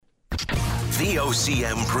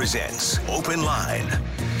VOCM presents Open Line.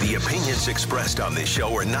 The opinions expressed on this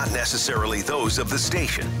show are not necessarily those of the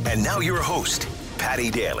station. And now your host,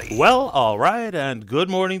 Paddy Daly. Well, all right, and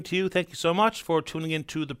good morning to you. Thank you so much for tuning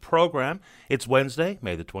into the program. It's Wednesday,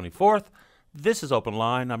 May the 24th. This is Open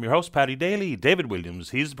Line. I'm your host, Paddy Daly. David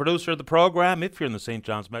Williams, he's the producer of the program. If you're in the St.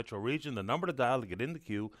 John's metro region, the number to dial to get in the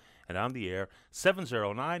queue and on the air,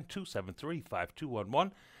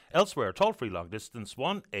 709-273-5211. Elsewhere, toll-free long distance,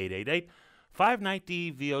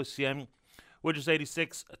 1-888-590-VOCM, which is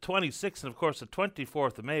 8626. And, of course, the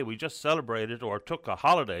 24th of May, we just celebrated or took a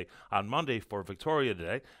holiday on Monday for Victoria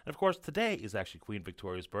Day. And, of course, today is actually Queen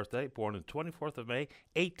Victoria's birthday, born on 24th of May,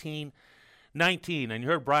 1819. And you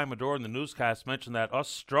heard Brian Medore in the newscast mention that us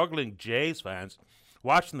struggling Jays fans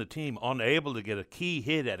watching the team unable to get a key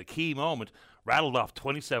hit at a key moment rattled off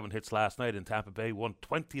 27 hits last night in Tampa Bay, won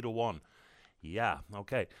 20-1. Yeah,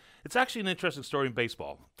 okay. It's actually an interesting story in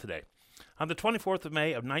baseball today. On the 24th of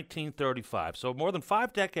May of 1935, so more than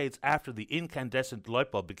 5 decades after the incandescent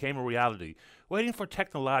light bulb became a reality, waiting for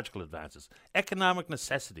technological advances, economic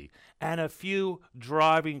necessity, and a few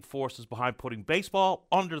driving forces behind putting baseball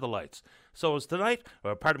under the lights. So as tonight,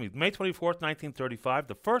 May 24th, 1935,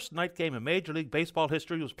 the first night game in Major League Baseball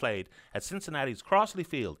history was played at Cincinnati's Crossley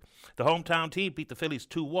Field. The hometown team beat the Phillies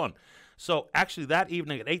 2-1. So actually that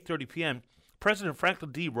evening at 8:30 p.m., President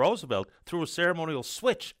Franklin D. Roosevelt threw a ceremonial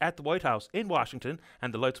switch at the White House in Washington,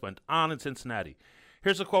 and the lights went on in Cincinnati.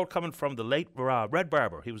 Here's a quote coming from the late Red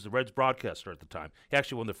Barber. He was the Reds broadcaster at the time. He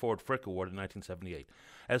actually won the Ford Frick Award in 1978.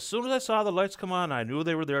 As soon as I saw the lights come on, I knew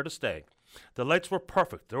they were there to stay. The lights were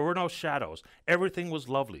perfect. There were no shadows. Everything was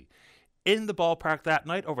lovely. In the ballpark that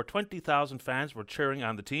night, over 20,000 fans were cheering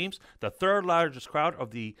on the teams, the third largest crowd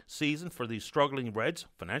of the season for the struggling Reds,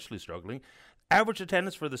 financially struggling. Average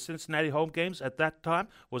attendance for the Cincinnati home games at that time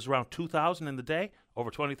was around 2,000 in the day, over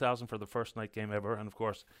 20,000 for the first night game ever, and of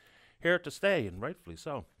course, here to stay, and rightfully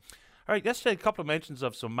so. All right, yesterday, a couple of mentions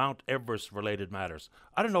of some Mount Everest-related matters.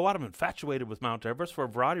 I don't know what I'm infatuated with Mount Everest for a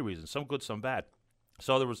variety of reasons, some good, some bad.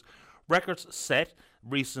 So there was records set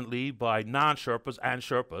recently by non-Sherpas and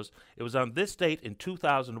Sherpas. It was on this date in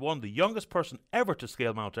 2001. The youngest person ever to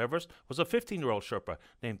scale Mount Everest was a 15-year-old Sherpa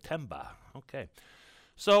named Temba. Okay.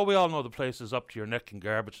 So we all know the place is up to your neck in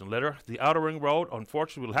garbage and litter. The Outer Ring Road,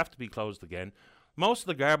 unfortunately, will have to be closed again. Most of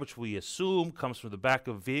the garbage, we assume, comes from the back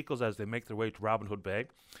of vehicles as they make their way to Robin Hood Bay.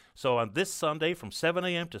 So on this Sunday, from 7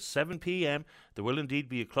 a.m. to 7 p.m., there will indeed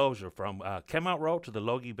be a closure from Kemmount Road to the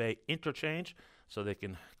Logie Bay interchange, so they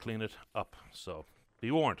can clean it up. So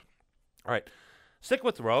be warned. All right, stick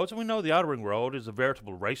with the roads, and we know the Outer Ring Road is a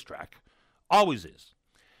veritable racetrack. Always is.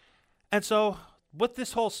 And so with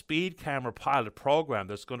this whole speed camera pilot program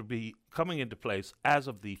that's going to be coming into place as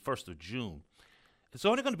of the 1st of June, it's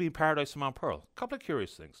only going to be in Paradise and Mount Pearl. A couple of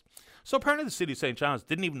curious things. So apparently the city of St. John's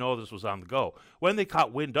didn't even know this was on the go. When they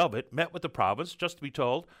caught wind of it, met with the province just to be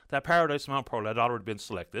told that Paradise and Mount Pearl had already been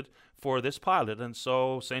selected for this pilot, and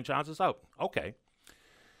so St. John's is out. Okay.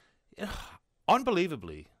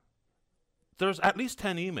 Unbelievably, there's at least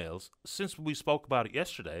 10 emails since we spoke about it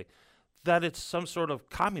yesterday that it's some sort of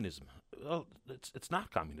communism. Well, it's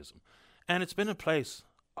not communism. And it's been in place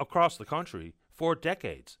across the country for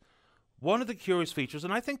decades. One of the curious features,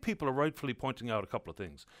 and I think people are rightfully pointing out a couple of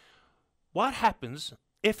things. What happens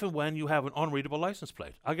if and when you have an unreadable license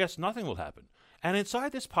plate? I guess nothing will happen. And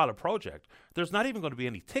inside this pilot project, there's not even going to be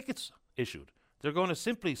any tickets issued. They're going to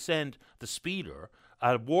simply send the speeder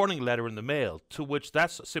a warning letter in the mail, to which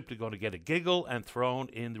that's simply going to get a giggle and thrown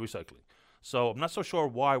in the recycling. So I'm not so sure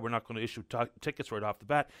why we're not going to issue tickets right off the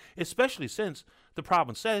bat, especially since the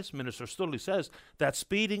province says, Minister Studley says, that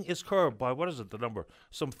speeding is curbed by, what is it, the number?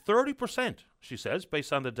 Some 30%, she says,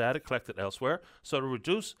 based on the data collected elsewhere. So to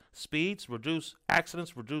reduce speeds, reduce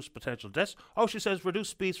accidents, reduce potential deaths. Oh, she says reduce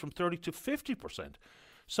speeds from 30 to 50%.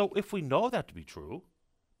 So if we know that to be true,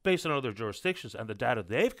 based on other jurisdictions and the data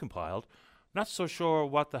they've compiled, not so sure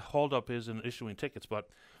what the holdup is in issuing tickets, but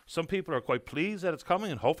some people are quite pleased that it's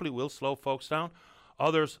coming and hopefully will slow folks down.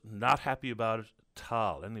 Others not happy about it at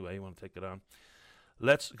all. Anyway, you want to take it on?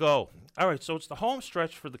 Let's go. All right, so it's the home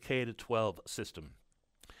stretch for the K-12 system.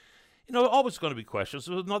 You know, always going to be questions.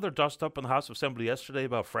 There was another dust-up in the House of Assembly yesterday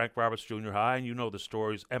about Frank Roberts Junior High, and you know the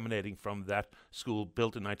stories emanating from that school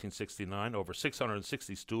built in 1969. Over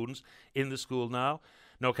 660 students in the school now.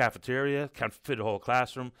 No cafeteria, can't fit a whole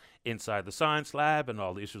classroom inside the science lab, and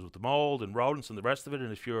all the issues with the mold and rodents and the rest of it.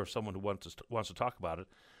 And if you're someone who wants to talk about it,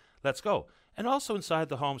 let's go. And also inside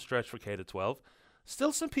the home stretch for K-12,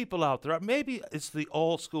 still some people out there, maybe it's the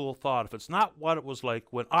old school thought, if it's not what it was like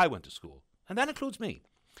when I went to school, and that includes me,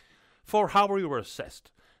 for how we were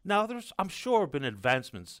assessed. Now, there's, I'm sure, been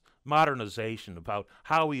advancements, modernization about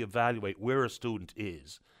how we evaluate where a student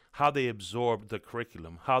is, how they absorb the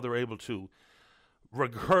curriculum, how they're able to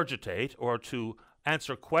regurgitate or to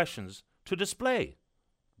answer questions to display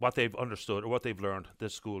what they've understood or what they've learned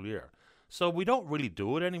this school year. So we don't really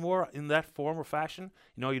do it anymore in that form or fashion.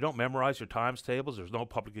 You know, you don't memorize your times tables. There's no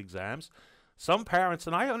public exams. Some parents,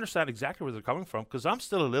 and I understand exactly where they're coming from, because I'm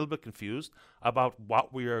still a little bit confused about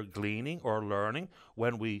what we are gleaning or learning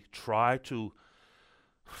when we try to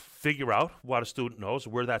figure out what a student knows,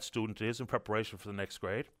 where that student is in preparation for the next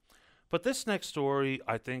grade. But this next story,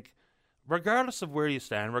 I think, regardless of where you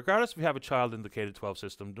stand, regardless if you have a child in the K-12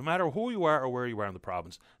 system, no matter who you are or where you are in the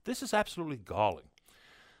province, this is absolutely galling.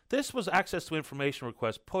 This was access to information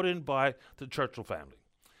request put in by the Churchill family.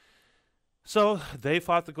 So they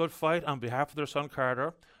fought the good fight on behalf of their son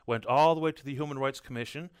Carter, went all the way to the Human Rights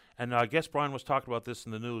Commission, and I guess Brian was talking about this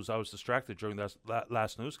in the news. I was distracted during that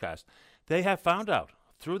last newscast. They have found out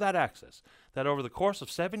through that access that over the course of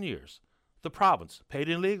 7 years, the province paid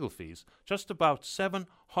in legal fees just about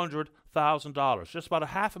 $700,000, just about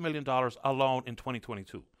 $500,000 alone in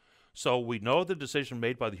 2022. So we know the decision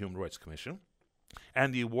made by the Human Rights Commission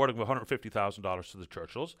and the awarding of $150,000 to the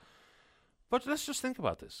Churchills. But let's just think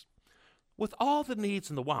about this. With all the needs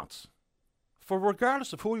and the wants, for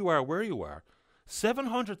regardless of who you are, where you are,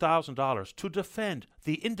 $700,000 to defend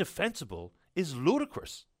the indefensible is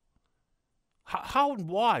ludicrous. How and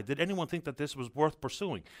why did anyone think that this was worth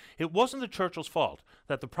pursuing? It wasn't the Churchill's fault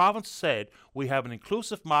that the province said we have an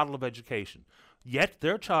inclusive model of education, yet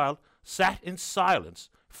their child sat in silence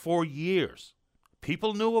for years.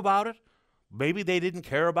 People knew about it. Maybe they didn't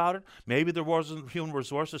care about it. Maybe there wasn't human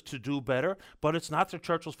resources to do better, but it's not the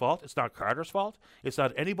Churchill's fault. It's not Carter's fault. It's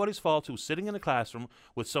not anybody's fault who's sitting in a classroom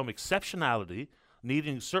with some exceptionality,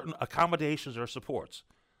 needing certain accommodations or supports.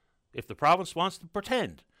 If the province wants to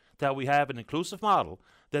pretend that we have an inclusive model,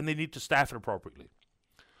 then they need to staff it appropriately.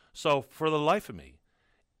 So for the life of me,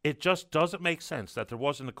 it just doesn't make sense that there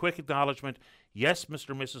wasn't a quick acknowledgement. Yes, Mr.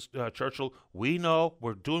 and Mrs. Churchill, we know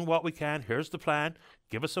we're doing what we can. Here's the plan.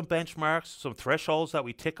 Give us some benchmarks, some thresholds that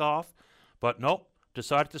we tick off. But nope,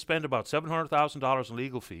 decided to spend about $700,000 in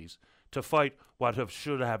legal fees to fight what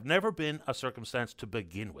should have never been a circumstance to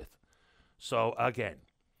begin with. So again,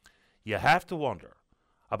 you have to wonder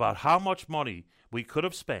about how much money we could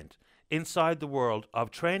have spent inside the world of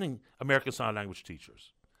training American Sign Language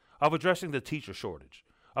teachers, of addressing the teacher shortage,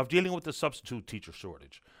 of dealing with the substitute teacher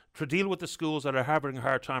shortage, to deal with the schools that are having a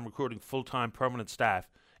hard time recruiting full-time permanent staff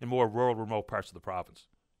in more rural, remote parts of the province.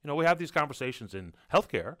 You know, we have these conversations in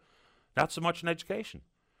healthcare, not so much in education.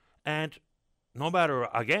 And no matter,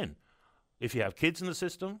 again, if you have kids in the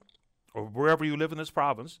system or wherever you live in this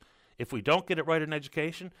province, if we don't get it right in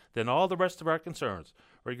education, then all the rest of our concerns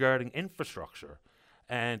regarding infrastructure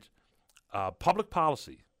and public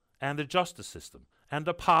policy and the justice system and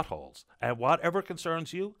the potholes and whatever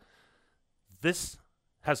concerns you, this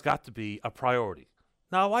has got to be a priority.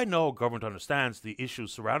 Now, I know government understands the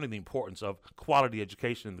issues surrounding the importance of quality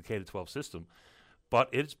education in the K-12 system, but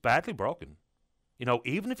it's badly broken. You know,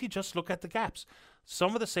 even if you just look at the gaps,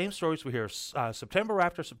 some of the same stories we hear September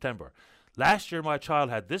after September. Last year, my child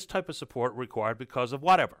had this type of support required because of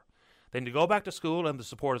whatever. Then you go back to school and the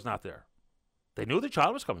support is not there. They knew the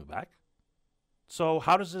child was coming back. So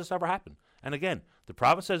how does this ever happen? And again, the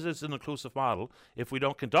province says it's an inclusive model. If we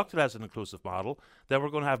don't conduct it as an inclusive model, then we're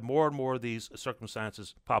going to have more and more of these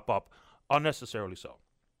circumstances pop up, unnecessarily so.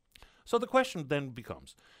 So the question then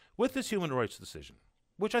becomes, with this human rights decision,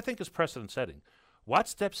 which I think is precedent-setting, what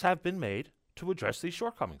steps have been made to address these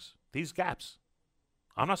shortcomings, these gaps?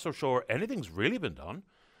 I'm not so sure anything's really been done,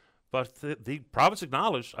 but the province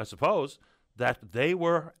acknowledged, I suppose, that they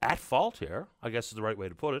were at fault here, I guess is the right way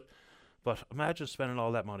to put it. But imagine spending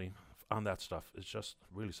all that money on that stuff. It's just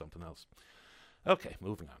really something else. Okay,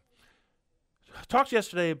 moving on. Talked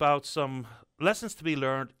yesterday about some lessons to be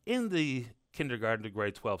learned in the kindergarten to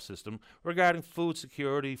grade 12 system regarding food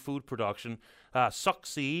security, food production.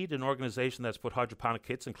 Succeed, an organization that's put hydroponic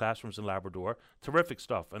kits in classrooms in Labrador. Terrific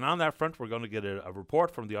stuff. And on that front, we're going to get a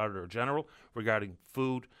report from the Auditor General regarding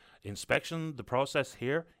food inspection, the process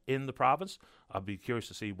here in the province. I'll be curious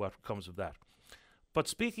to see what comes of that. But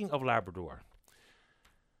speaking of Labrador,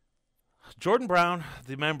 Jordan Brown,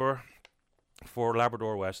 the member for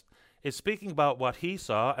Labrador West, is speaking about what he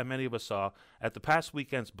saw, and many of us saw, at the past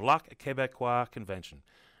weekend's Bloc Québécois convention.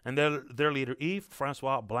 And their leader,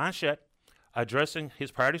 Yves-François Blanchet, addressing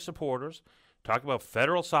his party supporters, talking about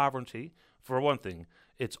federal sovereignty. For one thing,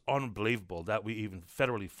 it's unbelievable that we even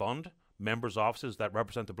federally fund members' offices that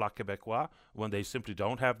represent the Bloc Québécois when they simply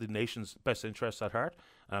don't have the nation's best interests at heart.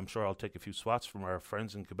 I'm sure I'll take a few swats from our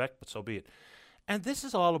friends in Quebec, but so be it. And this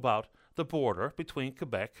is all about the border between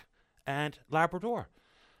Quebec and Labrador.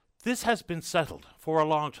 This has been settled for a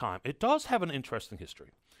long time. It does have an interesting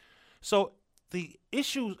history. So the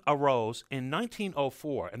issue arose in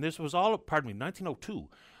 1904, and this was 1902,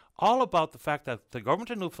 all about the fact that the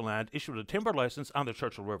government of Newfoundland issued a timber license on the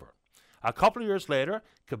Churchill River. A couple of years later,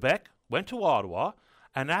 Quebec went to Ottawa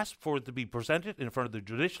and asked for it to be presented in front of the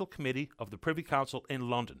Judicial Committee of the Privy Council in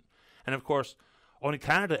London. And of course, only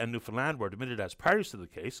Canada and Newfoundland were admitted as parties to the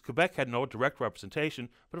case. Quebec had no direct representation,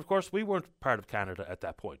 but of course we weren't part of Canada at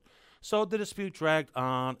that point. So the dispute dragged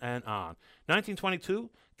on and on.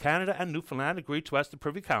 1922, Canada and Newfoundland agreed to ask the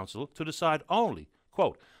Privy Council to decide only,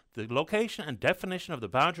 quote, the location and definition of the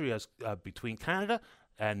boundary as between Canada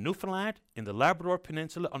and Newfoundland in the Labrador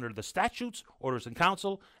Peninsula under the statutes, orders in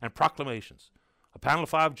council, and proclamations. A panel of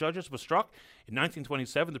 5 judges was struck. In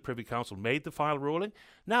 1927, the Privy Council made the final ruling.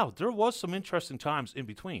 Now, there was some interesting times in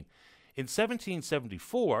between. In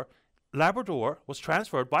 1774, Labrador was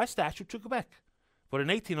transferred by statute to Quebec. But in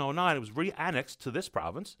 1809, it was re-annexed to this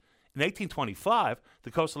province. In 1825,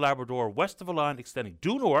 the coast of Labrador west of a line extending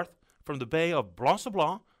due north from the Bay of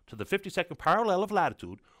Blanc-Sablon to the 52nd parallel of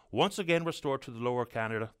latitude, once again restored to the Lower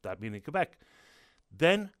Canada, that meaning Quebec.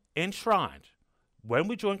 Then enshrined. When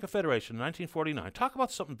we joined Confederation in 1949, talk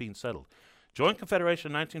about something being settled. Joined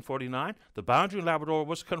Confederation in 1949, the boundary in Labrador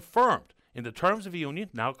was confirmed in the terms of the Union,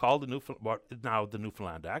 now called the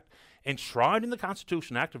Newfoundland Act, enshrined in the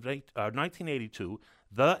Constitution Act of 1982,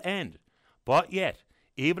 the end. But yet,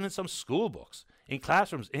 even in some school books, in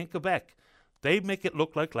classrooms in Quebec, they make it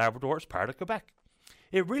look like Labrador is part of Quebec.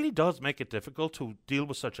 It really does make it difficult to deal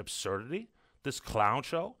with such absurdity, this clown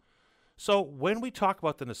show. So when we talk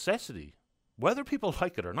about the necessity, whether people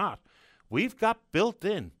like it or not, we've got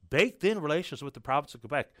built-in, baked-in relations with the province of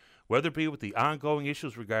Quebec, whether it be with the ongoing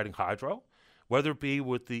issues regarding hydro, whether it be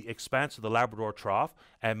with the expanse of the Labrador Trough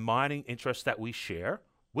and mining interests that we share.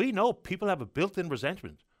 We know people have a built-in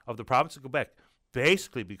resentment of the province of Quebec,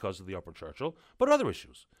 basically because of the Upper Churchill, but other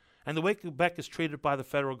issues. And the way Quebec is treated by the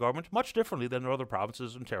federal government much differently than other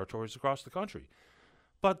provinces and territories across the country.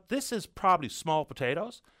 But this is probably small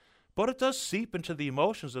potatoes, but it does seep into the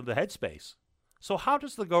emotions and the headspace. So how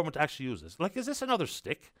does the government actually use this? Like, is this another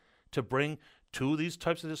stick to bring to these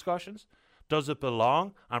types of discussions? Does it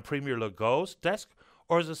belong on Premier Legault's desk,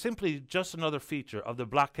 or is it simply just another feature of the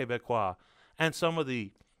Bloc Québécois and some of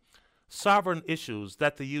the sovereign issues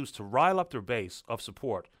that they use to rile up their base of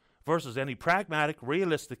support versus any pragmatic,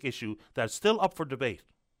 realistic issue that's still up for debate?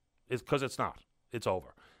 Because it's not. It's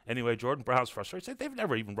over. Anyway, Jordan Brown's frustrated. They've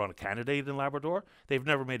never even run a candidate in Labrador. They've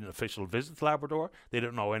never made an official visit to Labrador. They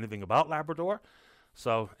don't know anything about Labrador.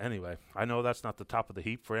 So anyway, I know that's not the top of the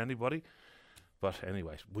heap for anybody. But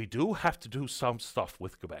anyway, we do have to do some stuff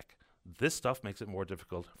with Quebec. This stuff makes it more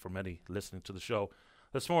difficult for many listening to the show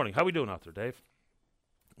this morning. How we doing out there, Dave?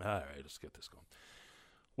 All right, let's get this going.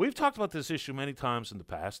 We've talked about this issue many times in the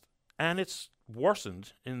past, and it's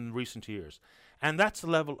worsened in recent years. And that's the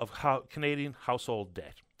level of Canadian household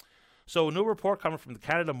debt. So a new report coming from the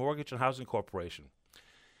Canada Mortgage and Housing Corporation.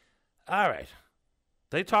 All right.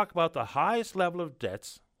 They talk about the highest level of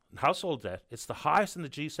debts, household debt. It's the highest in the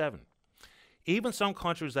G7. Even some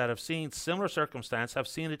countries that have seen similar circumstance have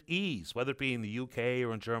seen it ease, whether it be in the UK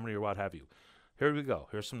or in Germany or what have you. Here we go.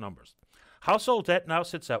 Here's some numbers. Household debt now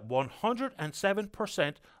sits at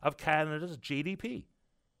 107% of Canada's GDP.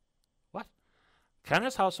 What?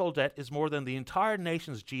 Canada's household debt is more than the entire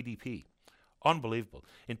nation's GDP. Unbelievable.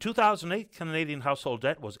 In 2008, Canadian household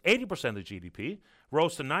debt was 80% of GDP,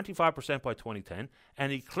 rose to 95% by 2010,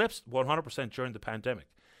 and eclipsed 100% during the pandemic.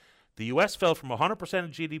 The U.S. fell from 100%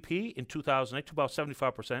 of GDP in 2008 to about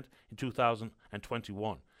 75% in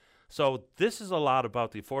 2021. So this is a lot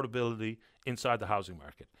about the affordability inside the housing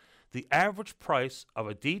market. The average price of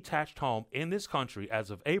a detached home in this country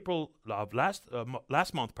as of April of last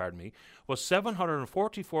month, was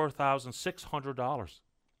 $744,600.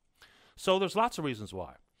 So there's lots of reasons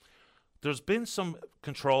why. There's been some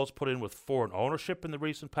controls put in with foreign ownership in the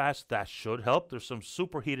recent past. That should help. There's some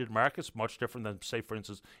superheated markets, much different than, say, for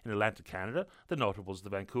instance, in Atlantic Canada. The notables,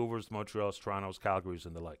 the Vancouvers, the Montreals, Torontos, Calgarys,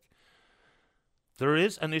 and the like. There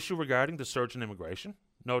is an issue regarding the surge in immigration,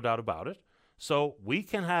 no doubt about it. So we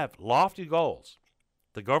can have lofty goals.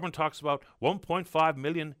 The government talks about 1.5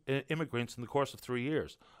 million immigrants in the course of 3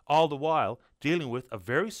 years, all the while dealing with a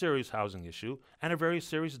very serious housing issue and a very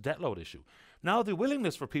serious debt load issue. Now, the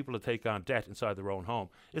willingness for people to take on debt inside their own home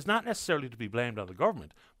is not necessarily to be blamed on the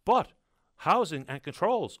government, but housing and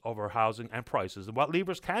controls over housing and prices and what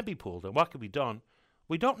levers can be pulled and what can be done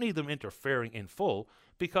We don't need them interfering in full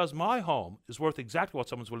because my home is worth exactly what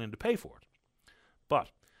someone's willing to pay for it.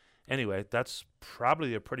 But anyway, that's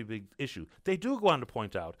probably a pretty big issue. They do go on to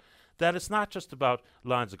point out that it's not just about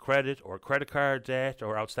lines of credit or credit card debt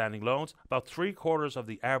or outstanding loans. About 3/4 of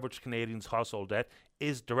the average Canadian's household debt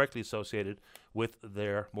is directly associated with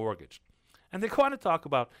their mortgage. And they go on to talk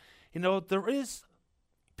about,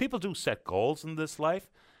 people do set goals in this life,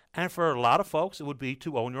 and for a lot of folks, it would be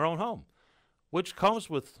to own your own home, which comes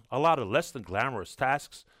with a lot of less than glamorous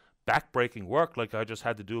tasks, back-breaking work like I just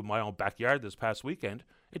had to do in my own backyard this past weekend.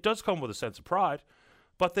 It does come with a sense of pride,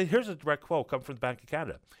 but here's a direct quote coming from the Bank of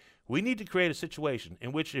Canada. We need to create a situation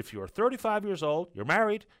in which if you're 35 years old, you're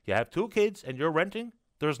married, you have 2 kids, and you're renting,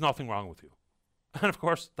 there's nothing wrong with you. And of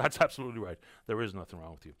course, that's absolutely right. There is nothing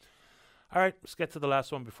wrong with you. All right, let's get to the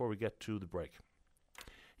last one before we get to the break.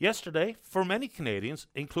 Yesterday, for many Canadians,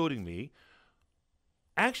 including me,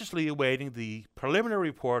 anxiously awaiting the preliminary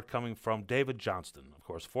report coming from David Johnston, of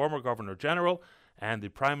course, former Governor General and the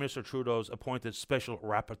Prime Minister Trudeau's appointed special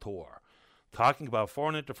rapporteur, talking about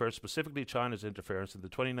foreign interference, specifically China's interference in the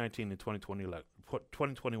 2019 and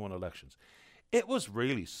 2021 elections. It was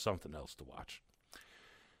really something else to watch.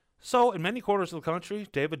 So, in many quarters of the country,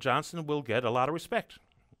 David Johnston will get a lot of respect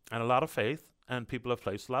and a lot of faith, and people have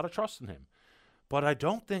placed a lot of trust in him. But I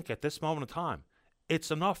don't think at this moment in time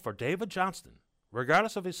it's enough for David Johnston,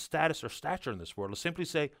 regardless of his status or stature in this world, to simply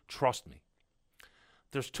say, trust me.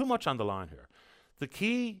 There's too much on the line here. The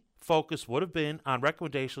key focus would have been on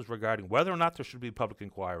recommendations regarding whether or not there should be public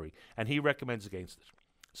inquiry, and he recommends against it.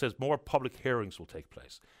 Says more public hearings will take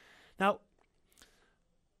place. Now,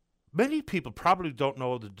 many people probably don't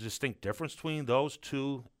know the distinct difference between those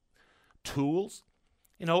two tools.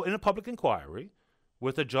 In a public inquiry,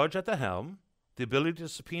 with a judge at the helm, the ability to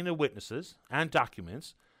subpoena witnesses and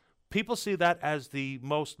documents, people see that as the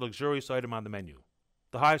most luxurious item on the menu,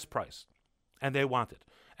 the highest price, and they want it.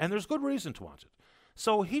 And there's good reason to want it.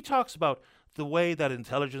 So he talks about the way that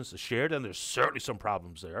intelligence is shared, and there's certainly some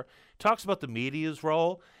problems there. He talks about the media's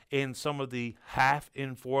role in some of the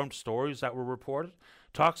half-informed stories that were reported.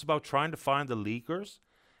 Talks about trying to find the leakers.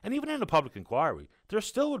 And even in a public inquiry, there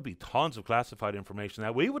still would be tons of classified information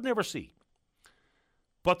that we would never see.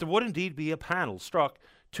 But there would indeed be a panel struck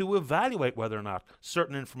to evaluate whether or not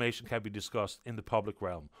certain information can be discussed in the public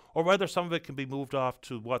realm, or whether some of it can be moved off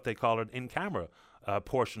to what they call an in-camera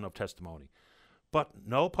portion of testimony. But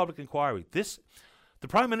no public inquiry. The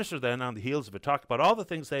Prime Minister then, on the heels of it, talked about all the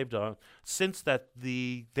things they've done since that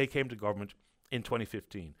they came to government in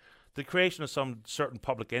 2015. The creation of some certain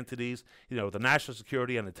public entities, the National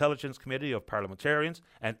Security and Intelligence Committee of Parliamentarians,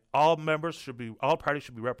 and all parties should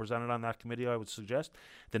be represented on that committee, I would suggest.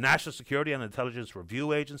 The National Security and Intelligence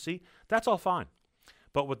Review Agency, that's all fine.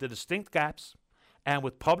 But with the distinct gaps and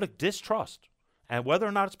with public distrust, and whether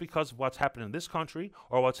or not it's because of what's happened in this country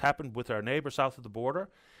or what's happened with our neighbour south of the border,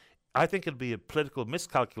 I think it'll be a political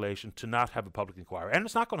miscalculation to not have a public inquiry. And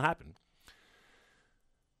it's not going to happen.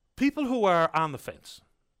 People who are on the fence,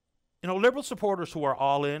 Liberal supporters who are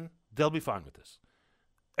all in, they'll be fine with this.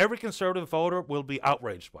 Every Conservative voter will be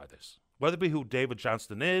outraged by this, whether it be who David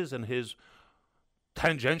Johnston is and his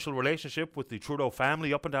tangential relationship with the Trudeau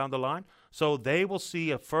family up and down the line. So they will see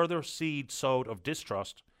a further seed sowed of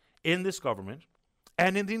distrust in this government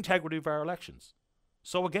and in the integrity of our elections.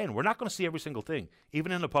 So again, we're not going to see every single thing,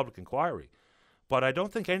 even in a public inquiry. But I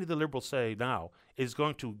don't think any of the Liberals say now is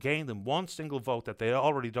going to gain them one single vote that they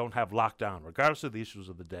already don't have locked down, regardless of the issues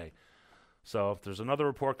of the day. So if there's another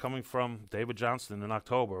report coming from David Johnston in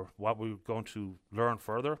October, what we're going to learn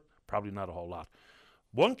further, probably not a whole lot.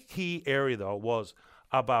 One key area, though, was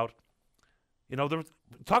about,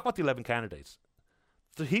 talk about the 11 candidates.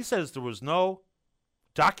 So he says there was no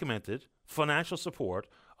documented financial support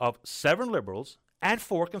of 7 Liberals and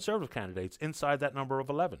 4 Conservative candidates inside that number of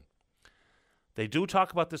 11. They do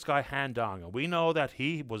talk about this guy Han Dong, and we know that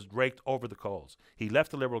he was raked over the coals. He left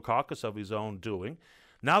the Liberal caucus of his own doing.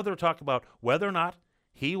 Now they're talking about whether or not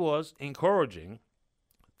he was encouraging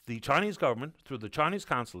the Chinese government through the Chinese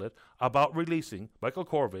consulate about releasing Michael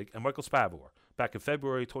Korvig and Michael Spavor back in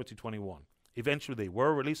February 2021. Eventually they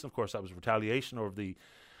were released. Of course, that was retaliation over the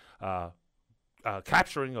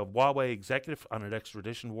capturing of Huawei executive on an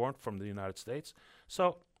extradition warrant from the United States.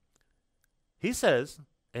 So he says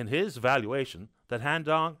in his evaluation that Han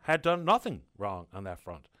Dong had done nothing wrong on that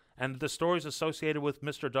front. And the stories associated with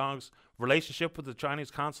Mr. Dong's relationship with the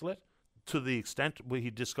Chinese consulate, to the extent where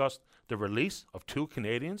he discussed the release of 2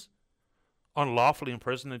 Canadians unlawfully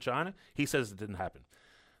imprisoned in China, he says it didn't happen.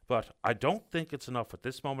 But I don't think it's enough at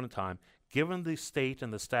this moment in time, given the state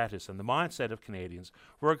and the status and the mindset of Canadians,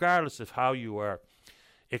 regardless of how you are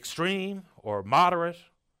extreme or moderate,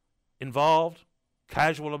 involved,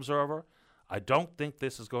 casual observer, I don't think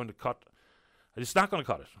this is going to cut. It's not going to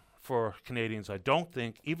cut it for Canadians. I don't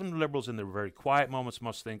think, even Liberals in their very quiet moments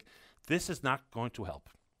must think, this is not going to help.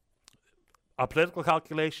 A political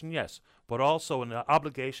calculation, yes, but also an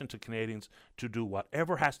obligation to Canadians to do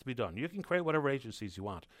whatever has to be done. You can create whatever agencies you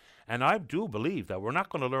want. And I do believe that we're not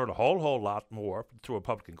going to learn a whole lot more through a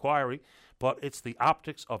public inquiry, but it's the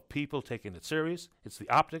optics of people taking it serious. It's the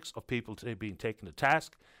optics of people being taken to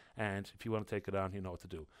task. And if you want to take it on, you know what to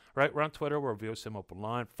do. Right, we're on Twitter. We're VOCM Open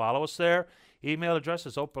Line. Follow us there. Email address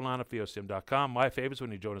is openline@vocm.com. My favorite is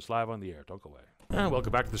when you join us live on the air. Don't go away. And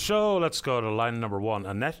welcome back to the show. Let's go to line number 1.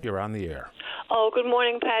 Annette, you're on the air. Oh, good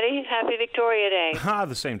morning, Patty. Happy Victoria Day.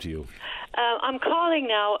 The same to you. I'm calling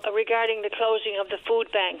now regarding the closing of the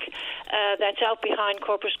food bank that's out behind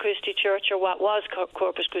Corpus Christi Church, or what was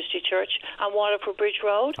Corpus Christi Church, on Waterford Bridge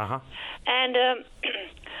Road. Uh-huh. And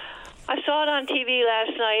I saw it on TV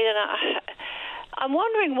last night, and I'm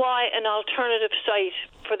wondering why an alternative site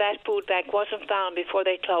for that food bank wasn't found before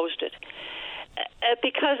they closed it.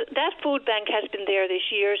 Because that food bank has been there these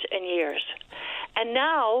years and years. And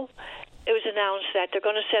now it was announced that they're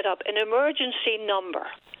going to set up an emergency number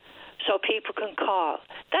so people can call.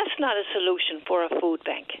 That's not a solution for a food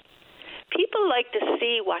bank. People like to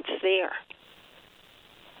see what's there.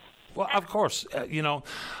 Well, of course,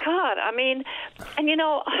 God, I mean, and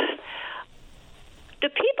the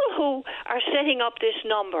people who are setting up this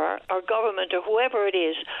number, or government, or whoever it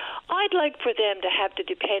is, I'd like for them to have to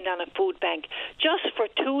depend on a food bank just for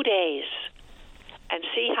 2 days and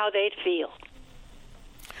see how they'd feel.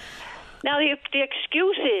 Now, the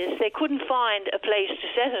excuse is they couldn't find a place to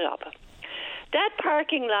set it up. That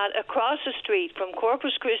parking lot across the street from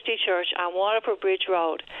Corpus Christi Church on Waterford Bridge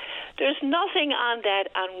Road, there's nothing on that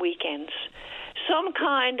on weekends. Some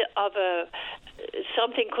kind of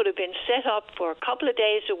something could have been set up for a couple of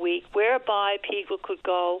days a week whereby people could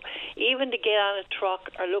go even to get on a truck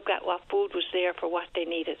or look at what food was there for what they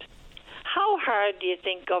needed. How hard do you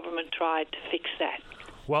think government tried to fix that?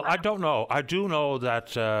 Well, I don't know. I do know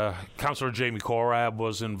that Councillor Jamie Corab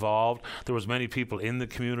was involved. There was many people in the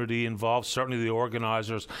community involved. Certainly the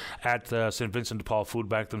organisers at St. Vincent de Paul Food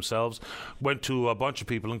Bank themselves went to a bunch of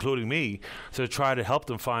people, including me, to try to help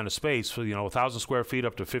them find a space for, 1,000 square feet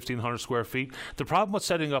up to 1,500 square feet. The problem with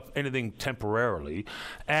setting up anything temporarily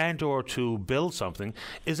and or to build something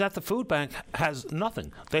is that the food bank has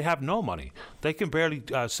nothing. They have no money. They can barely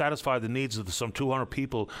satisfy the needs of some 200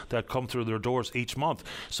 people that come through their doors each month.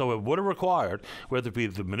 So it would have required, whether it be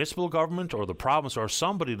the municipal government or the province or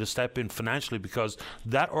somebody, to step in financially, because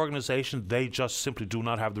that organisation, they just simply do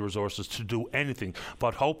not have the resources to do anything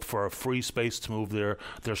but hope for a free space to move their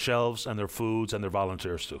shelves and their foods and their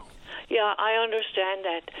volunteers to. Yeah, I understand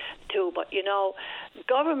that too, but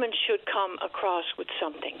government should come across with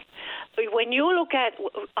something. When you look at,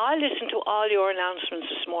 I listened to all your announcements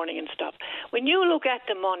this morning and stuff. When you look at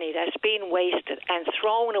the money that's being wasted and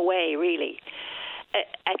thrown away, really,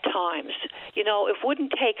 at times, it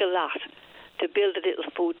wouldn't take a lot to build a little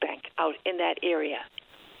food bank out in that area.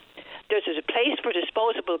 There's a place for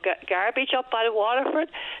disposable garbage up by the Waterford.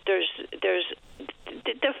 The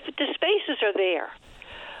spaces are there.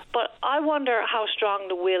 But I wonder how strong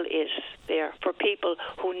the will is there for people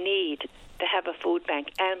who need to have a food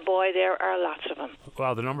bank. And boy, there are lots of them.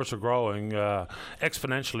 Well, the numbers are growing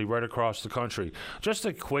exponentially right across the country. Just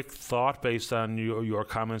a quick thought based on your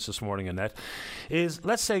comments this morning, Annette, is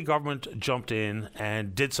let's say government jumped in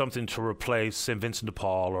and did something to replace St. Vincent de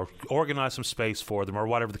Paul or organize some space for them or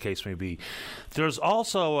whatever the case may be. There's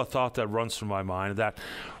also a thought that runs through my mind that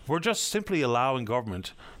we're just simply allowing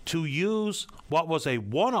government to use what was a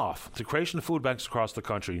one-off, the creation of food banks across the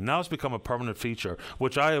country. Now it's become a permanent feature,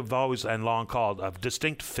 which I have always and long called a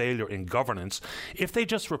distinct failure in governance. If they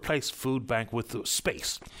just replace food bank with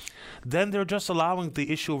space, then they're just allowing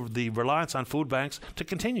the issue of the reliance on food banks to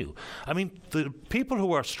continue. I mean, the people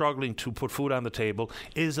who are struggling to put food on the table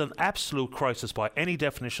is an absolute crisis by any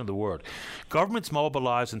definition of the word. Governments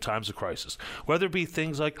mobilize in times of crisis, whether it be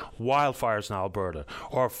things like wildfires in Alberta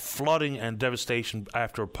or flooding and devastation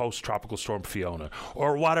after post-tropical storm Fiona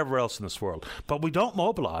or whatever else in this world. But we don't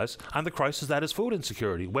mobilize on the crisis that is food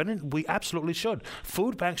insecurity, when we absolutely should.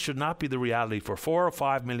 Food banks should not be the reality for 4 or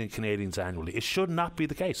 5 million Canadians annually. It should not be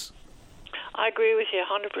the case. I agree with you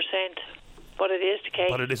 100%, but it is the case.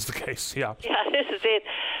 But it is the case, yeah. Yeah, this is it.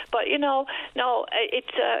 But no,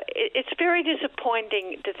 it's very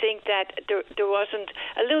disappointing to think that there wasn't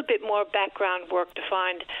a little bit more background work to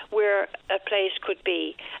find where a place could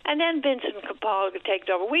be. And then Vincent de Paul could take it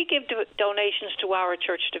over. We give donations to our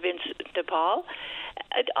church to Vincent de Paul.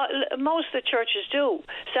 Most of the churches do.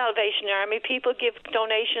 Salvation Army people give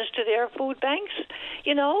donations to their food banks,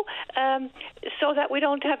 so that we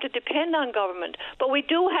don't have to depend on government. But we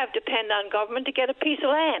do have to depend on government to get a piece of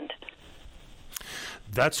land.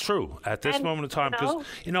 That's true at this moment in time, because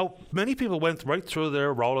many people went right through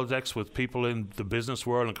their Rolodex with people in the business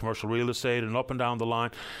world and commercial real estate and up and down the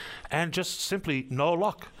line, and just simply no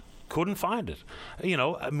luck. Couldn't find it.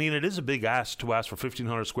 It is a big ask to ask for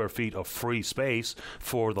 1,500 square feet of free space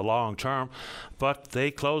for the long term, but they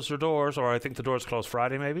closed their doors, or I think the doors closed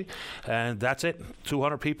Friday maybe, and that's it.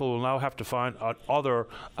 200 people will now have to find other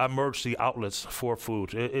emergency outlets for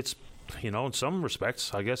food. It's, in some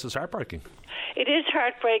respects, I guess it's heartbreaking. It is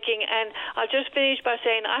heartbreaking, and I'll just finish by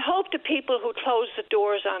saying I hope the people who close the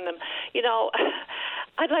doors on them,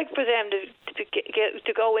 I'd like for them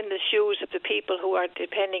to go in the shoes of the people who are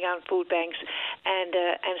depending on food banks and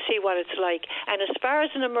see what it's like. And as far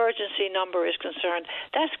as an emergency number is concerned,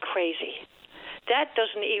 that's crazy. That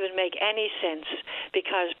doesn't even make any sense,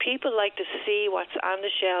 because people like to see what's on the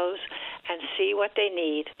shelves and see what they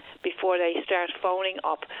need before they start phoning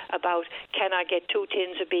up about, can I get 2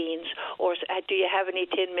 tins of beans, or do you have any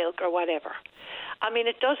tin milk, or whatever.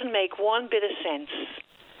 It doesn't make one bit of sense.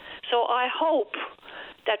 So I hope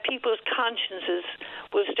that people's consciences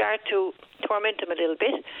will start to torment them a little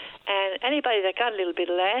bit, and anybody that got a little bit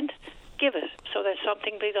of land, give it, so there's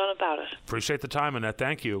something be done about it. Appreciate the time, Annette.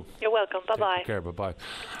 Thank you. You're welcome. Bye-bye. Take care. Bye-bye.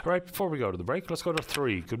 All right, before we go to the break, let's go to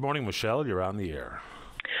 3. Good morning, Michelle. You're on the air.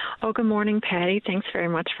 Oh, good morning, Patty. Thanks very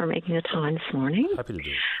much for making the time this morning. Happy to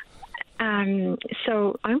do it.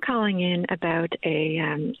 So I'm calling in about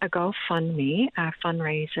a GoFundMe, a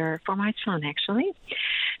fundraiser for my son, actually.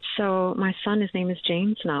 So my son, his name is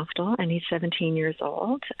James Noftel, and he's 17 years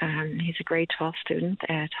old. He's a grade 12 student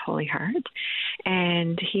at Holy Heart,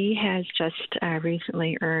 and he has just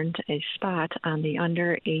recently earned a spot on the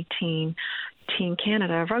under-18 Team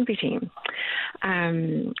Canada rugby team.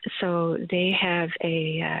 So they have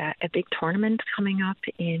a big tournament coming up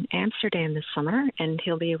in Amsterdam this summer, and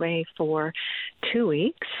he'll be away for 2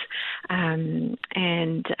 weeks.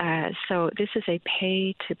 So this is a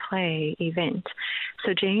pay-to-play event.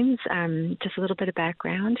 So James, just a little bit of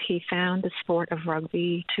background, he found the sport of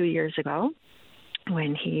rugby 2 years ago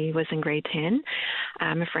when he was in grade 10.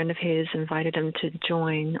 A friend of his invited him to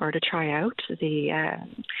join or to try out the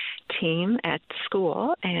team at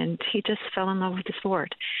school, and he just fell in love with the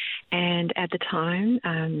sport. And at the time,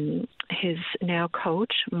 his now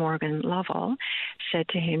coach, Morgan Lovell, said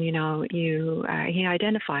to him, he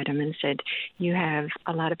identified him and said, you have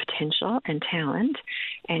a lot of potential and talent,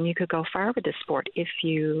 and you could go far with this sport if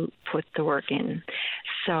you put the work in.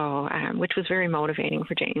 So, which was very motivating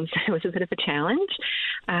for James. It was a bit of a challenge.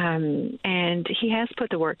 And he has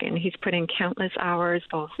put the work in. He's put in countless hours,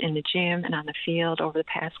 both in the gym and on the field over the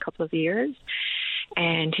past couple of years.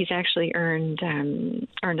 And he's actually earned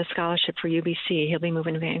a scholarship for UBC. He'll be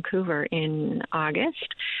moving to Vancouver in August,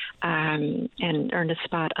 and earned a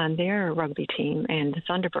spot on their rugby team and the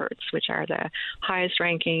Thunderbirds, which are the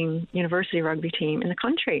highest-ranking university rugby team in the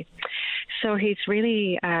country. So he's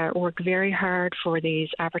really worked very hard for these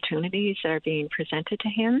opportunities that are being presented to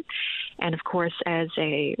him. And, of course, as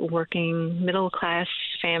a working middle-class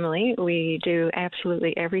family, we do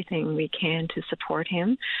absolutely everything we can to support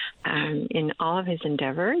him in all of his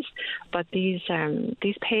endeavors. But these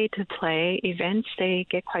pay-to-play events, they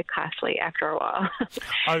get quite costly after a while.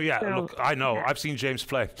 Oh, yeah. So, look, I know. Yeah. I've seen James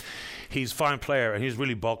play. He's a fine player, and he's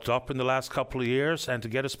really bulked up in the last couple of years. And to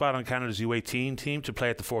get a spot on Canada's U18 team to play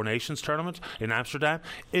at the Four Nations tournament in Amsterdam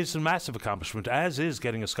is a massive accomplishment, as is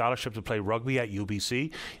getting a scholarship to play rugby at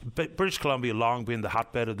UBC. But British Columbia long been the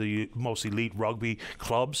hotbed of the most elite rugby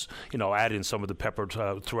clubs, add in some of the peppered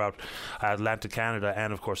throughout Atlantic Canada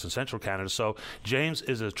and, of course, in Central Canada. So James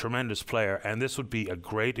is a tremendous player, and this would be a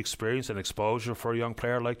great experience and exposure for a young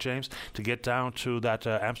player like James to get down to that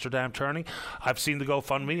Amsterdam tourney. I've seen the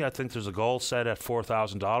GoFundMe. I think there's a goal set at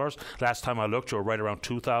 $4,000. Last time I looked, you were right around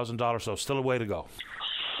 $2,000, so still a way to go.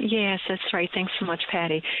 Yes, that's right. Thanks so much,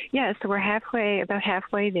 Patty. Yeah, so we're about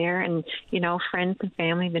halfway there, and, friends and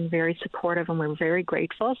family have been very supportive, and we're very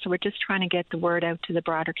grateful. So we're just trying to get the word out to the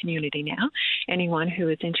broader community now. Anyone who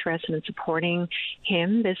is interested in supporting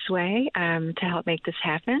him this way to help make this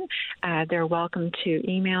happen, they're welcome to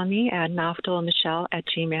email me at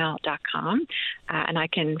naftalmichelle@gmail.com, and I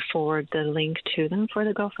can forward the link to them for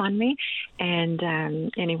the GoFundMe. And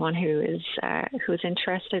anyone who is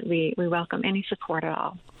interested, we welcome any support at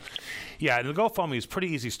all. Yeah, and the GoFundMe is pretty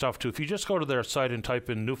easy stuff too. If you just go to their site and type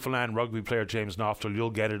in Newfoundland rugby player James Noftel, you'll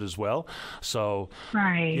get it as well. So,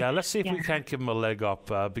 right. Yeah, let's see if we can't give him a leg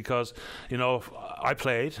up because, I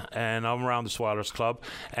played and I'm around the Swallows Club,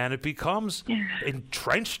 and it becomes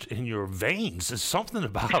entrenched in your veins. There's something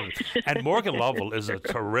about it. And Morgan Lovell is a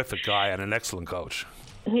terrific guy and an excellent coach.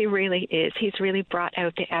 He really is. He's really brought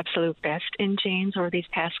out the absolute best in James over these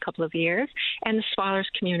past couple of years, and the Swallows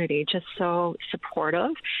community just so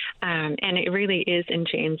supportive, and it really is in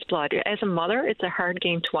James' blood. As a mother, it's a hard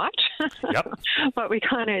game to watch, Yep. but we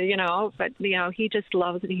kind of, he just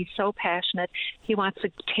loves it. He's so passionate. He wants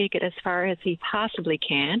to take it as far as he possibly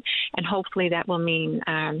can, and hopefully that will mean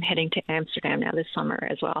heading to Amsterdam now this summer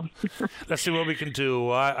as well. Let's see what we can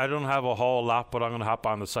do. I don't have a whole lot, but I'm going to hop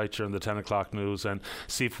on the site during the 10 o'clock news and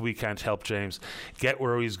see if we can't help James get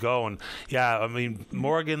where he's going. Yeah, I mean,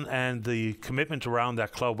 Morgan and the commitment around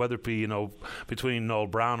that club, whether it be, between Noel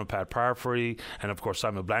Brown and Pat Parfrey, and of course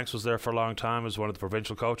Simon Blanks was there for a long time as one of the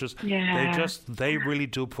provincial coaches. Yeah. They really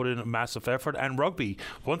do put in a massive effort. And rugby,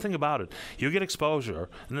 one thing about it, you get exposure.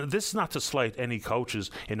 And this is not to slight any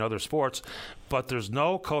coaches in other sports, but there's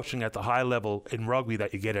no coaching at the high level in rugby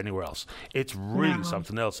that you get anywhere else. It's really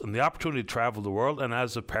something else. And the opportunity to travel the world, and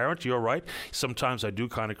as a parent, you're right, sometimes I do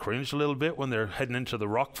kind of cringe a little bit when they're heading into the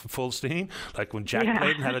ruck full steam. Like when Jack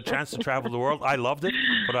played and had a chance to travel the world, I loved it,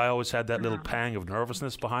 but I always had that little pang of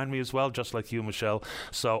nervousness behind me as well, just like you, Michelle.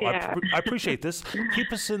 So I appreciate this.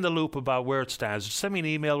 Keep us in the loop about where it stands. Just send me an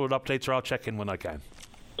email with updates, or I'll check in when I can.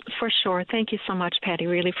 For sure. Thank you so much, Patty.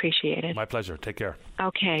 Really appreciate it. My pleasure. Take care.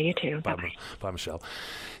 Okay, you too. Bye-bye. Bye, Michelle.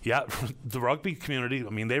 Yeah, the rugby community, I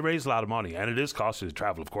mean, they raise a lot of money, and it is costly to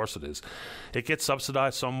travel. Of course it is. It gets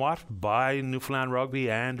subsidized somewhat by Newfoundland Rugby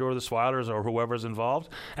and or the Swallows or whoever's involved.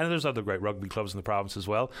 And there's other great rugby clubs in the province as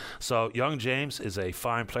well. So young James is a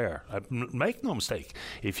fine player. Make no mistake,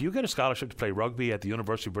 if you get a scholarship to play rugby at the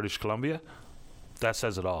University of British Columbia, that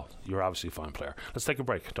says it all. You're obviously a fine player. Let's take a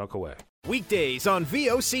break. Don't go away. Weekdays on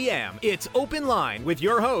VOCM, it's Open Line with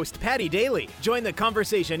your host, Patty Daly. Join the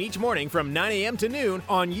conversation each morning from 9 a.m. to noon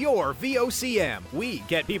on your VOCM. We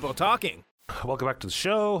get people talking. Welcome back to the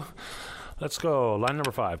show. Let's go. Line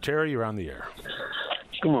number 5. Terry, you're on the air.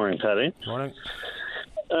 Good morning, Patty. Morning.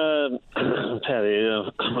 Patty,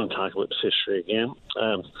 I'm going to talk about fishery again.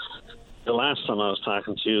 The last time I was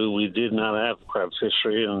talking to you, we did not have crab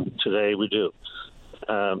fishery, and today we do.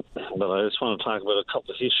 But I just want to talk about a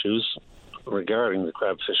couple of issues regarding the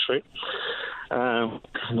crab fishery.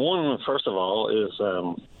 One, first of all, is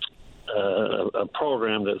a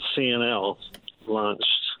program that CNL launched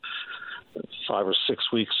 5 or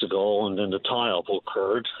 6 weeks ago, and then the tie-up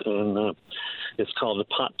occurred, and it's called the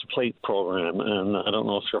Pot to Plate program, and I don't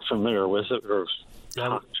know if you're familiar with it or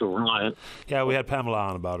talked to Ryan. Yeah, we had Pamela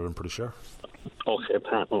on about it, I'm pretty sure. Okay,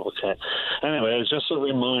 Pamela, okay. Anyway, it's just a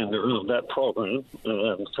reminder of that program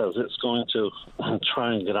because it's going to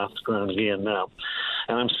try and get off the ground again now.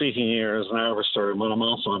 And I'm speaking here as an harvester, but I'm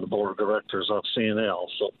also on the board of directors of CNL.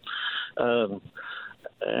 So,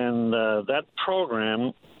 that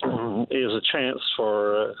program is a chance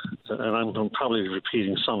for, and I'm probably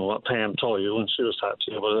repeating some of what Pam told you when she was talking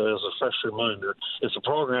to you, but as a fresh reminder, it's a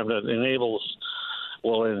program that enables,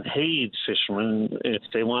 will aid fishermen if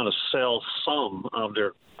they want to sell some of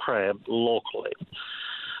their crab locally.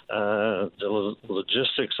 The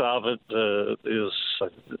logistics of it is,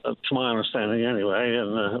 to my understanding anyway,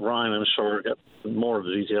 and Ryan, I'm sure, got more of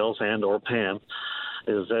the details, and or Pam,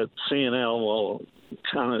 is that CNL will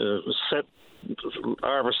kind of set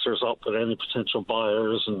harvesters up with any potential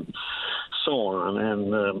buyers and so on.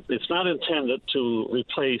 And it's not intended to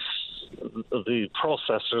replace the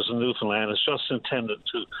processors in Newfoundland. It's just intended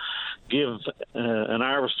to give an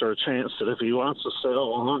harvester a chance that if he wants to sell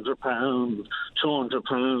 100 pounds, 200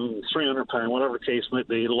 pounds, 300 pounds, whatever the case might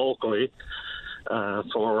be locally,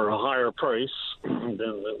 for a higher price than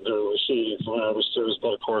they're receiving from harvesters, but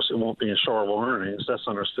of course it won't be insurable earnings. That's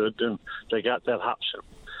understood, and they got that option.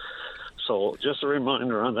 So just a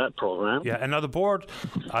reminder on that program. Yeah, and now the board,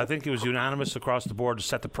 I think it was unanimous across the board to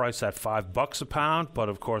set the price at $5 a pound, but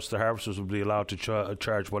of course the harvesters will be allowed to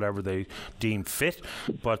charge whatever they deem fit.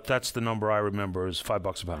 But that's the number I remember is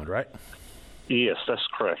 $5 a pound, right? Yes, that's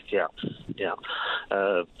correct. Yeah.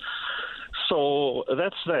 So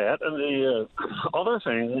that's that. And the other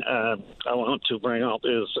thing I want to bring up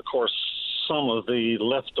is, of course, some of the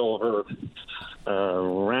leftover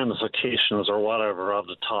ramifications or whatever of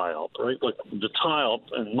the tie-up, right? Like the tie-up,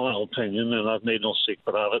 in my opinion, and I've made no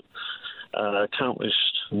secret of it,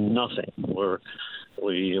 accomplished nothing. We're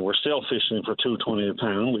still fishing for $2.20 a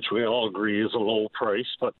pound, which we all agree is a low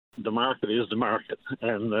price, but the market is the market,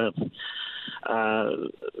 and the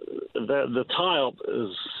tie-up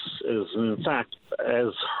is in fact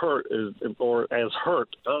as hurt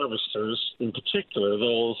harvesters, in particular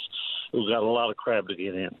those who got a lot of crab to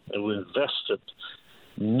get in, and we invested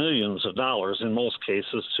millions of dollars in most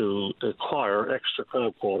cases to acquire extra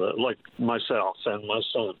crab quota, like myself and my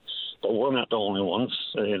son. But we're not the only ones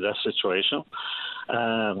in that situation.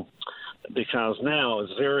 Because now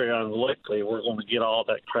it's very unlikely we're going to get all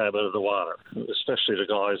that crab out of the water, especially the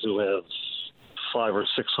guys who have 500,000 or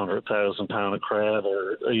 600,000 pound of crab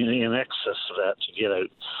or in excess of that to get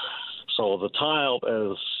out. So the tie-up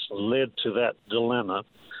has led to that dilemma,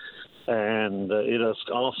 and it has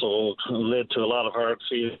also led to a lot of hard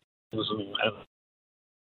feelings and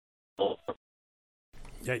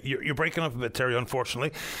Yeah, you're breaking up a bit, Terry,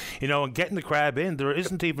 unfortunately. And getting the crab in, there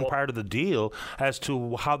isn't even part of the deal as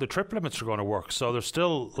to how the trip limits are going to work. So there's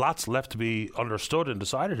still lots left to be understood and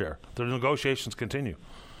decided here. The negotiations continue.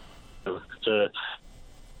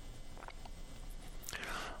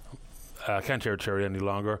 I can't hear Terry any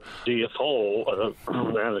longer. DFO,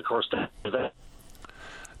 and of course that.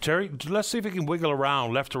 Terry, let's see if we can wiggle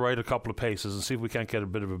around left to right a couple of paces and see if we can't get a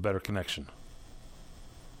bit of a better connection.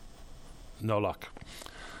 No luck.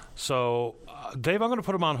 So, Dave, I'm going to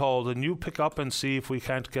put him on hold, and you pick up and see if we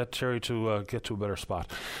can't get Terry to get to a better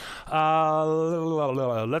spot.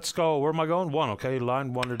 Let's go. Where am I going? 1, okay.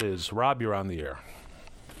 Line 1 it is. Rob, you're on the air.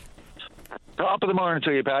 Top of the morning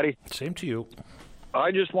to you, Patty. Same to you.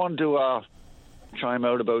 I just wanted to chime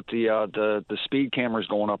out about the speed cameras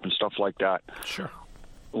going up and stuff like that. Sure.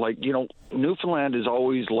 Like, Newfoundland is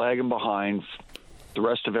always lagging behind the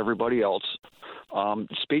rest of everybody else.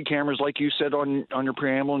 Speed cameras, like you said on your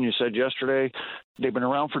preamble and you said yesterday, they've been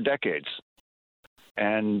around for decades,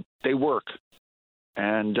 and they work.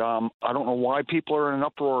 And I don't know why people are in an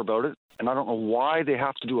uproar about it, and I don't know why they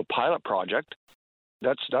have to do a pilot project.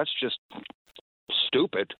 That's just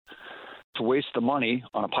stupid to waste the money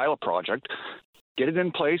on a pilot project. Get it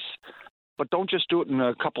in place, but don't just do it in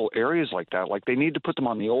a couple areas like that. Like, they need to put them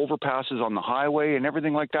on the overpasses on the highway and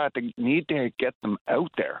everything like that. They need to get them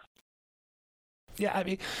out there. Yeah, I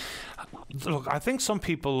mean, look, I think some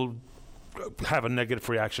people have a negative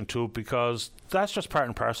reaction to it because that's just part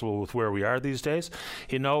and parcel with where we are these days.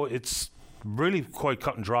 It's really quite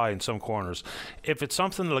cut and dry in some corners. If it's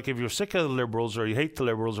something like, if you're sick of the Liberals or you hate the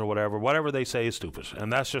Liberals or whatever they say is stupid.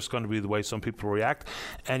 And that's just going to be the way some people react.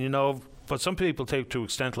 And, but some people take to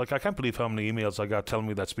extent, like, I can't believe how many emails I got telling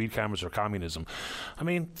me that speed cameras are communism. I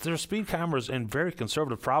mean, there's speed cameras in very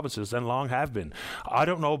conservative provinces and long have been. I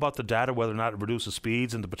don't know about the data, whether or not it reduces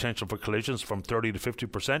speeds and the potential for collisions from 30 to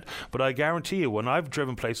 50%, but I guarantee you, when I've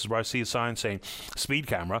driven places where I see a sign saying speed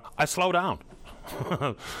camera, I slow down.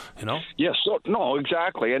 Yes, no,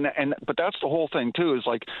 exactly. But that's the whole thing too, is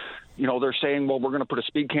like, they're saying, well, we're going to put a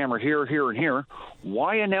speed camera here, here, and here.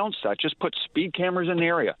 Why announce that? Just put speed cameras in the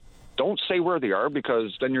area. Don't say where they are,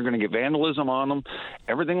 because then you're going to get vandalism on them,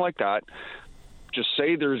 everything like that. Just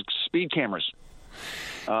say there's speed cameras.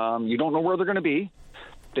 You don't know where they're going to be.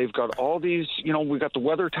 They've got all these, we've got the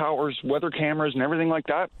weather towers, weather cameras, and everything like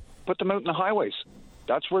that. Put them out in the highways.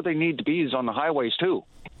 That's where they need to be, is on the highways too.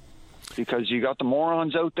 Because you got the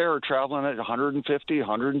morons out there traveling at 150,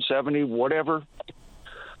 170, whatever.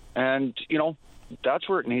 And, that's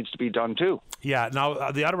where it needs to be done too. Yeah,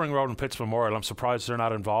 now the Outer Ring Road and Pitts Memorial, I'm surprised they're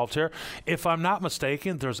not involved here. If I'm not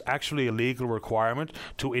mistaken, there's actually a legal requirement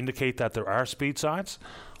to indicate that there are speed signs.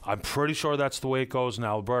 I'm pretty sure that's the way it goes in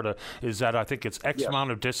Alberta, is that I think it's X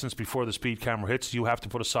amount of distance before the speed camera hits, you have to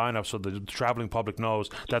put a sign up so the traveling public knows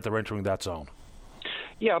that they're entering that zone.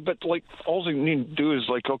 Yeah, but like, all you need to do is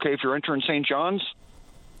like, okay, if you're entering St. John's,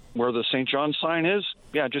 where the St. John's sign is,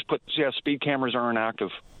 just put, speed cameras are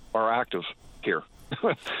active here.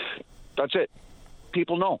 That's it.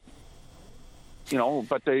 People know.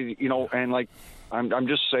 But they, and like, I'm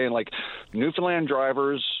just saying, like, Newfoundland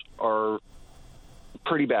drivers are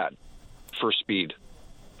pretty bad for speed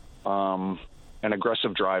and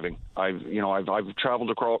aggressive driving. I've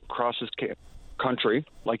traveled across this country,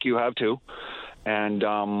 like you have too. And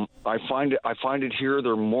I find it here,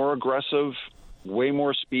 they're more aggressive, way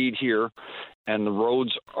more speed here, and the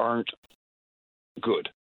roads aren't good.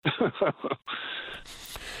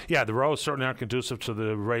 Yeah, the roads certainly aren't conducive to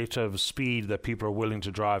the rate of speed that people are willing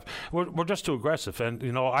to drive. We're just too aggressive. And,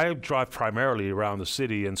 I drive primarily around the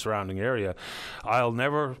city and surrounding area. I'll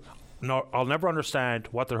never understand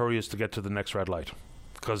what the hurry is to get to the next red light,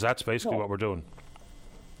 because that's basically what we're doing.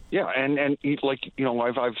 Yeah, and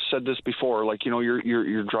I've said this before.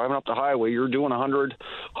 You're driving up the highway, you're doing 100,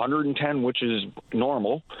 110, which is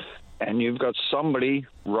normal, and you've got somebody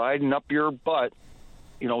riding up your butt,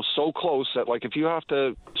 so close that if you have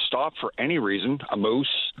to stop for any reason, a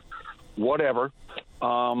moose, whatever,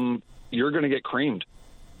 you're going to get creamed.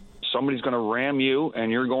 Somebody's going to ram you,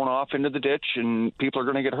 and you're going off into the ditch, and people are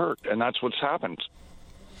going to get hurt, and that's what's happened.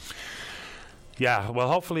 Yeah, well,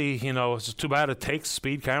 hopefully, it's too bad it takes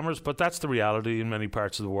speed cameras, but that's the reality in many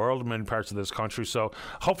parts of the world, in many parts of this country. So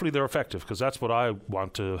hopefully they're effective, because that's what I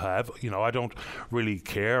want to have. I don't really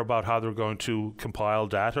care about how they're going to compile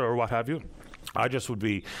data or what have you. I just would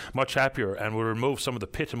be much happier and would remove some of the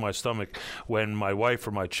pit in my stomach when my wife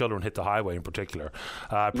or my children hit the highway in particular.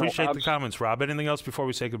 I appreciate the comments, Rob. Anything else before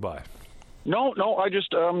we say goodbye? No, I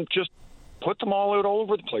just put them all out all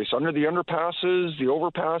over the place, under the underpasses, the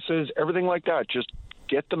overpasses, everything like that. Just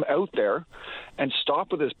get them out there and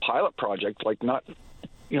stop with this pilot project, not,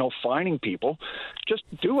 finding people. Just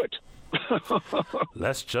do it.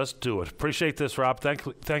 Let's just do it. Appreciate this, Rob.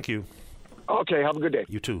 Thank you. Okay, have a good day.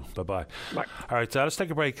 You too. Bye-bye. Bye. All right, let's take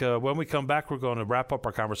a break. When we come back, we're going to wrap up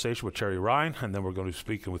our conversation with Terry Ryan, and then we're going to be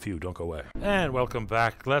speaking with you. Don't go away. And welcome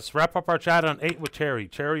back. Let's wrap up our chat on 8 with Terry.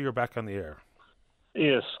 Terry, you're back on the air.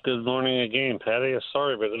 Yes, good morning again, Patty.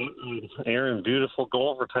 Sorry about that. Aaron, beautiful go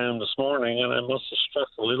overtime this morning, and I must have struck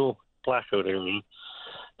a little blackout area.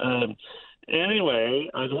 Anyway,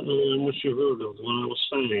 I don't know how much you heard of what I was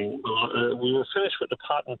saying. We were finished with the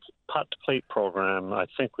pot to plate program. I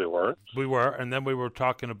think we were. We were, and then we were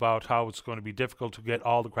talking about how it's going to be difficult to get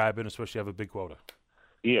all the crab in, especially if you have a big quota.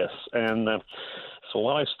 Yes, and so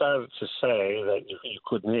what I started to say that you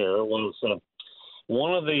couldn't hear was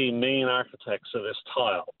one of the main architects of this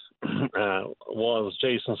tile was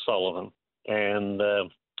Jason Sullivan, and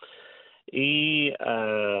he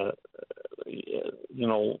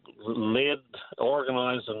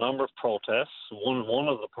organized a number of protests. One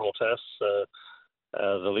of the protests,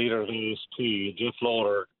 the leader of the ASP, Jeff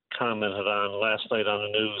Lauder, commented on last night on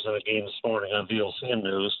the news and again this morning on VOCM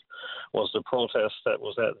News, was the protest that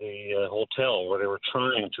was at the hotel where they were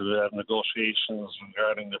trying to have negotiations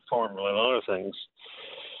regarding the formula and other things.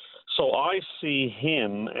 So I see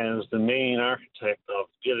him as the main architect of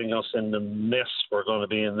getting us in the mess we're going to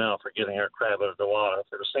be in now for getting our crab out of the water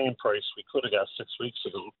for the same price we could have got 6 weeks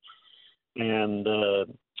ago. And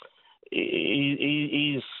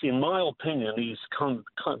he's, in my opinion, he's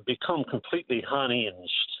become completely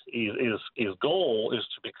unhinged. His goal is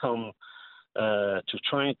to become, to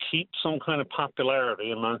try and keep some kind of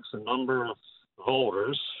popularity amongst a number of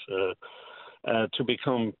voters, to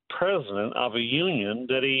become president of a union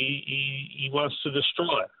that he wants to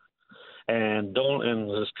destroy, and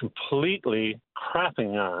is completely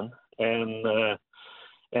crapping on and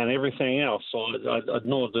everything else. So I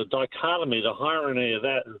know the dichotomy, the irony of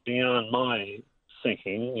that is beyond my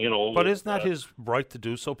thinking. But isn't that his right to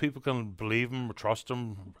do so? People can believe him, or trust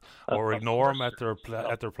him, or ignore him at their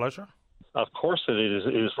pleasure. Of course, it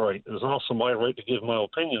is right. It's also my right to give my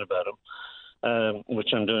opinion about him,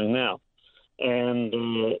 which I'm doing now. And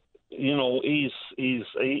he's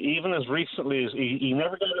even as recently as he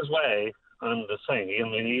never got his way on the thing. I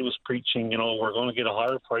mean, he was preaching, we're going to get a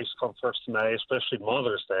higher price come 1st of May, especially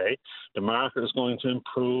Mother's Day. The market is going to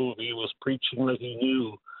improve. He was preaching like he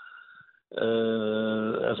knew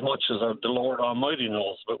as much as the Lord Almighty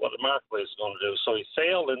knows about what the marketplace is going to do. So he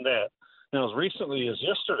failed in that. Now, as recently as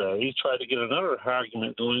yesterday, he tried to get another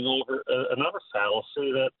argument going over another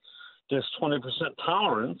fallacy that this 20%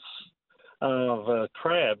 tolerance of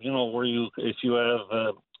crab, where if you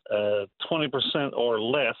have 20% or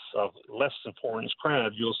less of less than 4-inch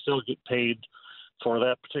crab, you'll still get paid for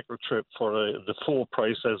that particular trip for the full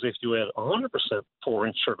price as if you had 100%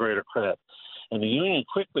 4-inch or greater crab. And the union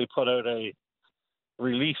quickly put out a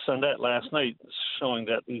release on that last night showing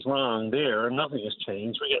that he's wrong there. Nothing has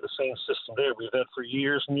changed. We got the same system there we've had for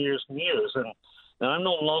years and years and years. And I'm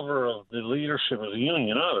no lover of the leadership of the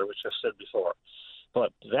union either, which I've said before.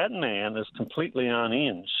 But that man is completely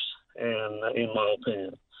unhinged, and in my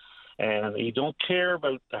opinion. And he don't care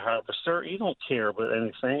about the harvester. He don't care about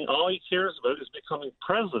anything. All he cares about is becoming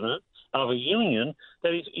president of a union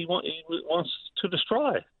that he wants to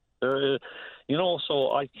destroy.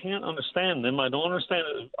 So I can't understand him. I don't understand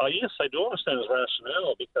it. Yes, I do understand his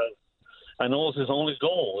rationale, because I know his only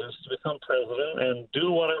goal is to become president and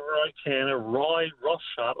do whatever I can, and ride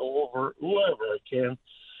roughshod over whoever I can,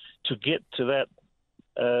 to get to that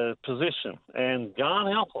position. And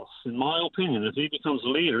God help us, in my opinion, if he becomes a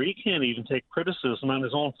leader, he can't even take criticism on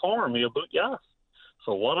his own forum. He'll boot you off.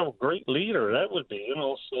 So what a great leader that would be,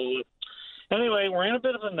 So anyway, we're in a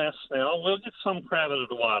bit of a mess now. We'll get some crab out of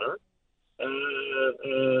the water.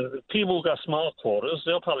 People who got small quotas,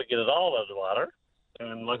 they'll probably get it all out of the water.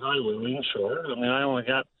 And like I will, sure. I mean, I only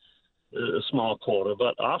got a small quota,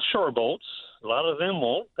 but offshore boats, a lot of them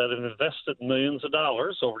won't, that have invested millions of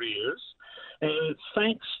dollars over the years. And it's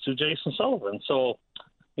thanks to Jason Sullivan. So,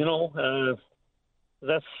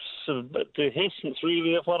 that's the essence,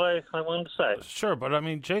 really, of what I wanted to say. Sure, but I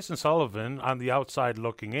mean, Jason Sullivan, on the outside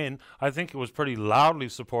looking in, I think it was pretty loudly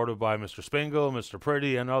supported by Mr. Spingle, Mr.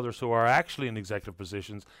 Priddy, and others who are actually in executive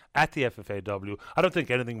positions at the FFAW. I don't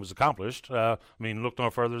think anything was accomplished. Look no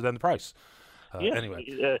further than the price. Yes, anyway.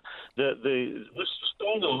 The Mr.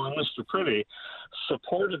 Spingle and Mr. Priddy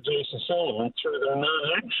supported Jason Sullivan through their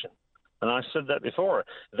non-action. And I said that before.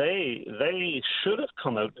 They should have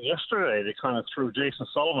come out yesterday. They kind of threw Jason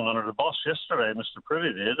Sullivan under the bus yesterday. Mr.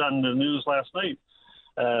 Priddy did on the news last night,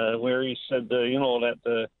 where he said,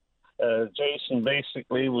 that Jason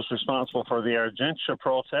basically was responsible for the Argentia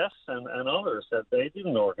protests and others, that they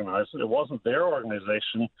didn't organize it. It wasn't their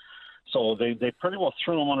organization. So they pretty well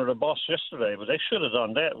threw him under the bus yesterday, but they should have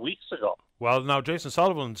done that weeks ago. Well, now Jason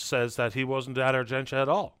Sullivan says that he wasn't at Argentia at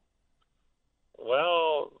all.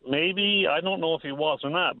 Well, maybe. I don't know if he was or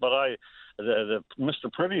not, but the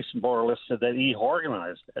Mr. Priddy more or less said that he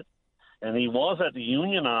organized it. And he was at the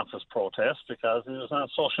union office protest because he was on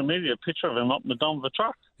social media, a picture of him up in the dome of the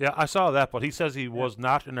truck. Yeah, I saw that, but he says he was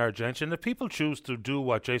not in Argentia. And if people choose to do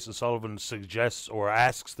what Jason Sullivan suggests or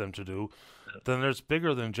asks them to do, then there's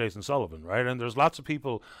bigger than Jason Sullivan, right? And there's lots of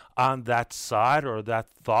people on that side or that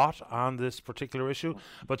thought on this particular issue.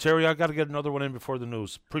 But, Terry, I've got to get another one in before the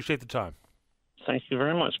news. Appreciate the time. Thank you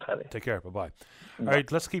very much, Patty. Take care. Bye-bye. All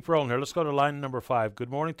right, let's keep rolling here. Let's go to line number 5. Good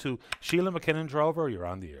morning to Sheila McKinnon-Drover. You're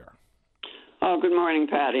on the air. Oh, good morning,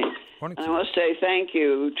 Patty. Morning. I must say thank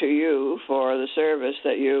you to you for the service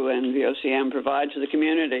that you and VOCM provide to the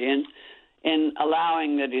community in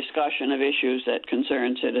allowing the discussion of issues that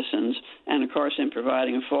concern citizens and, of course, in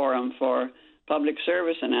providing a forum for public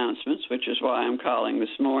service announcements, which is why I'm calling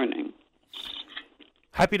this morning.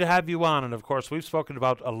 Happy to have you on, and of course we've spoken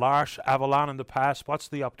about L'Arche Avalon in the past. What's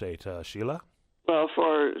the update, Sheila? Well,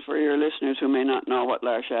 for your listeners who may not know what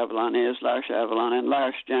L'Arche Avalon is, L'Arche Avalon, and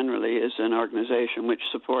L'Arche generally is an organization which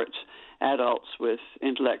supports adults with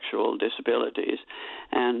intellectual disabilities.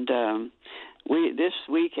 And this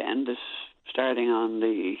weekend, starting on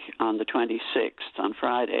the 26th, on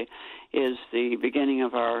Friday, is the beginning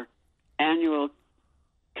of our annual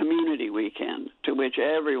community weekend, to which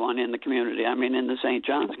everyone in the community, I mean in the St.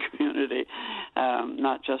 John's community,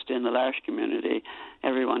 not just in the L'Arche community,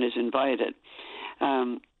 everyone is invited.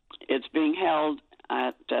 It's being held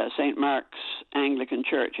at St. Mark's Anglican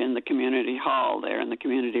Church in the community hall there, in the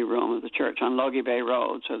community room of the church on Logie Bay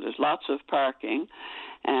Road. So there's lots of parking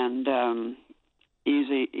and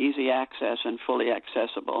easy access and fully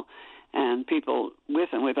accessible. And people with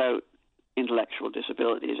and without intellectual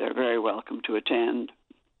disabilities are very welcome to attend.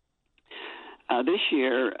 This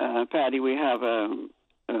year, Patty, we have a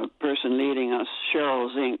person leading us,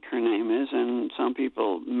 Cheryl Zink, her name is, and some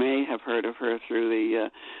people may have heard of her through the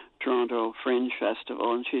Toronto Fringe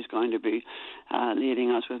Festival, and she's going to be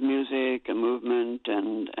leading us with music and movement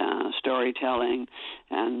and storytelling,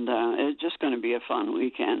 and it's just going to be a fun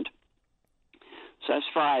weekend. So that's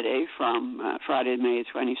Friday, Friday, May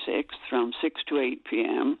 26th, from 6 to 8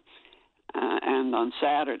 p.m., and on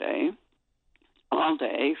Saturday, all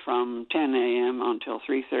day from 10 a.m. until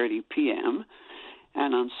 3:30 p.m.,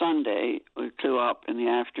 and on Sunday we clew up in the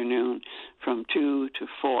afternoon from 2 to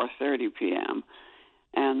 4:30 p.m.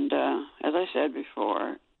 And as I said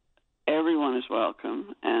before, everyone is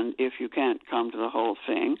welcome, and if you can't come to the whole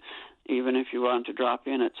thing, even if you want to drop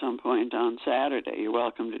in at some point on Saturday, you're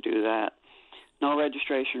welcome to do that. No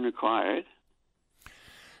registration required.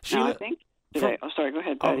 Sheila, now, I think today, sorry, go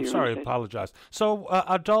ahead, Patty. Sorry, I apologize. So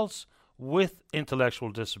adults with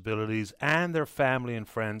intellectual disabilities and their family and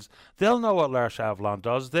friends, they'll know what L'Arche Avalon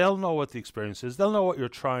does, they'll know what the experience is, they'll know what you're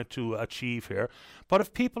trying to achieve here. But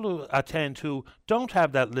if people who attend who don't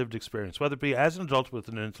have that lived experience, whether it be as an adult with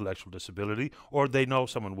an intellectual disability, or they know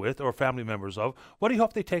someone with, or family members of, what do you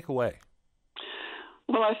hope they take away?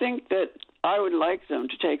 Well, I think that I would like them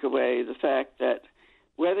to take away the fact that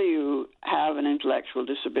whether you have an intellectual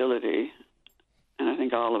disability, and I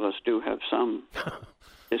think all of us do have some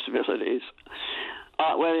disabilities,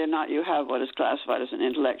 whether or not you have what is classified as an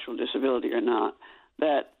intellectual disability or not,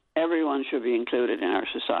 that everyone should be included in our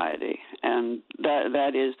society, and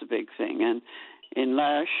that is the big thing. And in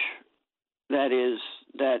L'Arche, that is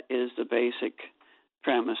the basic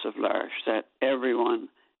premise of L'Arche, that everyone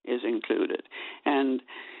is included. And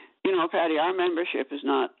you know, Patty, our membership is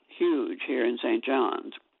not huge here in St.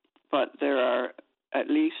 John's, but there are at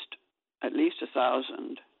least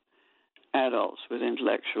 1,000 adults with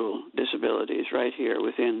intellectual disabilities right here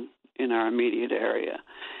in our immediate area.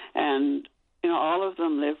 And, you know, all of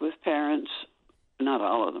them live with parents, not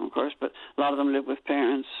all of them, of course, but a lot of them live with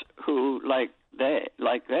parents who, like they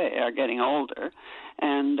are getting older.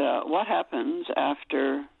 And what happens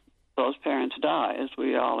after those parents die, as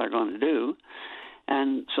we all are going to do?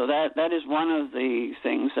 And so that is one of the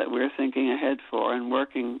things that we're thinking ahead for and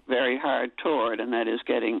working very hard toward, and that is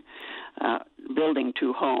building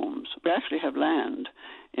 2 homes. We actually have land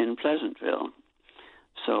in Pleasantville,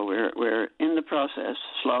 so we're in the process,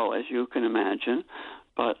 slow as you can imagine,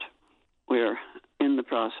 but we're in the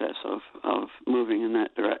process of moving in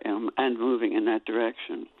that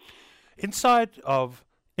direction. Inside of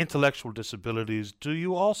intellectual disabilities, do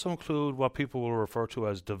you also include what people will refer to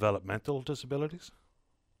as developmental disabilities?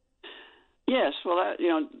 Yes, well,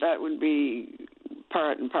 that would be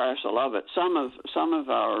part and parcel of it.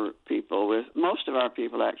 Most of our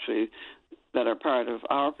people actually that are part of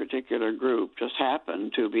our particular group just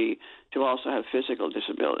happen to also have physical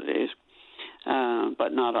disabilities,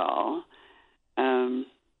 but not all.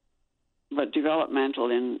 But developmental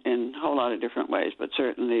in a whole lot of different ways, but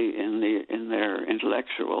certainly in their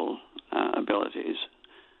intellectual abilities.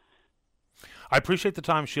 I appreciate the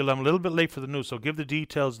time, Sheila. I'm a little bit late for the news, so give the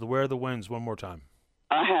details, the where, the wins, one more time.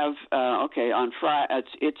 I have, on Friday,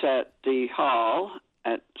 it's at the hall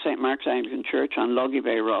at St. Mark's Anglican Church on Logie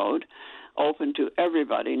Bay Road, open to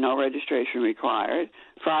everybody, no registration required.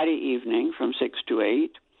 Friday evening from 6 to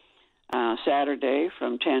 8, Saturday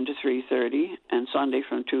from 10 to 3:30, and Sunday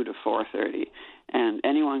from 2 to 4:30. And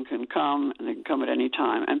anyone can come, and they can come at any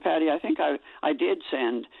time. And Patty, I think I did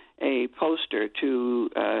send a poster to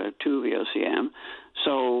VOCM,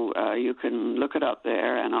 so you can look it up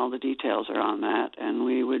there, and all the details are on that. And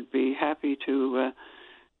we would be happy to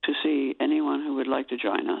see anyone who would like to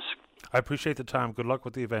join us. I appreciate the time. Good luck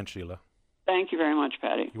with the event, Sheila. Thank you very much,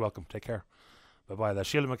 Patty. You're welcome. Take care. Bye-bye. That's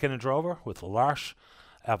Sheila McKinnon-Drover with L'Arche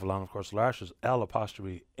Avalon. Of course, L'Arche is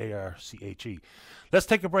L''ARCHE. Let's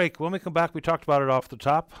take a break. When we come back, we talked about it off the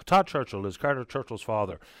top. Todd Churchill is Carter Churchill's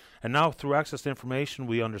father. And now, through access to information,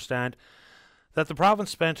 we understand that the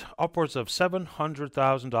province spent upwards of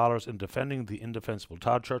 $700,000 in defending the indefensible.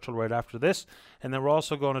 Todd Churchill right after this. And then we're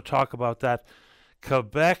also going to talk about that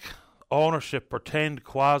Quebec ownership, pretend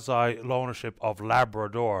quasi-ownership of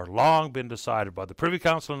Labrador, long been decided by the Privy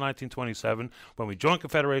Council in 1927, when we joined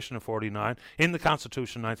Confederation in 49, in the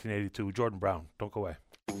Constitution in 1982. Jordan Brown, don't go away.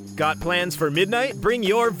 Got plans for midnight? Bring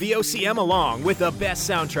your VOCM along with the best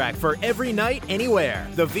soundtrack for every night, anywhere.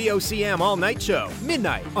 The VOCM All Night Show,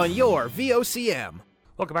 midnight on your VOCM.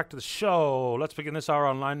 Welcome back to the show. Let's begin this hour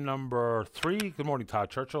on line number 3. Good morning, Todd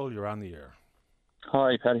Churchill. You're on the air.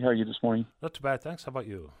 Hi, Patty. How are you this morning? Not too bad, thanks. How about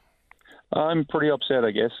you? I'm pretty upset,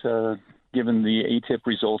 I guess, given the ATIP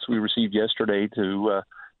results we received yesterday to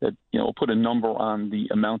put a number on the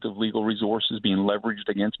amount of legal resources being leveraged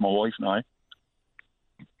against my wife and I.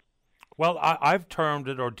 Well, I've termed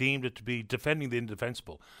it or deemed it to be defending the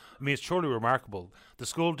indefensible. I mean, it's truly remarkable. The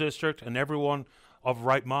school district and everyone of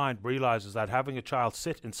right mind realizes that having a child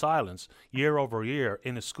sit in silence year over year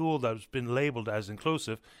in a school that has been labelled as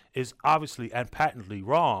inclusive is obviously and patently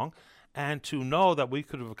wrong. And to know that we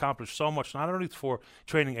could have accomplished so much, not only for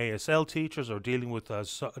training ASL teachers or dealing with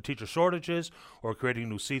teacher shortages or creating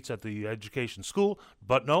new seats at the education school,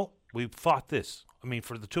 but no, we fought this. I mean,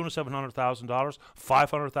 for the tune of $700,000,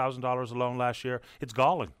 $500,000 alone last year, it's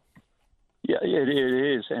galling. Yeah, it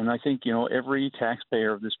is. And I think, every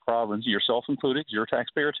taxpayer of this province, yourself included, you're a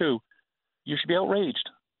taxpayer too, you should be outraged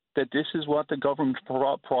that this is what the government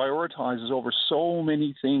prioritizes over so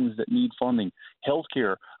many things that need funding.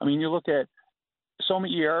 Healthcare. I mean, you look at so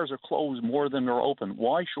many ERs are closed more than they're open.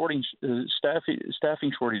 Why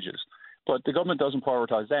staffing shortages? But the government doesn't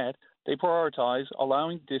prioritize that. They prioritize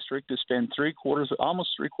allowing the district to spend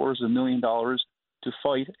almost $750,000 to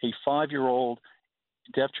fight a 5-year-old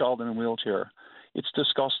deaf child in a wheelchair. It's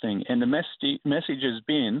disgusting. And the message has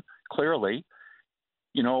been clearly,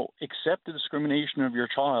 accept the discrimination of your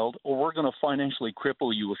child, or we're going to financially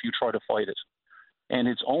cripple you if you try to fight it. And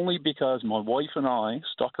it's only because my wife and I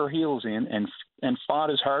stuck our heels in and fought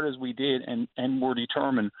as hard as we did and were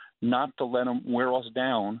determined not to let them wear us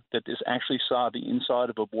down that this actually saw the inside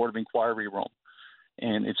of a Board of Inquiry room.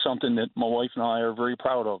 And it's something that my wife and I are very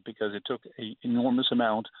proud of because it took an enormous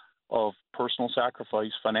amount of personal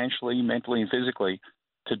sacrifice, financially, mentally, and physically,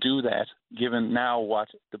 to do that, given now what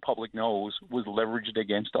the public knows was leveraged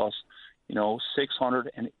against us.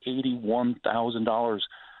 $681,000.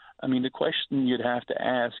 I mean, the question you'd have to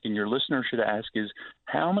ask, and your listeners should ask, is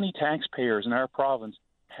how many taxpayers in our province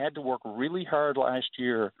had to work really hard last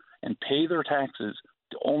year and pay their taxes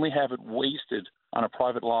to only have it wasted on a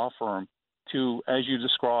private law firm to, as you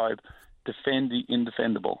describe, defend the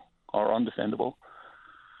indefendable or undefendable?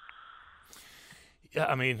 Yeah,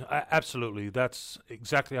 I mean, absolutely. That's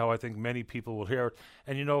exactly how I think many people will hear it.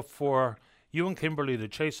 And, for you and Kimberly to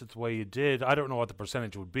chase it the way you did, I don't know what the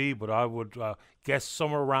percentage would be, but I would guess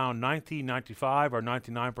somewhere around 90, 95 or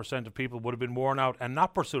 99% of people would have been worn out and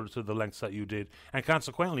not pursued it to the lengths that you did. And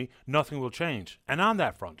consequently, nothing will change. And on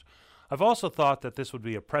that front, I've also thought that this would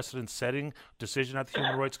be a precedent-setting decision at the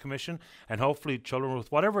Human Rights Commission, and hopefully children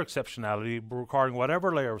with whatever exceptionality, requiring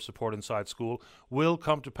whatever layer of support inside school, will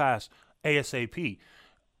come to pass ASAP.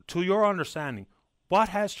 To your understanding, what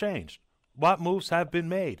has changed? What moves have been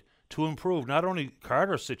made to improve not only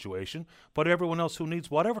Carter's situation, but everyone else who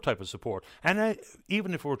needs whatever type of support? And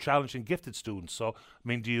even if we're challenging gifted students. So, I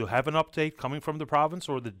mean, do you have an update coming from the province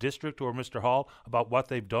or the district or Mr. Hall about what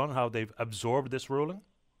they've done, how they've absorbed this ruling?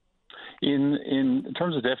 In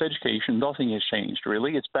terms of deaf education, nothing has changed,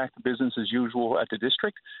 really. It's back to business as usual at the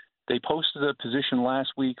district. They posted a position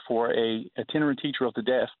last week for a itinerant teacher of the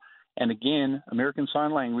deaf, and again, American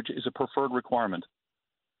Sign Language is a preferred requirement.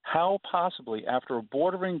 How possibly, after a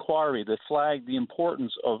board of inquiry that flagged the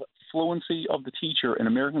importance of fluency of the teacher in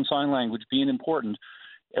American Sign Language being important,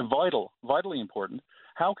 vitally important,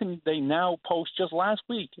 how can they now post just last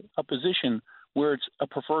week a position where it's a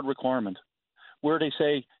preferred requirement, where they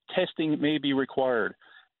say testing may be required?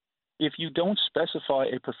 If you don't specify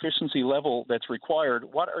a proficiency level that's required,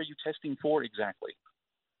 what are you testing for exactly?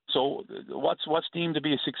 So what's deemed to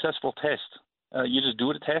be a successful test? You just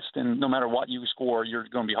do a test, and no matter what you score, you're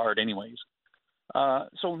going to be hired anyways.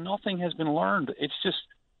 So nothing has been learned. It's just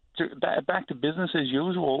back to business as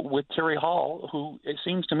usual with Terry Hall, who it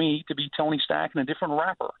seems to me to be Tony Stack in a different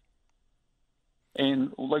wrapper.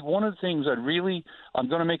 And like one of the things I'm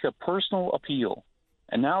going to make a personal appeal.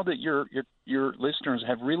 And now that your listeners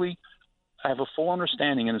have a full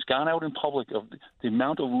understanding and it's gone out in public of the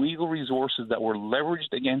amount of legal resources that were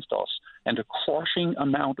leveraged against us and the crushing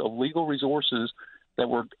amount of legal resources that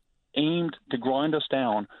were aimed to grind us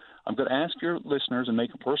down, I'm going to ask your listeners and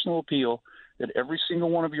make a personal appeal that every single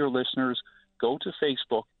one of your listeners go to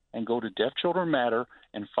Facebook and go to Deaf Children Matter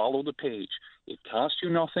and follow the page. It costs you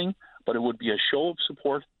nothing, but it would be a show of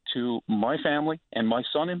support to my family and my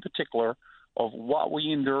son in particular of what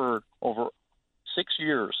we endured over 6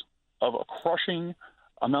 years of a crushing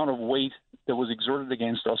amount of weight that was exerted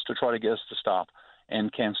against us to try to get us to stop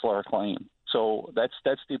and cancel our claim. So that's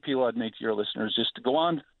the appeal I'd make to your listeners, just to go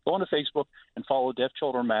on to Facebook and follow Deaf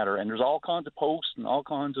Children Matter. And there's all kinds of posts and all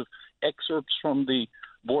kinds of excerpts from the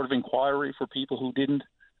Board of Inquiry for people who didn't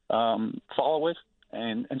follow it.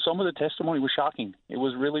 And some of the testimony was shocking. It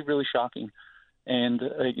was really, really shocking. And,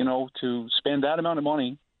 to spend that amount of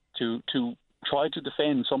money to try to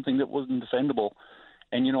defend something that wasn't defendable.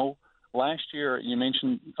 And, last year you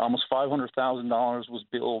mentioned almost $500,000 was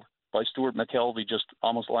billed by Stuart McKelvey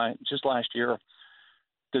just last year.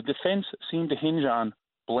 The defense seemed to hinge on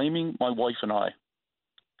blaming my wife and I.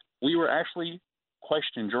 We were actually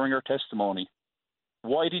questioned during our testimony.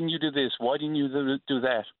 Why didn't you do this? Why didn't you do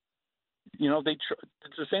that? The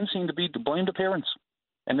defense seemed to be to blame the parents.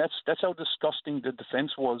 And that's how disgusting the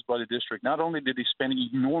defense was by the district. Not only did they spend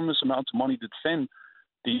enormous amounts of money to defend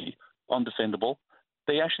the undefendable,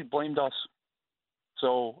 they actually blamed us.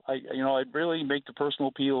 So I'd really make the personal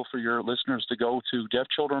appeal for your listeners to go to Deaf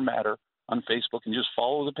Children Matter on Facebook and just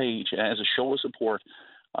follow the page as a show of support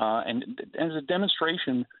and as a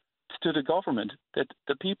demonstration to the government that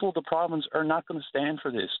the people of the province are not going to stand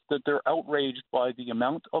for this, that they're outraged by the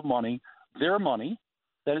amount of money, their money,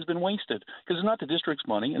 that has been wasted. Because it's not the district's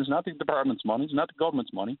money, and it's not the department's money, it's not the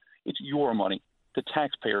government's money, it's your money, the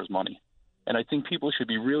taxpayers' money. And I think people should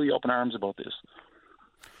be really up in arms about this.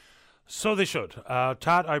 So they should.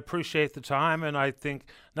 Todd, I appreciate the time, and I think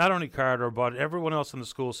not only Carter, but everyone else in the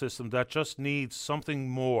school system that just needs something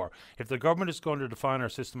more. If the government is going to define our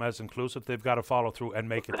system as inclusive, they've got to follow through and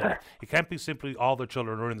make it that. It can't be simply all the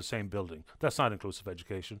children are in the same building. That's not inclusive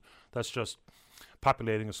education. That's just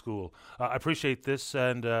populating a school. I appreciate this,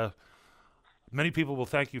 and many people will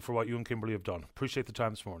thank you for what you and Kimberly have done. Appreciate the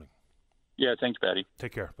time this morning. Yeah, thanks, Patty.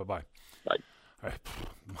 Take care. Bye-bye. Bye. All right,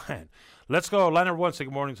 man. Let's go. Line number one, say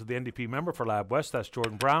good morning to the NDP member for Lab West. That's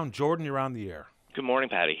Jordan Brown. Jordan, you're on the air. Good morning,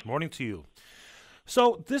 Patty. Morning to you.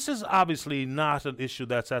 So this is obviously not an issue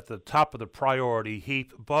that's at the top of the priority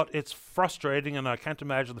heap, but it's frustrating, and I can't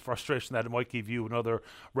imagine the frustration that it might give you and other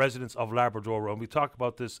residents of Labrador. And we talk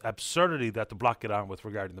about this absurdity that the Bloc get on with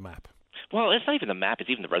regarding the map. Well, it's not even the map; it's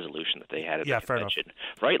even the resolution that they had at the convention,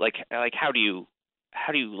 right? Like how do you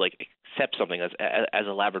like accept something as a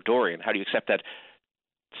Labradorian? How do you accept that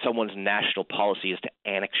someone's national policy is to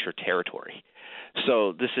annex your territory?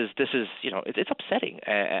 So this is it's upsetting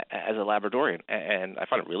as a Labradorian, and I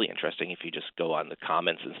find it really interesting if you just go on the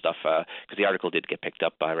comments and stuff, because the article did get picked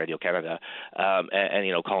up by Radio Canada,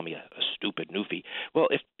 and calling me a stupid newfie. Well,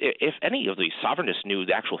 if any of the sovereignists knew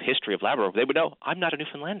the actual history of Labrador, they would know I'm not a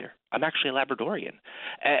Newfoundlander. I'm actually a Labradorian,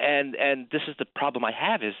 and this is the problem I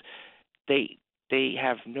have is they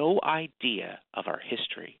have no idea of our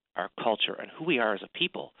history, our culture, and who we are as a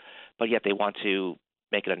people, but yet they want to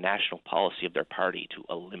make it a national policy of their party to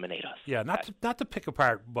eliminate us. Yeah, not to pick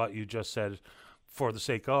apart what you just said for the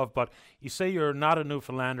sake of, but you say you're not a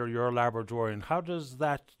Newfoundlander, you're a Labradorian. What does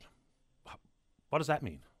that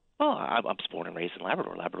mean? Well, I was born and raised in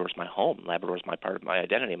Labrador. Labrador is my home. Labrador is my part of my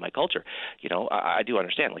identity and my culture. I do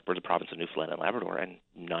understand, like, we're the province of Newfoundland and Labrador, and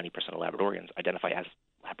 90% of Labradorians identify as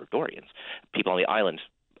Labradorians. People on the island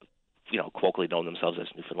colloquially know themselves as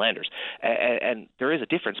Newfoundlanders. And there is a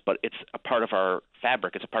difference, but it's a part of our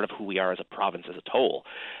fabric. It's a part of who we are as a province, as a whole.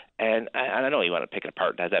 And I know you want to pick it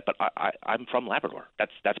apart and that, but I'm from Labrador.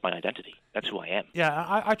 That's my identity. That's who I am.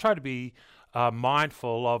 Yeah, I try to be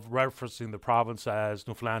mindful of referencing the province as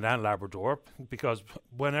Newfoundland and Labrador, because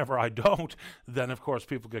whenever I don't, then of course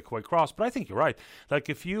people get quite cross. But I think you're right. Like,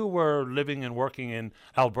 if you were living and working in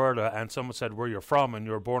Alberta and someone said where you're from and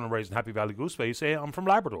you're born and raised in Happy Valley Goose Bay, you say I'm from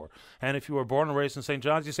Labrador. And if you were born and raised in St.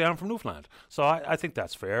 John's, you say I'm from Newfoundland. So I think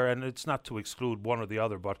that's fair, and it's not to exclude one or the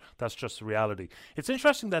other, but that's just the reality. It's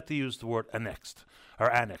interesting that they use the word annex,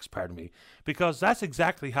 because that's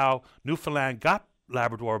exactly how Newfoundland got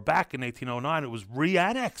Labrador back in 1809. It was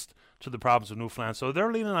re-annexed to the province of Newfoundland. So they're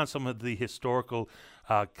leaning on some of the historical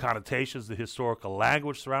connotations, the historical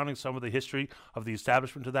language surrounding some of the history of the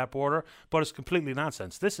establishment of that border, but it's completely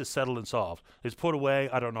nonsense. This is settled and solved. It's put away.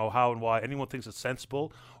 I don't know how and why anyone thinks it's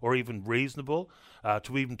sensible or even reasonable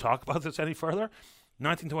to even talk about this any further.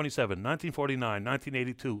 1927, 1949,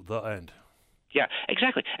 1982, the end. Yeah,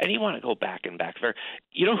 exactly. And you want to go back and back.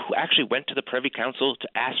 You know who actually went to the Privy Council to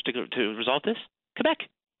ask to resolve this? Quebec.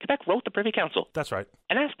 Quebec wrote the Privy Council. That's right.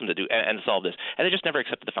 And asked them to do and solve this. And they just never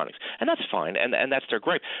accepted the findings. And that's fine, and that's their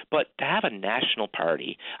gripe. But to have a national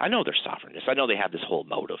party, I know they're sovereignists. I know they have this whole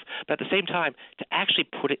motive. But at the same time, to actually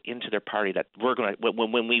put it into their party that we're going to,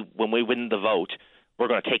 when we win the vote, we're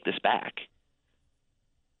going to take this back.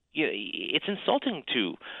 It's insulting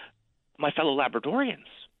to my fellow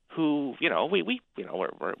Labradorians, who, we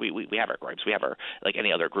have our gripes. We have our, like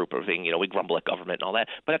any other group or thing, we grumble at government and all that.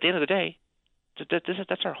 But at the end of the day,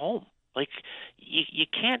 that's our home. Like, you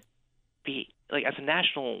can't be, like, as a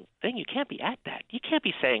national thing, you can't be at that. You can't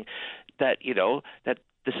be saying that, that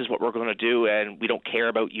this is what we're going to do and we don't care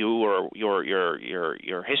about you or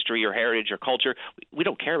your history, your heritage, your culture. We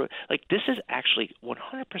don't care about, like, this is actually 100%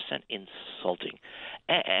 insulting.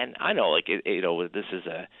 And I know, like, this is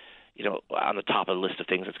on the top of the list of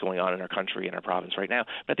things that's going on in our country and our province right now.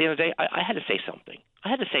 But at the end of the day, I had to say something. I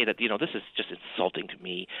had to say that, this is just insulting to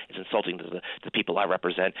me. It's insulting to the people I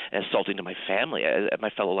represent, and insulting to my family, my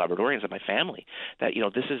fellow Labradorians and my family, that,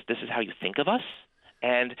 this is how you think of us.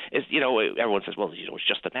 And, everyone says, well, it's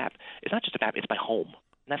just a map. It's not just a map. It's my home.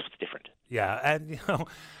 And that's what's different. Yeah. And,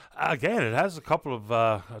 again, it has a couple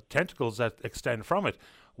of tentacles that extend from it.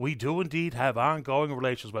 We do indeed have ongoing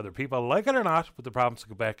relations, whether people like it or not, with the province of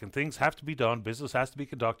Quebec, and things have to be done. Business has to be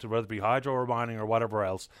conducted, whether it be hydro or mining or whatever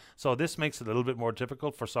else. So this makes it a little bit more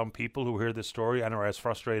difficult for some people who hear this story and are as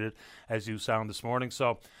frustrated as you sound this morning.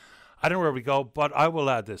 So I don't know where we go, but I will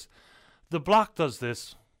add this. The Bloc does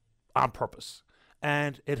this on purpose,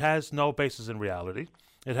 and it has no basis in reality.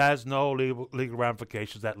 It has no legal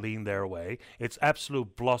ramifications that lean their way. It's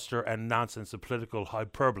absolute bluster and nonsense and political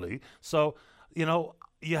hyperbole. So,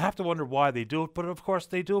 you have to wonder why they do it, but of course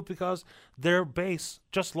they do it because their base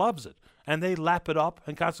just loves it, and they lap it up,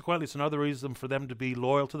 and consequently it's another reason for them to be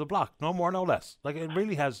loyal to the Bloc, no more, no less. Like, it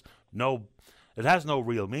really has no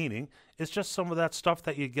real meaning. It's just some of that stuff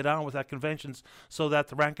that you get on with at conventions so that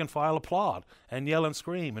the rank and file applaud and yell and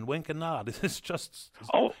scream and wink and nod. It's just,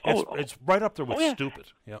 it's right up there with stupid.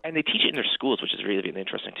 Yeah. And they teach it in their schools, which is really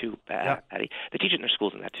interesting too, Patty. They teach it in their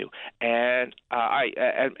schools and that too. And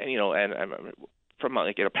from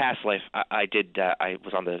my past life, I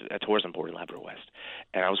was on the tourism board in Labrador West,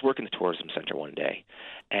 and I was working the tourism center one day,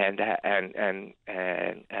 and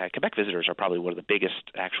Quebec visitors are probably one of the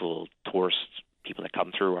biggest actual tourist people that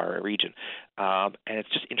come through our region, and it's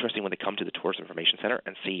just interesting when they come to the Tourist Information Center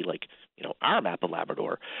and see our map of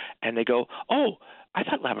Labrador, and they go, "Oh, I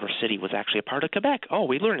thought Labrador City was actually a part of Quebec. Oh,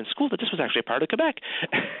 we learned in school that this was actually a part of Quebec,"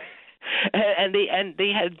 and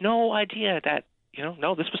they had no idea that.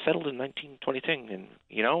 No, this was settled in 1920, and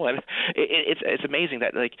and it's amazing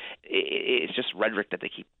that it's just rhetoric that they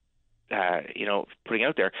keep putting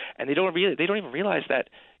out there, and they don't even realize that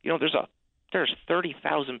there's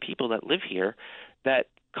 30,000 people that live here that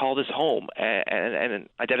call this home and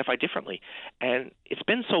identify differently, and it's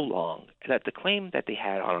been so long that the claim that they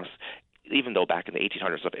had on us, even though back in the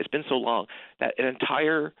 1800s, it's been so long that an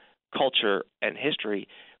entire culture and history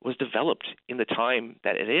was developed in the time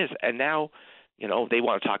that it is, and now. They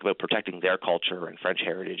want to talk about protecting their culture and French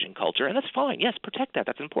heritage and culture, and that's fine. Yes, protect that.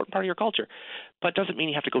 That's an important part of your culture. But it doesn't mean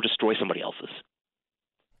you have to go destroy somebody else's.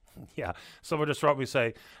 Yeah. Someone just wrote me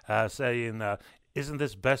saying, isn't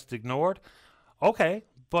this best ignored? Okay,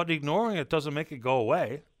 but ignoring it doesn't make it go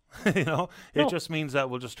away. It just means that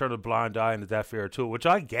we'll just turn a blind eye and a deaf ear to it, which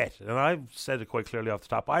I get. And I've said it quite clearly off the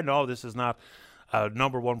top. I know this is not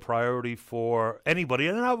number one priority for anybody,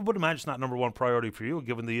 and I would imagine it's not number one priority for you,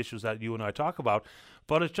 given the issues that you and I talk about,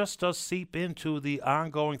 but it just does seep into the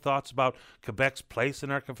ongoing thoughts about Quebec's place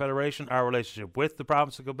in our confederation, our relationship with the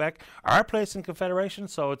province of Quebec, our place in confederation.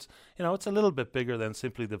 So it's it's a little bit bigger than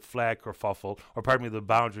simply the flag kerfuffle, or pardon me, the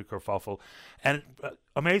boundary kerfuffle. And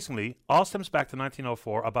amazingly, all stems back to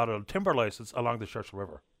 1904 about a timber license along the Churchill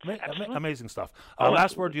River. Amazing stuff.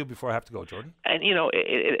 Last word to you before I have to go, Jordan. And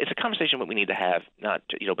it's a conversation that we need to have, not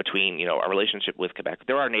between our relationship with Quebec.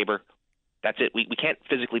 They're our neighbor. That's it. We can't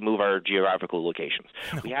physically move our geographical locations.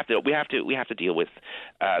 No. We have to deal with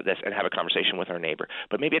this and have a conversation with our neighbor.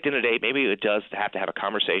 But maybe at the end of the day, maybe it does have to have a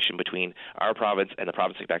conversation between our province and the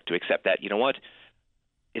province of Quebec to accept that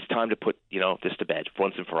it's time to put this to bed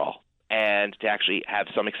once and for all, and to actually have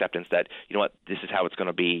some acceptance that this is how it's going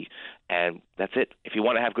to be, and that's it. If you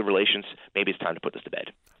want to have good relations, maybe it's time to put this to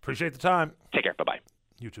bed. Appreciate the time. Take care. Bye bye.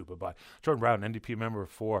 You too. Bye bye. Jordan Brown, NDP member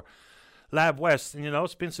for Lab West, and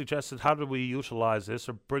it's been suggested, how do we utilize this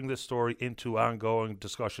or bring this story into ongoing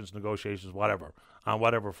discussions, negotiations, whatever, on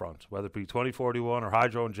whatever front, whether it be 2041 or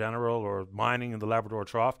hydro in general or mining in the Labrador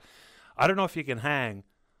Trough. I don't know if you can hang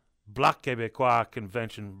Bloc Québécois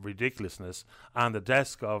convention ridiculousness on the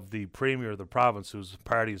desk of the premier of the province, whose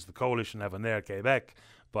party is the Coalition Avenir Québec.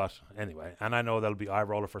 But anyway, and I know that'll be eye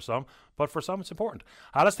roller for some, but for some it's important.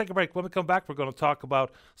 Let's take a break. When we come back, we're going to talk about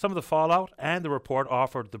some of the fallout and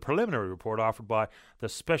the preliminary report offered by the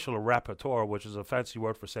Special Rapporteur, which is a fancy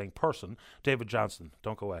word for saying person, David Johnston.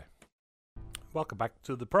 Don't go away. Welcome back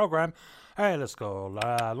to the program. All right, let's go.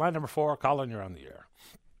 Line number 4, Colin, you're on the air.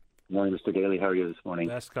 Good morning, Mr. Daly. How are you this morning?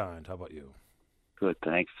 Best kind. How about you? Good,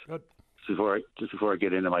 thanks. Good. Just before I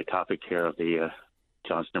get into my topic here of the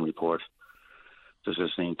Johnston report, just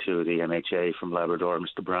listening to the MHA from Labrador,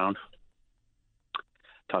 Mr. Brown,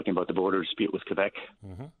 talking about the border dispute with Quebec.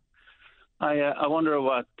 Mm-hmm. I wonder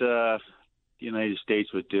what the United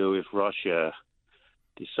States would do if Russia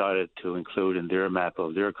decided to include in their map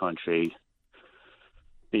of their country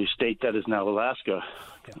the state that is now Alaska.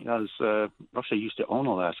 Yeah. Because Russia used to own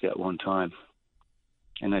Alaska at one time,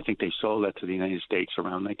 and I think they sold that to the United States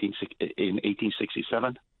around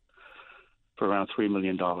 1867 for around $3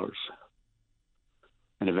 million.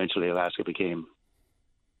 And eventually Alaska became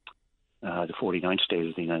the 49th state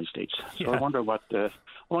of the United States. So yeah. I wonder what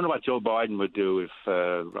Joe Biden would do if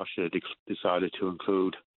Russia decided to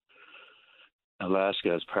include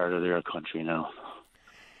Alaska as part of their country now.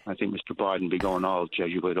 I think Mr. Biden would be going all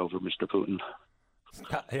Jesuit over Mr. Putin.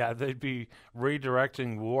 Yeah, they'd be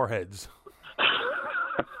redirecting warheads.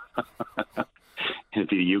 It'd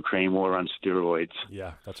be the Ukraine war on steroids.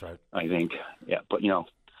 Yeah, that's right. I think. Yeah, but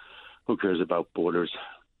who cares about borders?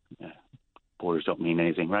 Borders don't mean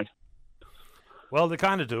anything, right? Well, they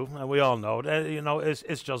kind of do, and we all know it.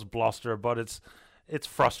 It's just bluster, but it's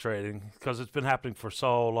frustrating because it's been happening for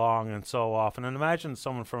so long and so often. And imagine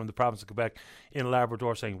someone from the province of Quebec in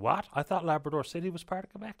Labrador saying, "What? I thought Labrador City was part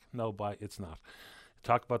of Quebec." No, it's not.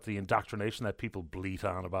 Talk about the indoctrination that people bleat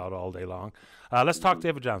on about all day long. Let's talk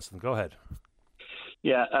David Johnston. Go ahead.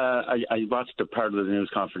 Yeah, I watched a part of the news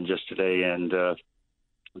conference yesterday, and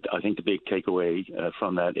I think the big takeaway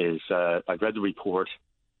from that is I've read the report.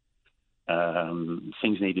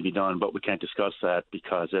 Things need to be done, but we can't discuss that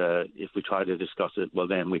because if we try to discuss it, well,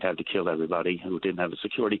 then we'd have to kill everybody who didn't have a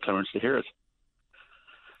security clearance to hear it.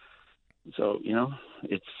 So,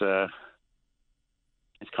 it's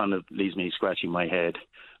it kind of leaves me scratching my head.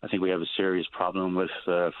 I think we have a serious problem with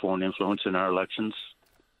foreign influence in our elections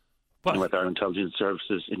and with our intelligence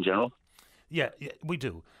services in general. Yeah, we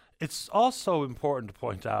do. It's also important to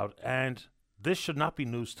point out, and this should not be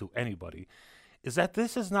news to anybody, is that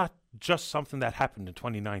this is not just something that happened in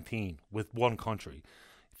 2019 with one country.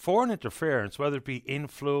 Foreign interference, whether it be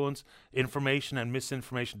influence, information and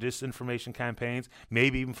misinformation, disinformation campaigns,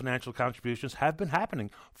 maybe even financial contributions, have been happening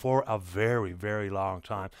for a very, very long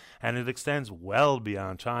time. And it extends well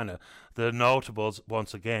beyond China. The notables,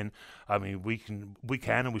 once again, I mean, we can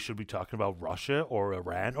and we should be talking about Russia or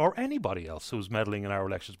Iran or anybody else who's meddling in our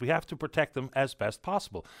elections. We have to protect them as best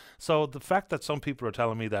possible. So the fact that some people are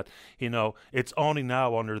telling me that, it's only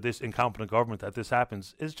now under this incompetent government that this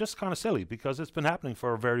happens is just kind of silly, because it's been happening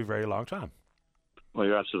for a very, very long time. Well,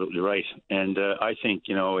 you're absolutely right. And I think,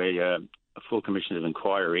 a full commission of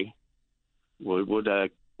inquiry would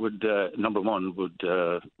number one,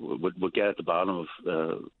 would get at the bottom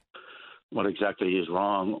of what exactly is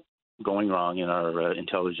going wrong in our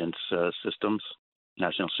intelligence systems,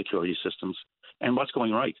 national security systems, and what's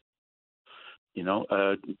going right.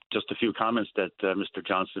 Just a few comments that Mr.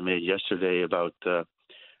 Johnson made yesterday about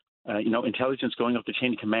intelligence going up the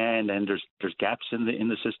chain of command, and there's gaps in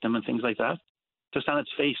the system and things like that. Just on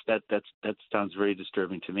its face, that sounds very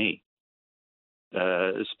disturbing to me,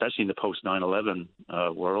 especially in the post 9/11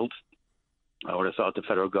 world. I would have thought the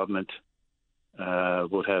federal government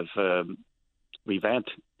would have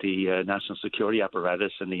revamped the national security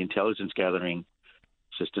apparatus and the intelligence gathering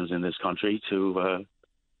systems in this country to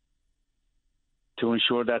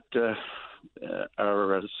ensure that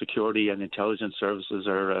our security and intelligence services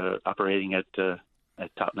are operating at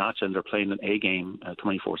top notch, and they're playing an A game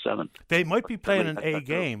 24/7. They might be playing an A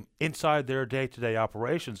game inside their day-to-day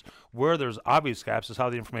operations. Where there's obvious gaps is how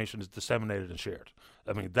the information is disseminated and shared.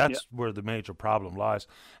 I mean, that's where the major problem lies.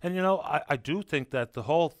 And, I do think that the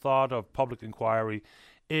whole thought of public inquiry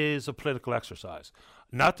is a political exercise.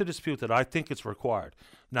 Not to dispute that, I think it's required.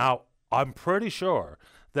 Now, I'm pretty sure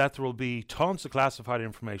that there will be tons of classified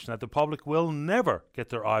information that the public will never get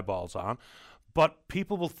their eyeballs on, but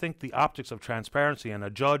people will think the optics of transparency and a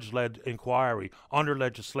judge-led inquiry under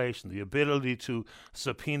legislation, the ability to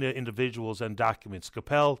subpoena individuals and documents,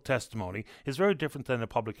 compel testimony, is very different than a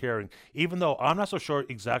public hearing, even though I'm not so sure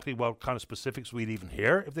exactly what kind of specifics we'd even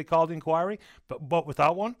hear if they called the inquiry. But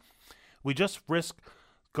without one, we just risk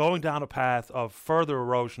going down a path of further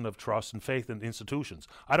erosion of trust and faith in institutions.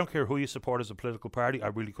 I don't care who you support as a political party, I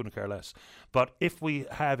really couldn't care less. But if we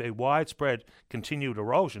have a widespread continued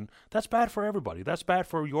erosion, that's bad for everybody. That's bad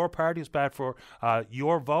for your party, it's bad for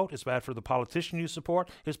your vote, it's bad for the politician you support,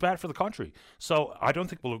 it's bad for the country. So I don't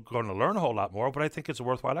think we're going to learn a whole lot more, but I think it's a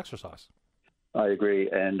worthwhile exercise. I agree,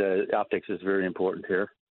 and optics is very important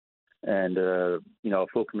here. And, a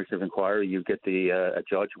full commission of inquiry, you get a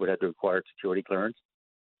judge would have the required security clearance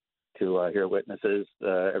to hear witnesses.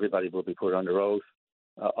 Everybody will be put under oath.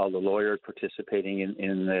 All the lawyers participating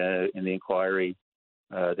in the inquiry,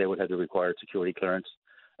 they would have the required security clearance.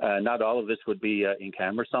 Not all of this would be in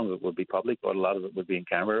camera. Some of it would be public, but a lot of it would be in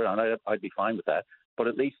camera, and I'd be fine with that. But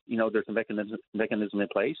at least, there's a mechanism in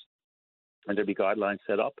place, and there'd be guidelines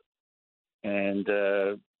set up, and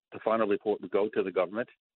the final report would go to the government,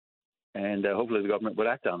 and hopefully the government would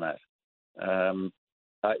act on that.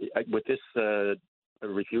 With this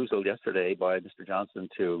refusal yesterday by Mr. Johnson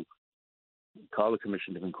to call a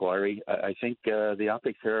commission of inquiry, I think the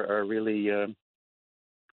optics here are really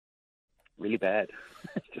bad.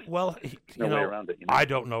 Well, no way around it. I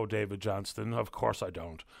don't know David Johnston. Of course I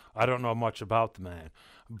don't. I don't know much about the man.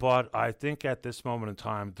 But I think at this moment in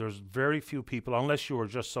time, there's very few people, unless you are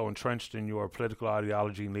just so entrenched in your political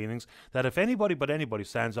ideology and leanings, that if anybody but anybody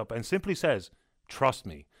stands up and simply says, trust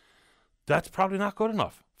me, that's probably not good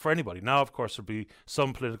enough for anybody. Now, of course, there'll be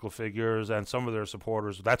some political figures and some of their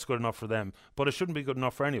supporters. That's good enough for them, but it shouldn't be good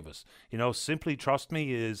enough for any of us. Simply trust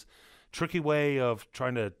me is a tricky way of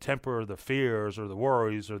trying to temper the fears or the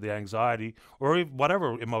worries or the anxiety or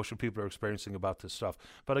whatever emotion people are experiencing about this stuff.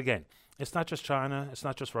 But again, it's not just China, it's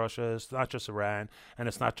not just Russia, it's not just Iran, and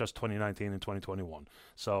it's not just 2019 and 2021.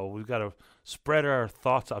 So we've got to spread our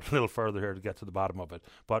thoughts out a little further here to get to the bottom of it.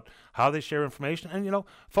 But how they share information and,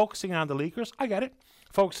 focusing on the leakers, I get it.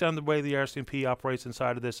 Focusing on the way the RCMP operates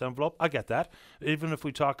inside of this envelope, I get that. Even if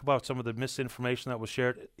we talk about some of the misinformation that was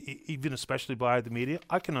shared, even especially by the media,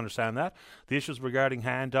 I can understand that. The issues regarding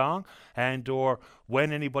Han Dong and or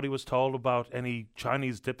when anybody was told about any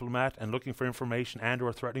Chinese diplomat and looking for information and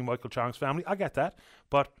or threatening Michael Chong's family, I get that.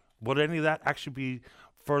 But would any of that actually be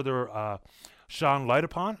further shone light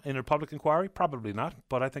upon in a public inquiry? Probably not,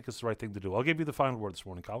 but I think it's the right thing to do. I'll give you the final word this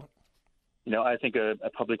morning, Colin. I think a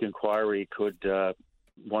public inquiry could,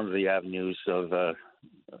 one of the avenues of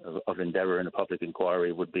endeavor in a public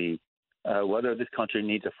inquiry would be whether this country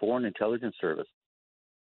needs a foreign intelligence service.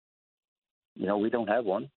 We don't have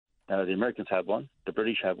one. The Americans have one. The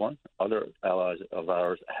British have one. Other allies of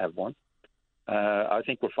ours have one. I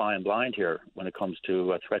think we're flying blind here when it comes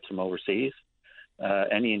to threats from overseas.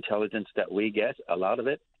 Any intelligence that we get, a lot of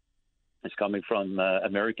it is coming from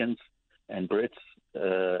Americans and Brits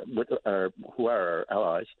who are our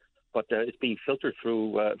allies, but it's being filtered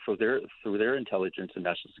through their intelligence and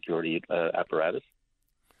national security apparatus,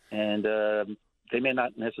 and they may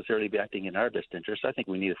not necessarily be acting in our best interest. I think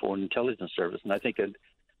we need a foreign intelligence service, and I think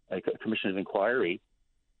a commission of inquiry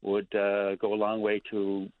would go a long way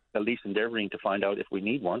to at least endeavoring to find out if we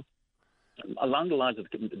need one. Along the lines of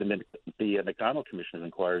the McDonald Commission of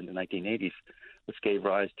Inquiry in the 1980s, which gave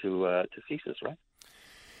rise to CSIS, right?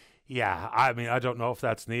 Yeah, I mean, I don't know if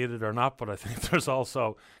that's needed or not, but I think there's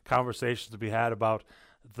also conversations to be had about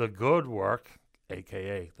the good work,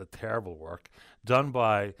 a.k.a. the terrible work, done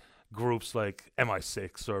by groups like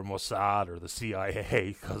MI6 or Mossad or the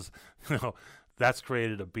CIA, because that's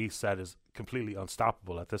created a beast that is completely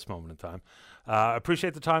unstoppable at this moment in time.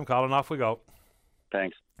 Appreciate the time, Colin. Off we go.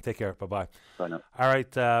 Thanks. Take care. Bye-bye. Bye now. All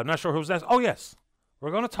right, I'm not sure who's next. Oh, yes.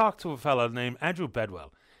 We're going to talk to a fella named Andrew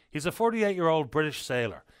Bedwell. He's a 48-year-old British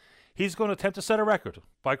sailor. He's going to attempt to set a record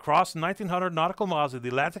by crossing 1,900 nautical miles of the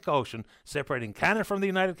Atlantic Ocean, separating Canada from the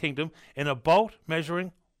United Kingdom, in a boat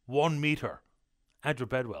measuring 1 metre. Andrew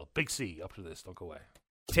Bedwell, Big C, up to this. Don't go away.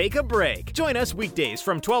 Take a break. Join us weekdays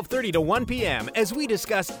from 12:30 to 1 p.m. as we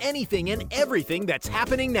discuss anything and everything that's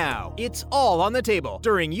happening now. It's all on the table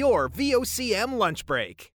during your VOCM lunch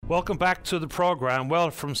break. Welcome back to the program.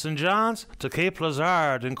 Well, from St. John's to Cape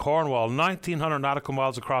Lazard in Cornwall, 1,900 nautical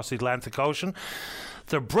miles across the Atlantic Ocean.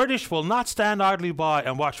 The British will not stand idly by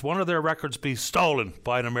and watch one of their records be stolen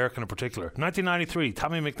by an American in particular. 1993,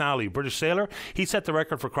 Tommy McNally, British sailor, he set the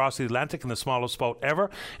record for crossing the Atlantic in the smallest boat ever.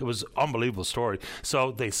 It was an unbelievable story.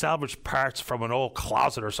 So they salvaged parts from an old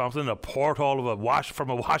closet or something, a porthole of from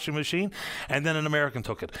a washing machine, and then an American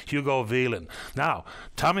took it, Hugo Whelan. Now,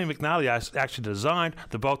 Tommy McNally actually designed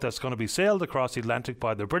the boat that's going to be sailed across the Atlantic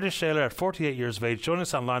by the British sailor at 48 years of age. Join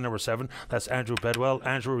us on line number 7. That's Andrew Bedwell.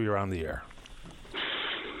 Andrew, you're on the air.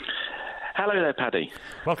 Hello there, Paddy.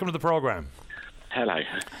 Welcome to the programme. Hello.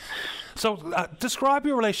 So, describe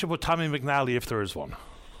your relationship with Tommy McNally, if there is one.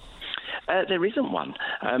 There isn't one.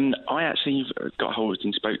 I actually got hold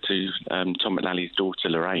and spoke to Tom McNally's daughter,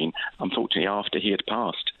 Lorraine, unfortunately after he had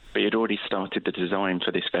passed. But he had already started the design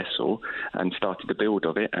for this vessel and started the build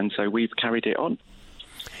of it, and so we've carried it on.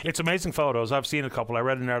 It's amazing photos. I've seen a couple. I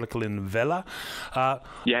read an article in Vela.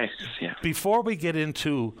 Yes, yeah. Before we get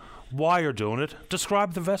into why you're doing it,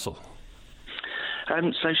 describe the vessel.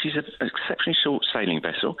 So she's an exceptionally short sailing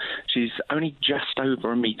vessel. She's only just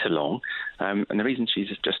over a metre long, and the reason she's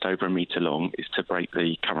just over a metre long is to break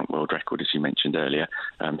the current world record, as you mentioned earlier,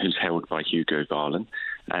 who's held by Hugo Whelan,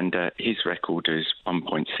 and his record is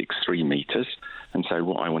 1.63 metres. And so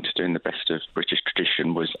what I wanted to do in the best of British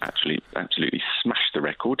tradition was actually absolutely smash the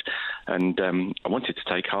record, and I wanted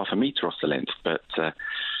to take half a metre off the length, but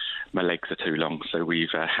my legs are too long, so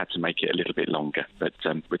we've had to make it a little bit longer. But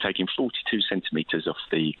we're taking 42 centimetres off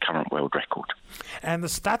the current world record. And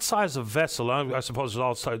that size of vessel, I suppose there's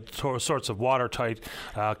all sorts of watertight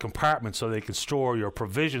compartments so they can store your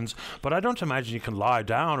provisions, but I don't imagine you can lie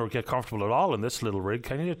down or get comfortable at all in this little rig,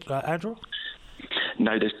 can you, Andrew?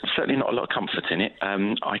 No, there's certainly not a lot of comfort in it.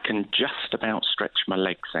 I can just about stretch my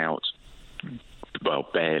legs out. Well,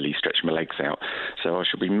 barely stretch my legs out. So I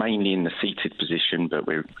shall be mainly in the seated position, but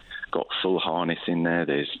we've got full harness in there.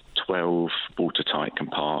 There's 12 watertight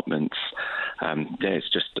compartments. It's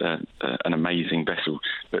just an amazing vessel,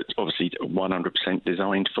 but obviously 100%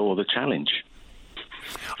 designed for the challenge.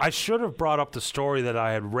 I should have brought up the story that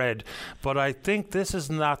I had read, but I think this is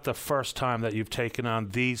not the first time that you've taken on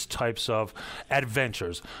these types of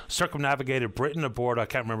adventures. Circumnavigated Britain aboard, I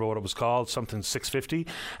can't remember what it was called, something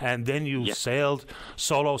 650, and then you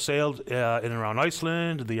solo sailed in and around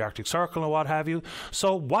Iceland, the Arctic Circle and what have you.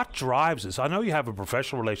 So what drives this? I know you have a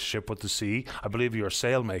professional relationship with the sea. I believe you're a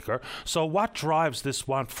sailmaker. So what drives this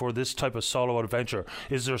want for this type of solo adventure?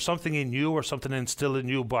 Is there something in you or something instilled in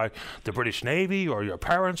you by the British Navy or your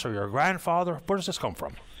parents or your grandfather? Where does this come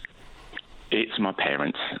from? It's my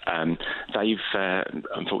parents. They've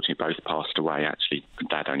unfortunately both passed away. Actually,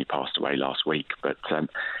 Dad only passed away last week, but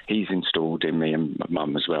he's installed in me and my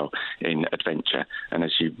mum as well in adventure. And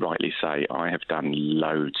as you rightly say, I have done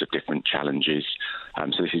loads of different challenges.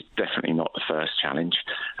 So this is definitely not the first challenge.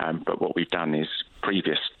 But what we've done is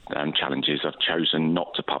previous challenges, I've chosen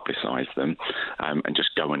not to publicise them and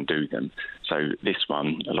just go and do them. So this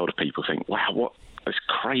one, a lot of people think, wow, what? It's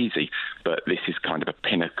crazy, but this is kind of a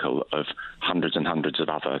pinnacle of hundreds and hundreds of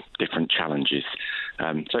other different challenges.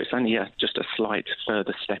 So it's only just a slight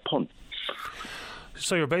further step on.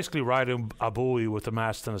 So you're basically riding a buoy with a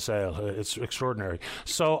mast and a sail. It's extraordinary.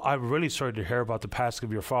 So I'm really sorry to hear about the passing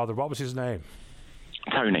of your father. What was his name?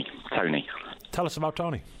 Tony. Tell us about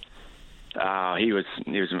Tony. He was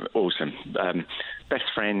awesome. Best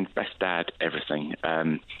friend, best dad, everything.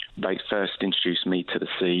 They first introduced me to the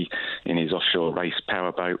sea in his offshore race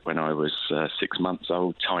powerboat when I was 6 months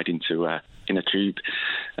old, tied into in a tube.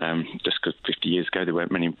 Just because 50 years ago there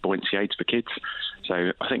weren't many buoyancy aids for kids.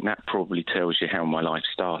 So I think that probably tells you how my life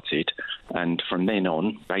started. And from then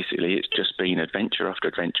on, basically, it's just been adventure after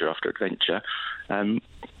adventure after adventure.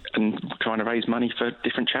 And trying to raise money for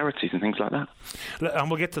different charities and things like that.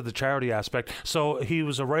 And we'll get to the charity aspect. So he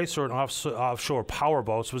was a racer in offshore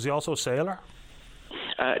powerboats. Was he also a sailor?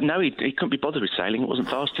 No, he couldn't be bothered with sailing. It wasn't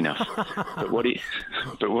fast enough. But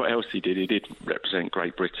what else he did represent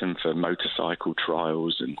Great Britain for motorcycle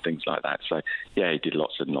trials and things like that. So, yeah, he did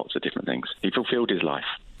lots and lots of different things. He fulfilled his life.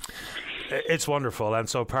 It's wonderful, and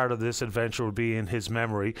so part of this adventure will be in his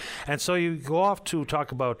memory. And so you go off to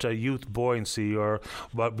talk about youth buoyancy, or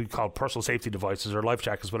what we call personal safety devices, or life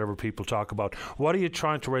jackets, whatever people talk about. What are you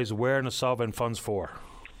trying to raise awareness of and funds for?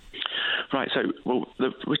 Right, so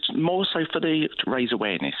which more so for to raise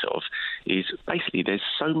awareness of is basically there's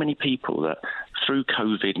so many people that through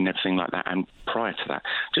COVID and everything like that, and prior to that,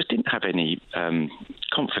 just didn't have any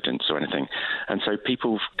confidence or anything, and so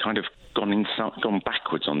people have kind of gone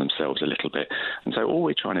backwards on themselves a little bit. And so all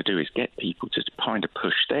we're trying to do is get people to kind of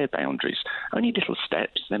push their boundaries. Only little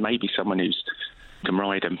steps. There may be someone who can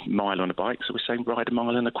ride a mile on a bike, so we're saying ride a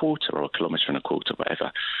mile and a quarter or a kilometre and a quarter,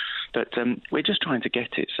 whatever. But we're just trying to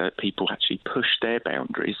get it so that people actually push their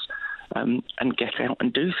boundaries and get out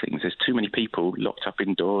and do things. There's too many people locked up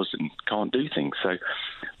indoors and can't do things. So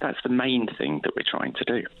that's the main thing that we're trying to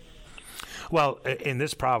do. Well, in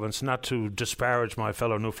this province, not to disparage my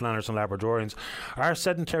fellow Newfoundlanders and Labradorians, our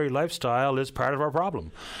sedentary lifestyle is part of our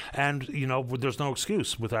problem. And, you know, there's no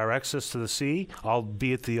excuse with our access to the sea,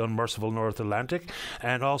 albeit the unmerciful North Atlantic,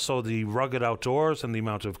 and also the rugged outdoors and the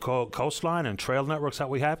amount of coastline and trail networks that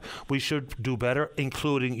we have. We should do better,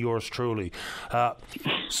 including yours truly.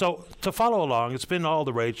 So to follow along, it's been all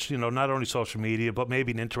the rage, you know, not only social media, but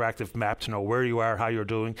maybe an interactive map to know where you are, how you're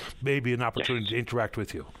doing, maybe an opportunity to interact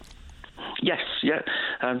with you. Yes, yeah.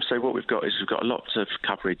 So what we've got is we've got lots of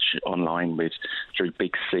coverage online through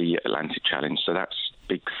Big C Atlantic Challenge. So that's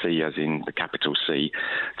Big C as in the capital C,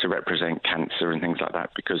 to represent cancer and things like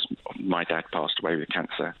that, because my dad passed away with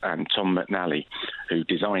cancer, and Tom McNally, who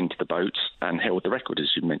designed the boat and held the record, as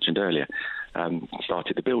you mentioned earlier,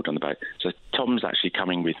 started the build on the boat. So Tom's actually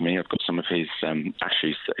coming with me. I've got some of his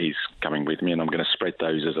ashes that he's coming with me, and I'm going to spread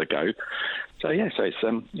those as I go. So yeah, so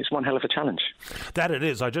it's one hell of a challenge. That it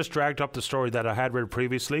is. I just dragged up the story that I had read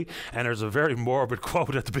previously, and there's a very morbid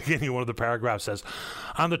quote at the beginning of one of the paragraphs. Says,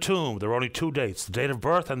 "On the tomb there are only two dates, the date of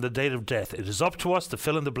birth and the date of death. It is up to us to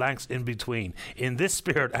fill in the blanks in between." In this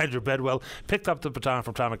spirit, Andrew Bedwell picked up the baton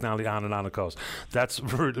from Tom McNally, on and on it goes. That's a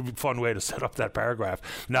really fun way to set up that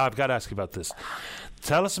paragraph. Now I've got to ask you about this.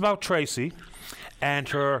 Tell us about Tracy and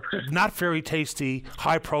her not very tasty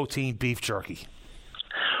high protein beef jerky.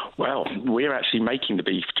 Well, we're actually making the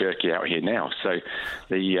beef jerky out here now. So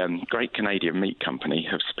the Great Canadian Meat Company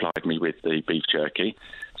have supplied me with the beef jerky.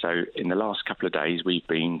 So in the last couple of days, we've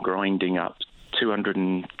been grinding up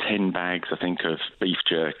 210 bags, I think, of beef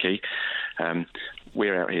jerky.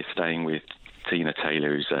 We're out here staying with Tina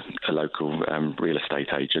Taylor, who's a local real estate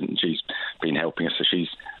agent, and she's been helping us. So she's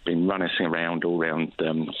been running us around all around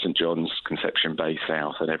St John's, Conception Bay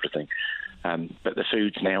South and everything. But the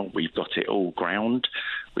foods now, we've got it all ground.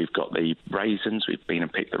 We've got the raisins. We've been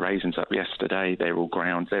and picked the raisins up yesterday. They're all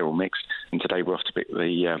ground. They're all mixed. And today we're off to pick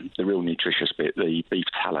the real nutritious bit, the beef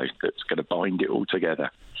tallow, that's going to bind it all together.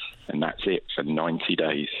 And that's it for 90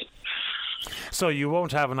 days. So you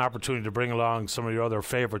won't have an opportunity to bring along some of your other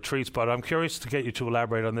favourite treats, but I'm curious to get you to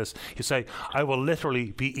elaborate on this. You say, I will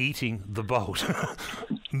literally be eating the boat.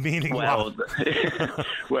 Meaning what?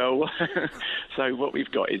 Well, so what we've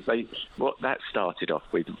got is that started off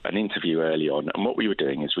with an interview early on, and what we were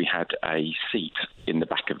doing is we had a seat in the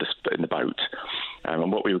back of the boat,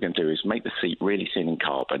 and what we were going to do is make the seat really thin in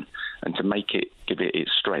carbon, and to give it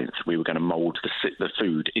its strength, we were going to mould the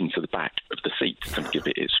food into the back of the seat to give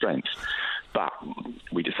it its strength. But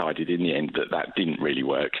we decided in the end that didn't really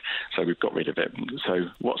work. So we've got rid of it. So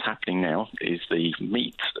what's happening now is the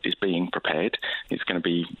meat is being prepared. It's going to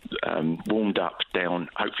be warmed up down,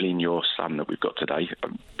 hopefully in your sun that we've got today.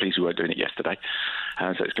 I'm pleased we weren't doing it yesterday. So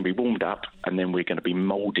it's going to be warmed up, and then we're going to be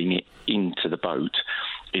moulding it into the boat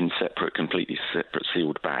in completely separate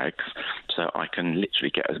sealed bags, so I can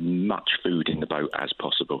literally get as much food in the boat as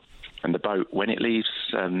possible. And the boat, when it leaves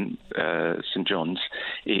St John's,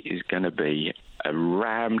 it is going to be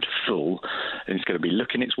rammed full, and it's going to be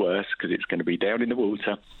looking its worst because it's going to be down in the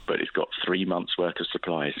water, but it's got 3 months' worth of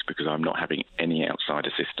supplies because I'm not having any outside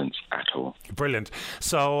assistance at all. Brilliant.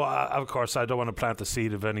 So, of course, I don't want to plant the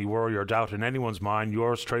seed of any worry or doubt in anyone's mind,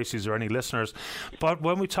 yours, Tracy's, or any listeners, but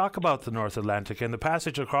when we talk about the North Atlantic and the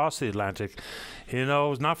passage across the Atlantic, you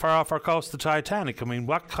know, not far off our coast, the Titanic. I mean,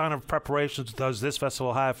 what kind of preparations does this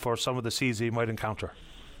vessel have for some of the seas you might encounter?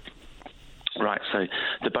 Right, so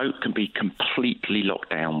the boat can be completely locked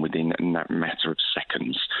down within a matter of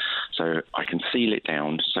seconds. So I can seal it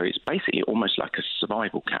down. So it's basically almost like a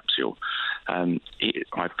survival capsule.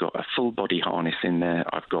 I've got a full body harness in there.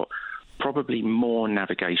 I've got probably more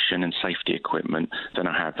navigation and safety equipment than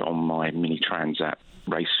I have on my mini Transat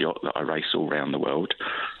race yacht that I race all around the world.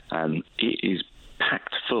 It is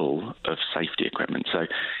packed full of safety equipment. So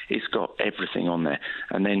it's got everything on there.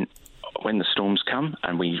 And then when the storms come,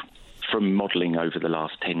 and from modelling over the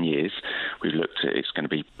last 10 years, we've looked at it's going to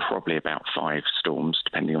be probably about 5 storms,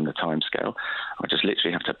 depending on the timescale. I just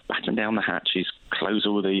literally have to batten down the hatches, close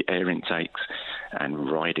all the air intakes,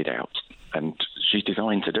 and ride it out. And she's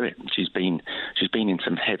designed to do it. She's been in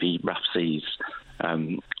some heavy, rough seas,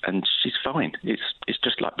 and she's fine. It's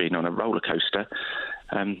just like being on a roller coaster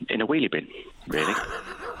in a wheelie bin, really.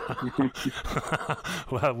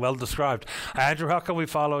 Well described. Andrew, how can we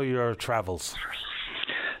follow your travels?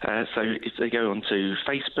 So if they go onto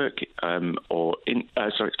Facebook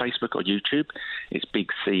it's Facebook or YouTube, it's Big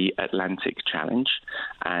Sea Atlantic Challenge,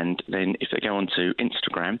 and then if they go onto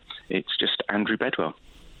Instagram, it's just Andrew Bedwell.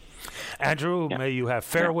 Andrew, may you have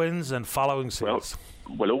fair winds and following seas.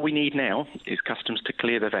 Well, all we need now is customs to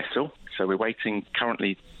clear the vessel. So we're waiting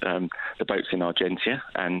currently. The boat's in Argentia,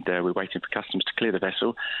 and we're waiting for customs to clear the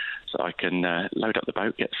vessel, so I can load up the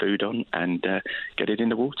boat, get food on, and get it in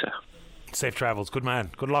the water. Safe travels. Good man.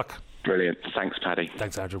 Good luck. Brilliant. Thanks, Paddy.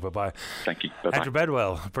 Thank Andrew. Bye-bye. Thank you. Bye-bye. Andrew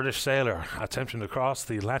Bedwell, British sailor, attempting to cross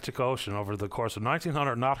the Atlantic Ocean over the course of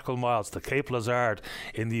 1,900 nautical miles to Cape Lazard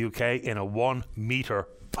in the UK in a 1-metre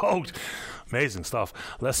boat. Amazing stuff.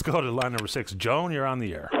 Let's go to line number 6. Joan, you're on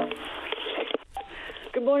the air.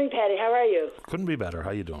 Good morning, Paddy. How are you? Couldn't be better.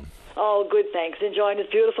 How you doing? Oh, good, thanks. Enjoying this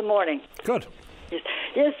beautiful morning. Good.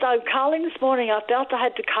 Yes, I'm calling this morning. I felt I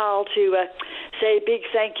had to call to say a big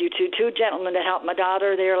thank you to 2 gentlemen that helped my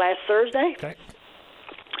daughter there last Thursday. Okay.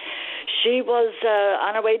 She was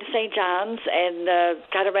on her way to St. John's and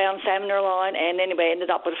got around Salmon Line and anyway ended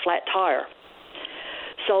up with a flat tire.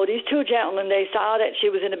 So these 2 gentlemen, they saw that she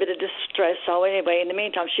was in a bit of distress. So anyway, in the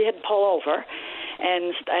meantime, she had to pull over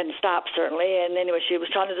and stop, certainly. And anyway, she was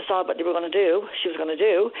trying to decide what they were going to do.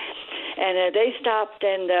 And they stopped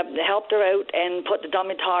and helped her out and put the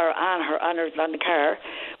dummy tire on the car,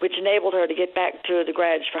 which enabled her to get back to the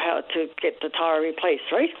garage for how to get the tire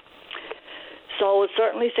replaced, right? So it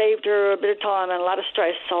certainly saved her a bit of time and a lot of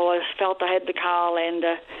stress. So I felt I had to call and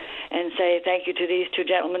say thank you to these 2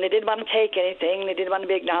 gentlemen. They didn't want to take anything. They didn't want to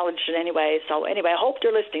be acknowledged in any way. So anyway, I hope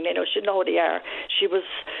they're listening. They should know who they are. She was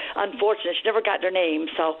unfortunate. She never got their name.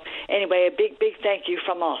 So anyway, a big, big thank you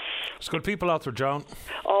from us. It's good people out there, Joan.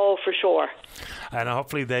 Oh, for sure. And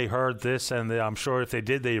hopefully they heard this, and I'm sure if they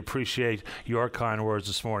did, they appreciate your kind words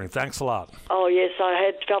this morning. Thanks a lot. Oh, yes,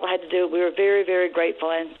 felt I had to do it. We were very, very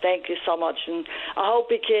grateful, and thank you so much. And I hope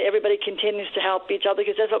everybody continues to help each other,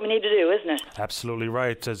 because that's what we need to do, isn't it? Absolutely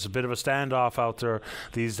right. It's a bit of a standoff out there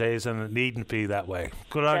these days, and it needn't be that way.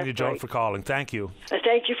 Good on you, Joan, for calling. Thank you.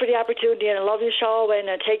 Thank you for the opportunity, and I love your show, and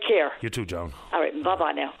take care. You too, Joan. All right,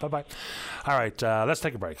 bye-bye now. Bye-bye. All right, let's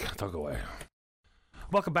take a break. Don't go away.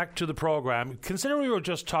 Welcome back to the program. Considering we were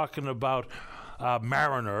just talking about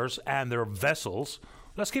mariners and their vessels,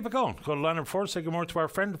 let's keep it going. Go to line number 4 and say good morning to our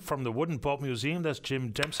friend from the Wooden Boat Museum. That's Jim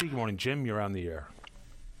Dempsey. Good morning, Jim. You're on the air.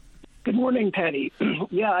 Good morning, Patty.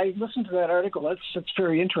 Yeah, I listened to that article. That's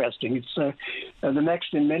very interesting. It's the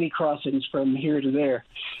next in many crossings from here to there.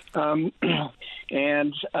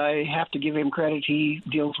 And I have to give him credit. He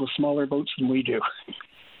deals with smaller boats than we do.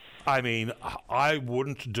 I mean, I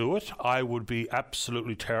wouldn't do it. I would be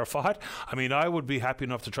absolutely terrified. I mean, I would be happy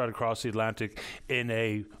enough to try to cross the Atlantic in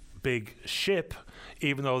a big ship,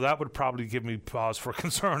 even though that would probably give me pause for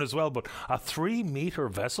concern as well. But a 3-meter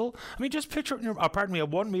vessel? I mean, just picture it in your, a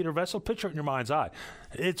 1-meter vessel, picture it in your mind's eye.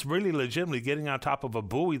 It's really legitimately getting on top of a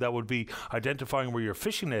buoy that would be identifying where your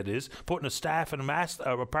fishing net is, putting a staff and a mast,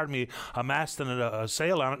 a mast and a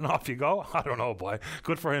sail on it, and off you go. I don't know, boy.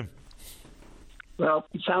 Good for him. Well,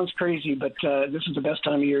 it sounds crazy, but this is the best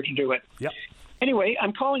time of year to do it. Yep. Anyway,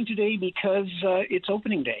 I'm calling today because it's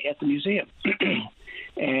opening day at the museum.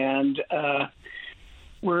 And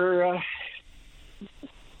we're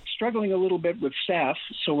struggling a little bit with staff,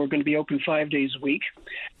 so we're going to be open 5 days a week,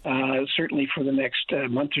 certainly for the next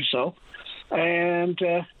month or so. And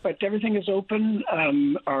but everything is open.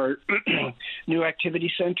 Our new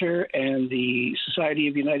activity center and the Society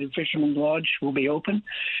of United Fishermen's Lodge will be open.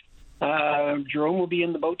 Jerome will be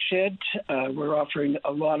in the boat shed. We're offering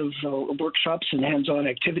a lot of workshops and hands-on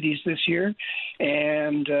activities this year,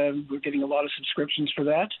 and we're getting a lot of subscriptions for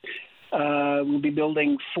that. We'll be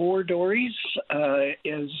building 4 dories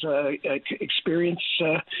as experience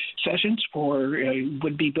sessions for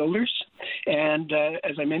would-be builders. And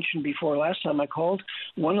as I mentioned before, last time I called,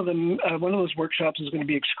 one of those workshops is going to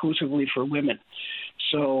be exclusively for women.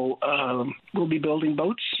 So we'll be building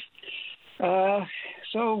boats.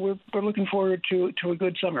 So we're looking forward to a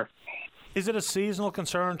good summer. Is it a seasonal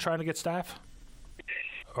concern trying to get staff?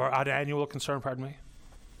 Or an annual concern, pardon me?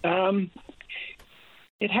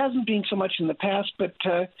 It hasn't been so much in the past, but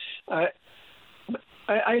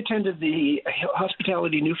I attended the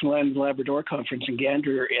Hospitality Newfoundland and Labrador Conference in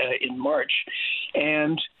Gander in March,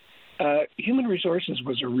 and human resources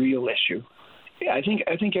was a real issue. I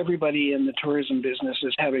think everybody in the tourism business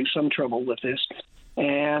is having some trouble with this,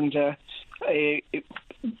 and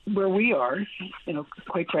where we are,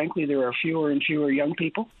 quite frankly, there are fewer and fewer young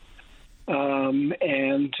people, and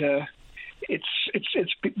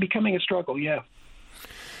it's becoming a struggle. Yeah.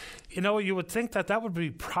 You would think that would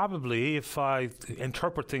be probably, if I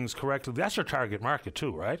interpret things correctly, that's your target market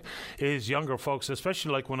too, right? Is younger folks,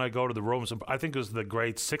 especially like when I go to the rooms. I think it was the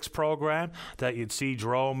grade 6 program that you'd see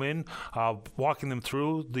Jerome in, walking them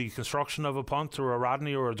through the construction of a punt or a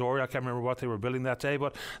Rodney or a dory. I can't remember what they were building that day,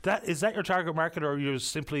 but is that your target market, or are you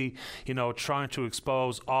simply, trying to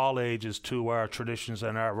expose all ages to our traditions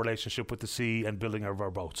and our relationship with the sea and building of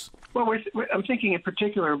our boats? Well, I'm thinking in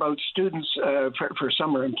particular about students for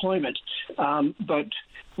summer employment. But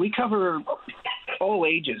we cover all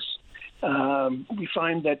ages. We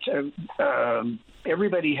find that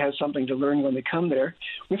everybody has something to learn when they come there.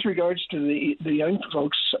 With regards to the young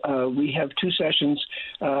folks, we have 2 sessions,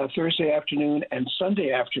 Thursday afternoon and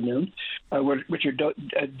Sunday afternoon, which are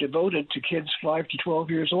devoted to kids 5 to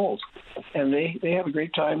 12 years old. And they have a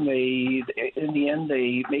great time. In the end,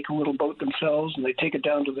 they make a little boat themselves, and they take it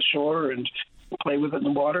down to the shore and play with it in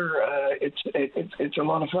the water. It's a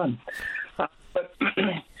lot of fun. But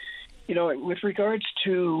with regards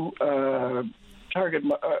to target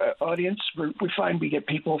audience, we find we get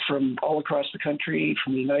people from all across the country,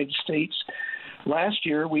 from the United States. Last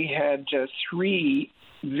year, we had 3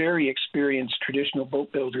 very experienced traditional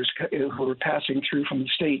boat builders who were passing through from the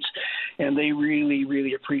States, and they really,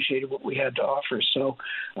 really appreciated what we had to offer. So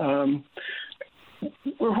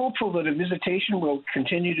we're hopeful that a visitation will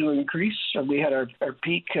continue to increase. We had our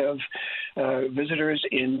peak of visitors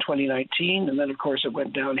in 2019, and then, of course, it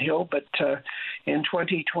went downhill. But in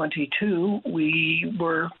 2022, we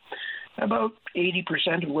were about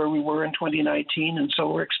 80% of where we were in 2019, and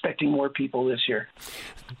so we're expecting more people this year.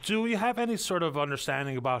 Do you have any sort of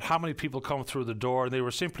understanding about how many people come through the door and they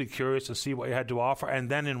were simply curious to see what you had to offer and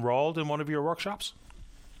then enrolled in one of your workshops?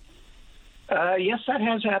 Yes, that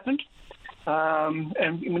has happened.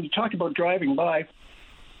 And when you talk about driving by,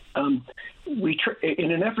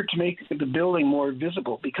 in an effort to make the building more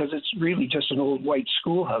visible, because it's really just an old white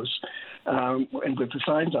schoolhouse, and with the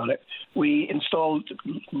signs on it, we installed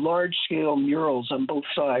large-scale murals on both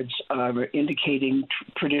sides indicating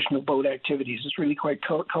traditional boat activities. It's really quite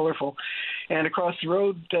colorful. And across the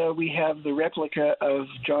road, we have the replica of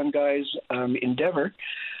John Guy's Endeavour,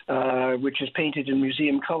 which is painted in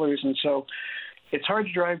museum colors, and so it's hard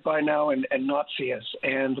to drive by now and not see us.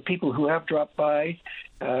 And the people who have dropped by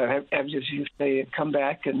have, as you say, come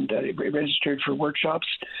back and registered for workshops.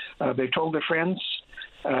 They've told their friends.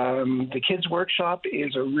 The kids' workshop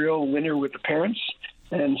is a real winner with the parents,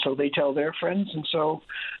 and so they tell their friends. And so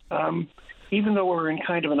even though we're in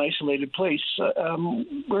kind of an isolated place,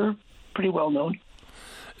 we're pretty well known.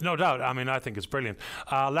 No doubt. I mean, I think it's brilliant.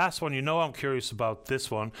 Last one, I'm curious about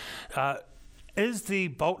this one. Is the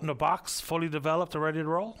boat in a box fully developed and ready to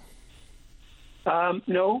roll?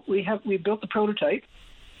 No, we built the prototype,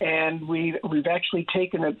 and we've actually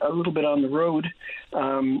taken it a little bit on the road.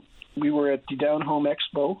 we were at the Down Home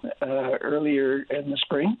Expo earlier in the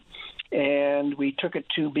spring, and we took it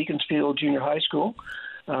to Beaconsfield Junior High School.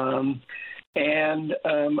 And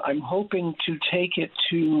I'm hoping to take it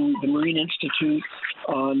to the Marine Institute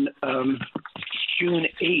on June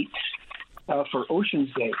 8th for Oceans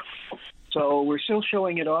Day. So we're still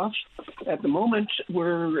showing it off. At the moment,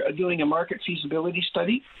 we're doing a market feasibility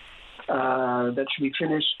study that should be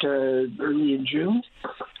finished early in June.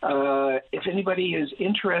 If anybody is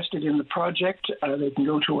interested in the project, they can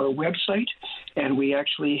go to our website, and we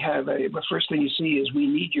actually have the first thing you see is we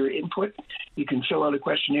need your input. You can fill out a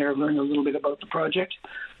questionnaire, learn a little bit about the project.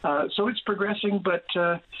 So it's progressing, but,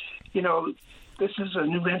 this is a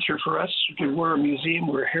new venture for us. We're a museum,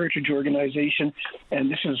 we're a heritage organization, and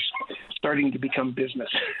this is starting to become business.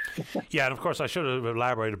 Yeah, and of course I should have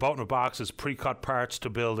elaborated. Boat in a Box is pre-cut parts to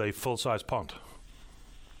build a full-size punt.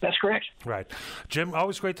 That's correct. Right. Jim,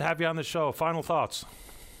 always great to have you on the show. Final thoughts?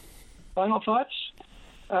 Final thoughts?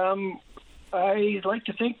 I like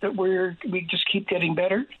to think that we just keep getting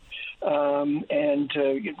better. And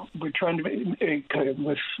we're trying to,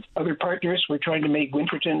 with other partners, we're trying to make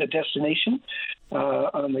Winterton a destination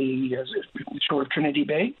on the shore of Trinity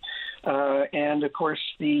Bay. And, of course,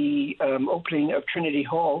 the opening of Trinity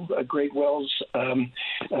Hall, Great Wells repurposing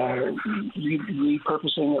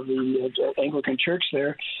of the Anglican Church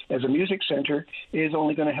there as a music center is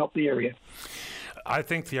only going to help the area. I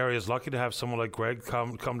think the area is lucky to have someone like Greg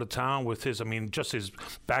come to town with his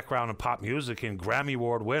background in pop music and Grammy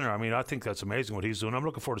Award winner. I think that's amazing what he's doing. I'm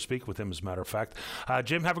looking forward to speaking with him, as a matter of fact.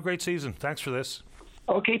 Jim, have a great season. Thanks for this.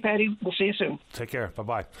 Okay, Patty. We'll see you soon. Take care.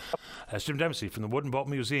 Bye-bye. That's Jim Dempsey from the Wooden Boat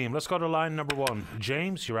Museum. Let's go to line number 1.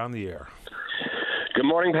 James, you're on the air. Good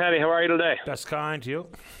morning, Patty. How are you today? Best kind to you.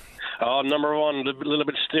 Number one, a little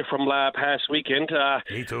bit stiff from past weekend.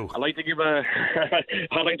 Me too. I'd like to give a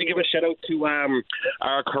shout out to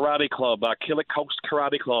our karate club, Killick Coast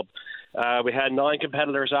Karate Club. We had 9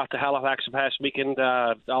 competitors off to Halifax the past weekend,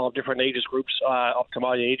 all of different ages groups, up to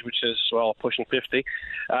my age, which is pushing 50.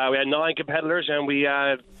 We had 9 competitors, and we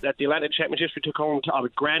at the Atlantic Championships we took home a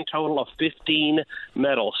grand total of 15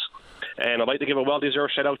 medals. And I'd like to give a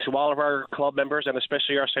well-deserved shout-out to all of our club members, and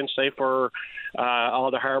especially our sensei for all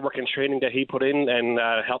the hard work and training that he put in and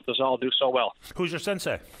helped us all do so well. Who's your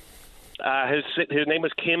sensei? His name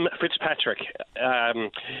is Kim Fitzpatrick.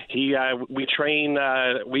 We train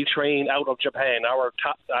out of Japan. Our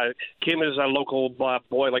top Kim is a local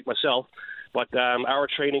boy like myself, but our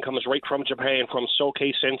training comes right from Japan, from Soke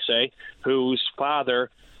Sensei, whose father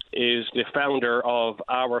is the founder of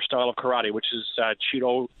our style of karate, which is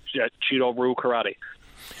Chido-Ryu karate.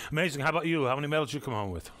 Amazing. How about you? How many medals did you come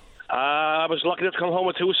home with? I was lucky to come home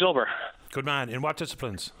with 2 silver. Good man. In what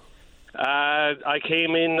disciplines? I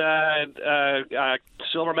came in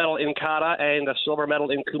silver medal in kata and a silver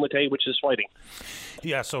medal in kumite, which is fighting.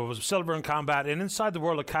 Yeah, so it was silver in combat. And inside the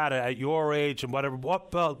world of kata, at your age and whatever,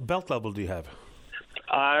 what belt level do you have?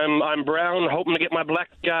 I'm brown, hoping to get my black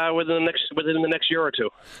within the next year or 2.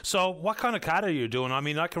 So what kind of kata are you doing?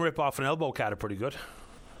 I can rip off an elbow kata pretty good.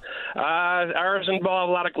 Ours involve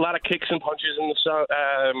a lot of kicks and punches,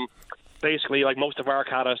 and basically, like most of our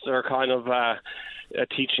katas, they're kind of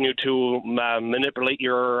teaching you to manipulate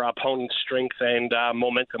your opponent's strength and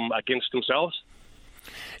momentum against themselves.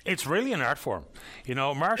 It's really an art form.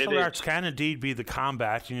 Martial arts can indeed be the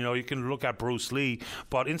combat. You can look at Bruce Lee,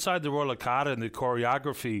 but inside the world of kata and the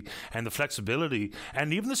choreography and the flexibility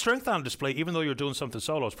and even the strength on display, even though you're doing something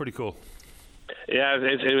solo, it's pretty cool. Yeah,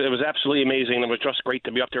 it was absolutely amazing. It was just great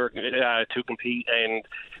to be up there to compete, and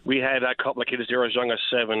we had a couple of kids there as young as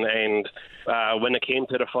 7, and when it came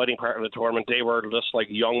to the fighting part of the tournament, they were just like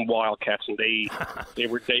young wildcats, and they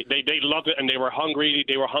loved it, and they were hungry.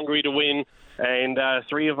 They were hungry to win, and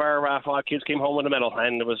 3 of our 5 kids came home with a medal,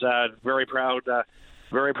 and it was very proud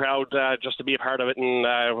just to be a part of it and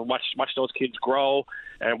watch those kids grow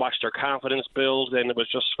and watch their confidence build, and it was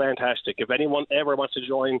just fantastic. If anyone ever wants to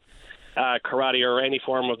join karate or any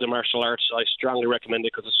form of the martial arts, I strongly recommend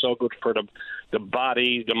it because it's so good for the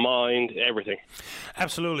body, the mind, everything.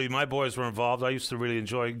 Absolutely. My boys were involved. I used to really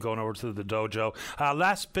enjoy going over to the dojo.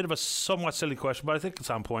 Last bit of a somewhat silly question, but I think it's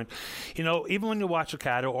on point. Even when you watch a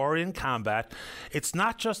kata or in combat, it's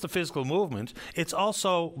not just the physical movement, it's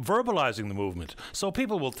also verbalizing the movement. So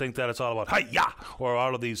people will think that it's all about hi-ya or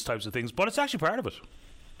all of these types of things, but it's actually part of it.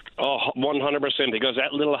 Oh, 100%, because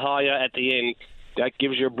that little hi-ya at the end that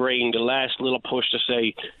gives your brain the last little push to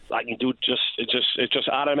say, I can do it just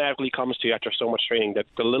automatically comes to you after so much training. That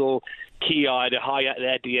the little key the high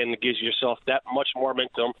at the end gives yourself that much more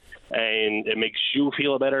momentum, and it makes you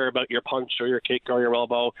feel better about your punch or your kick or your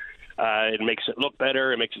elbow. It makes it look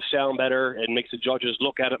better. It makes it sound better. It makes the judges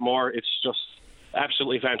look at it more. It's just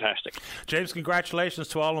absolutely fantastic. James, congratulations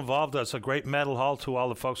to all involved. That's a great medal haul to all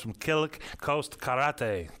the folks from Killick Coast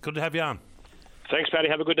Karate. Good to have you on. Thanks, Paddy.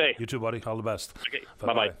 Have a good day. You too, buddy. All the best. Okay.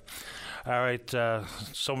 Bye-bye. All right.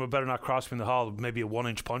 Someone better not cross me in the hall. Maybe a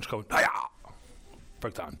 1-inch punch going, "Hi-ya!"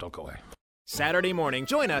 Break time. Don't go away. Saturday morning,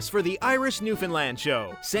 join us for the Irish Newfoundland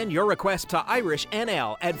Show. Send your request to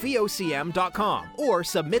irishnl@vocm.com or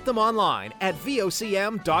submit them online at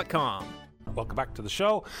vocm.com. Welcome back to the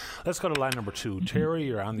show. Let's go to line number 2. Terry,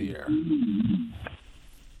 you're on the air.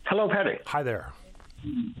 Hello, Paddy. Hi there.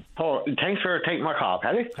 Oh, thanks for taking my call,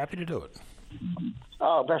 Paddy. Happy to do it.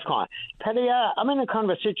 Oh, that's fine. Paddy, I'm in a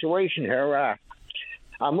kind of a situation here.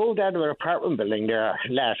 I moved out of an apartment building there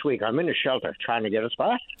last week. I'm in a shelter trying to get a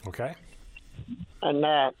spot. Okay. And,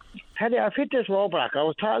 Paddy, I've hit this roadblock. I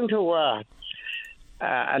was talking to a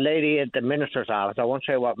lady at the minister's office. I won't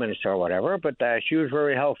say what minister or whatever, but she was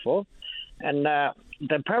very helpful. And the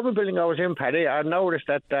apartment building I was in, Paddy, I noticed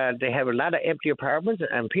that they have a lot of empty apartments,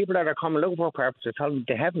 and people that are coming looking for apartments are telling me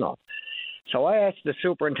they have none. So I asked the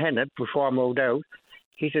superintendent before I moved out.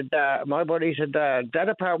 He said, my buddy said, that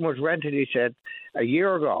apartment was rented, he said, a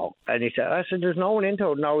year ago. And he said, I said, there's no one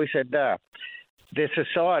into it. No, he said, the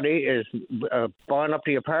society is buying up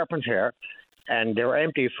the apartments here, and they're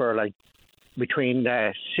empty for like between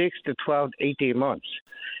 6 to 12, 18 months.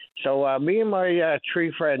 So me and my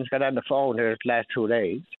 3 friends got on the phone the last 2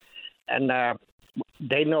 days, and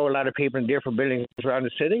they know a lot of people in different buildings around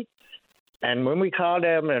the city. And when we call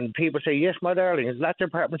them and people say, yes, my darling, there's lots of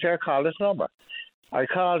apartments here, call this number. I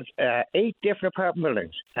called 8 different apartment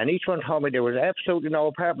buildings, and each one told me there was absolutely no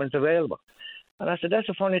apartments available. And I said, that's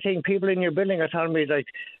a funny thing. People in your building are telling me like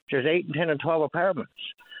there's 8 and 10 and 12 apartments.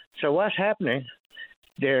 So what's happening?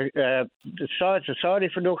 The Society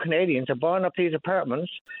for New Canadians are buying up these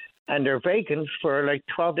apartments, and they're vacant for like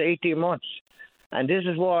 12 to 18 months. And this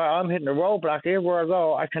is why I'm hitting a roadblock everywhere I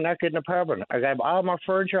go. I cannot get an apartment. I got all my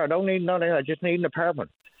furniture. I don't need nothing. I just need an apartment.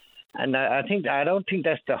 And I don't think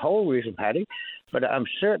that's the whole reason, Paddy, but I'm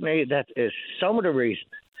certainly that is some of the reason.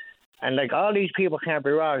 And like all these people can't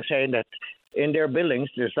be wrong saying that in their buildings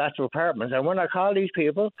there's lots of apartments. And when I call these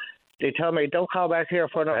people, they tell me, don't call back here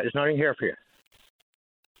for nothing. There's nothing here for you.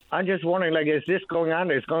 I'm just wondering, like, is this going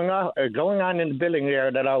on? It's going on in the building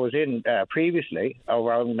there that I was in previously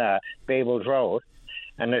over on Babel's Road.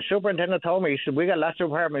 And the superintendent told me, he said, we got lots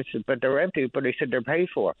of apartments, but they're empty. But he said they're paid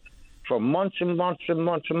for months and months and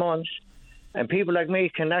months and months. And people like me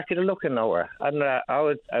cannot get a look in nowhere. And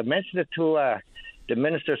I mentioned it to the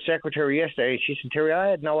minister's secretary yesterday. She said, Terry, I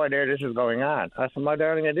had no idea this was going on. I said, my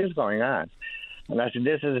darling, it is going on. And I said,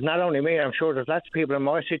 this is not only me. I'm sure there's lots of people in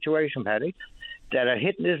my situation, Paddy, that are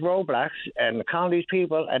hitting these roadblocks and calling these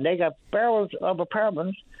people, and they got barrels of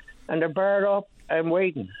apartments, and they're barred up and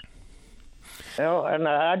waiting. You know, and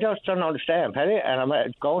I just don't understand, Paddy. And I'm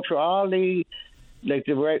going through all the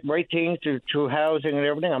right things through housing and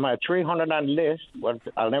everything. I'm at 300 on the list. Well,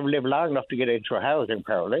 I'll never live long enough to get into housing,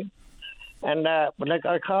 probably. And but like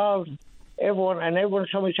I called everyone, and everyone's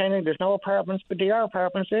told me saying there's no apartments, but there are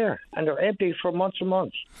apartments there, and they're empty for months and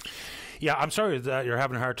months. Yeah, I'm sorry that you're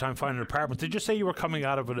having a hard time finding an apartment. Did you say you were coming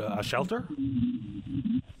out of a shelter?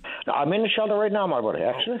 I'm in the shelter right now, my buddy,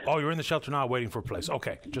 actually. Oh, you're in the shelter now waiting for a place.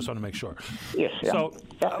 Okay, just want to make sure. Yes, yeah. So,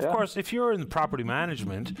 of course, if you're in property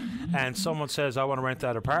management and someone says, I want to rent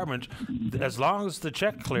that apartment, as long as the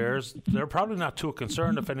check clears, they're probably not too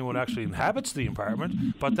concerned if anyone actually inhabits the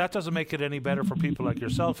apartment, but that doesn't make it any better for people like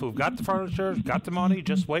yourself who've got the furniture, got the money,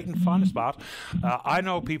 just waiting to find a spot. I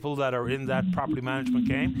know people that are in that property management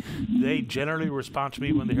game. They generally respond to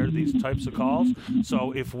me when they hear these types of calls.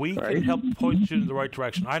 So if we can help point you in the right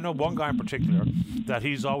direction, I know one guy in particular that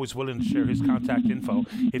he's always willing to share his contact info.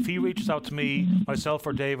 If he reaches out to me, myself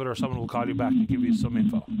or David or someone will call you back and give you some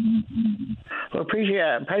info. Well,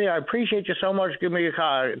 Paddy, I appreciate you so much giving me a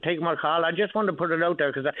call, taking my call. I just wanted to put it out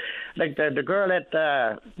there because, like, the girl at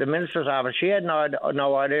the minister's office, she had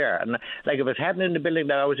no idea. And, like, if it's happening in the building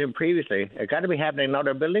that I was in previously, it got to be happening in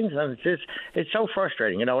other buildings. And it's so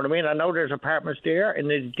frustrating, you know what I mean? I know there's apartments there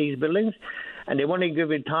in these buildings, and they won't even give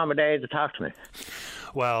me time of day to talk to me.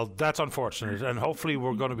 Well, that's unfortunate, and hopefully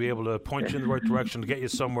we're going to be able to point you in the right direction to get you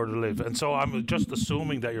somewhere to live. And so I'm just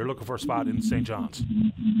assuming that you're looking for a spot in St. John's.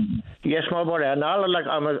 Yes, my buddy. And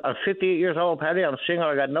I'm 58 years old, Paddy. I'm single.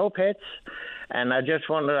 I got no pets. And I just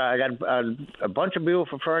wonder, I got a bunch of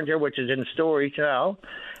beautiful furniture, which is in storage now.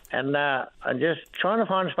 And I'm just trying to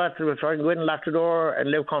find a spot so I can go in and lock the door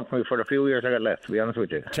and live comfortably for the few years I got left, to be honest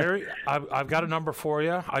with you. Terry, I've got a number for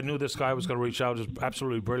you. I knew this guy was going to reach out. It's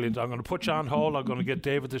absolutely brilliant. I'm going to put you on hold. I'm going to get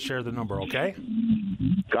David to share the number, okay?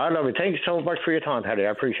 God love you. Thank you so much for your time, Terry.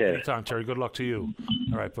 I appreciate it. Anytime, Terry. Good luck to you.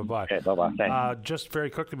 All right, bye-bye. Okay, bye-bye. Thanks. Just very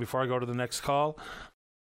quickly before I go to the next call.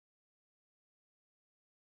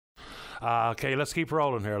 Okay, let's keep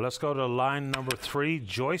rolling here. Let's go to line number 3.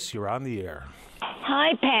 Joyce, you're on the air.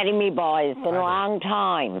 Hi, Patty, me boy. It's been a long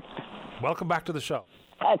time. Welcome back to the show.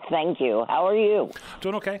 Thank you. How are you?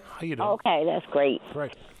 Doing okay. How you doing? Okay, that's great.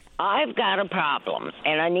 Great. I've got a problem,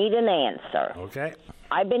 and I need an answer. Okay.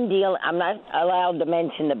 I'm not allowed to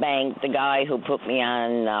mention the bank. The guy who put me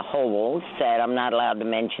on hold said I'm not allowed to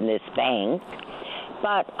mention this bank.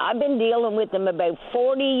 But I've been dealing with them about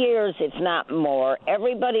 40 years, if not more.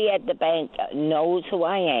 Everybody at the bank knows who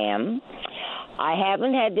I am. I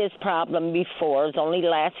haven't had this problem before. It's only the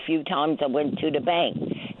last few times I went to the bank.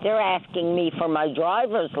 They're asking me for my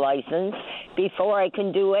driver's license before I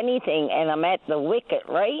can do anything, and I'm at the wicket,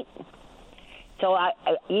 right? So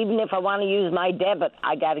even if I want to use my debit,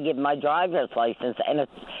 I got to give my driver's license. And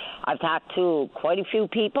I've talked to quite a few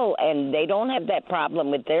people, and they don't have that problem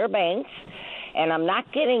with their banks. And I'm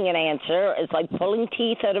not getting an answer. It's like pulling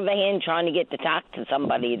teeth out of a hen trying to get to talk to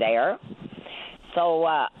somebody there. So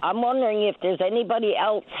I'm wondering if there's anybody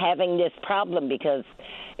else having this problem, because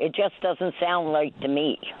it just doesn't sound right to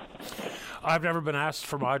me. I've never been asked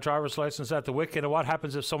for my driver's license at the wicket. And what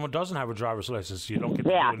happens if someone doesn't have a driver's license? You don't get to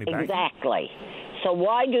do any banking. Exactly. So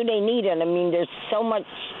why do they need it? I mean, there's so much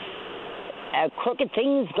crooked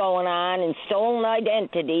things going on and stolen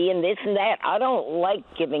identity and this and that. I don't like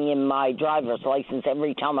giving him my driver's license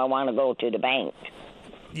every time I want to go to the bank.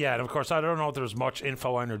 Yeah, and of course, I don't know if there's much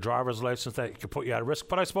info on your driver's license that could put you at risk.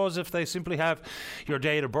 But I suppose if they simply have your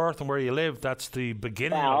date of birth and where you live, that's the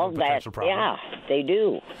beginning of a potential problem. Yeah, they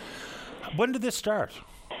do. When did this start?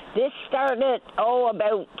 This started,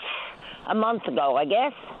 about a month ago, I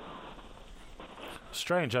guess.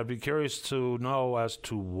 Strange. I'd be curious to know as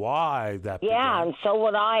to why that began. Yeah, and so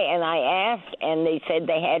would I. And I asked, and they said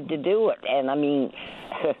they had to do it. And, I mean,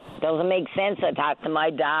 doesn't make sense. I talked to my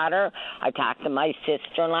daughter. I talked to my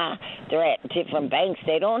sister-in-law. They're at different banks.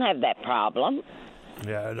 They don't have that problem.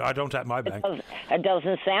 Yeah, I don't at my bank. It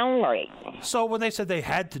doesn't sound right. So when they said they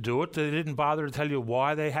had to do it, they didn't bother to tell you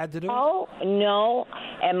why they had to do it? Oh, no.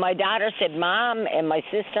 And my daughter said, Mom, and my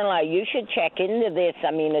sister-in-law, you should check into this.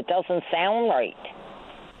 I mean, it doesn't sound right.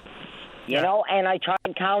 You know, and I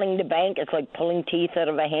tried calling the bank. It's like pulling teeth out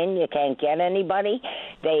of a hen. You can't get anybody.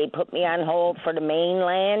 They put me on hold for the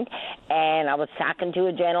mainland, and I was talking to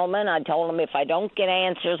a gentleman. I told him if I don't get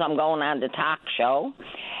answers, I'm going on the talk show.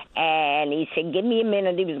 And he said, give me a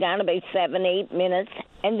minute. He was gone about 7-8 minutes,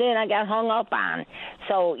 and then I got hung up on.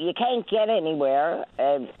 So you can't get anywhere.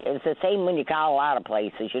 It's the same when you call a lot of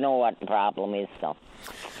places. You know what the problem is, so.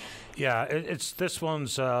 Yeah, this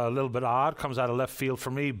one's a little bit odd, comes out of left field for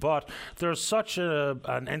me, but there's such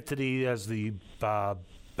an entity as the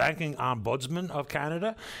Banking Ombudsman of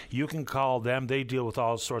Canada. You can call them. They deal with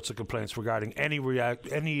all sorts of complaints regarding any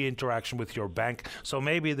interaction with your bank. So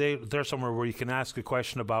maybe they're somewhere where you can ask a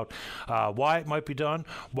question about why it might be done,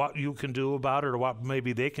 what you can do about it, or what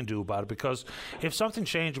maybe they can do about it. Because if something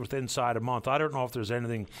changed within inside a month, I don't know if there's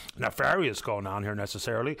anything nefarious going on here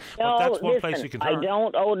necessarily. No, but that's one place you can turn. I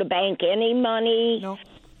don't owe the bank any money. No.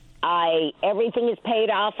 Everything is paid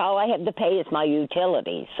off. All I have to pay is my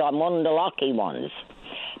utilities. So I'm one of the lucky ones.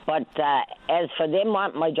 But as for them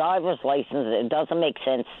wanting my driver's license, it doesn't make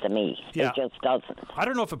sense to me. Yeah. It just doesn't. I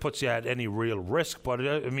don't know if it puts you at any real risk, but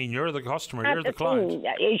I mean, you're the customer, you're the client.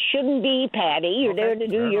 It shouldn't be, Patty. You're there to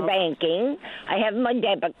do your banking. I have my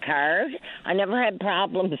debit card. I never had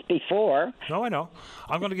problems before. No, I know.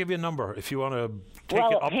 I'm going to give you a number if you want to take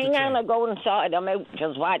it up the chain. Hang on, I'll go inside. I'm out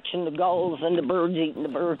just watching the gulls and the birds eating the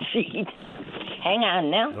bird seed. Hang on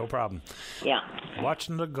now. No problem. Yeah.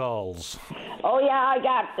 Watching the gulls. Oh, yeah, I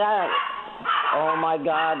got, oh, my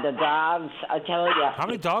God, the dogs, I tell you. How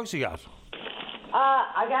many dogs you got?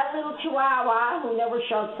 I got a little Chihuahua who never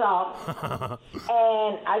shuts up.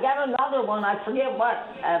 And I got another one. I forget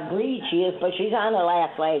what breed she is, but she's on her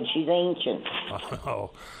last leg. She's ancient.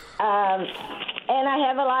 Oh. And I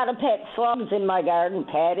have a lot of pet slugs in my garden,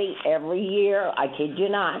 Patty, every year. I kid you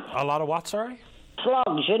not. A lot of what, sorry?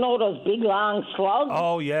 Slugs, you know those big long slugs?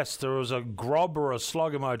 Oh, yes, there was a grub or a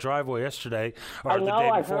slug in my driveway yesterday. Or I know, the day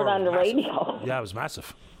I before. heard on the radio. Yeah, it was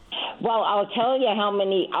massive. Well, I'll tell you how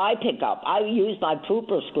many I pick up. I use my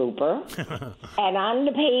pooper scooper, and on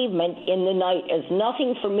the pavement in the night is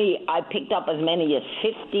nothing for me. I picked up as many as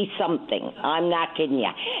 50-something. I'm not kidding you.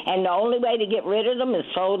 And the only way to get rid of them is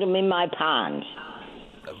throw them in my pond.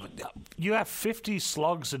 You have 50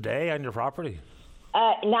 slugs a day on your property?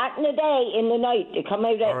 Not in the day, in the night. They come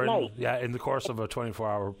out at night. Yeah, in the course of a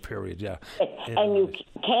 24-hour period, yeah. And you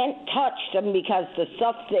can't touch them because the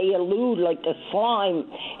stuff they elude, like the slime,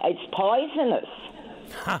 it's poisonous.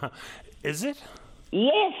 Is it?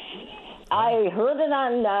 Yes. I heard it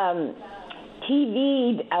on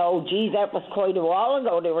TV. Oh, geez, that was quite a while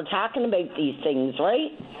ago. They were talking about these things,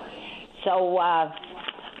 right? So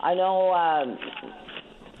I know...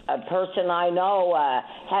 a person I know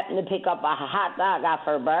happened to pick up a hot dog off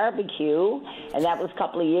her barbecue, and that was a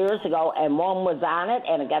couple of years ago, and one was on it,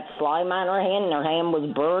 and it got slime on her hand, and her hand was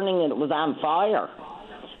burning, and it was on fire.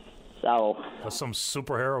 So... That's some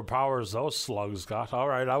superhero powers those slugs got. All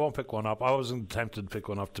right, I won't pick one up. I wasn't tempted to pick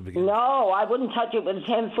one up to begin with. No, I wouldn't touch it with a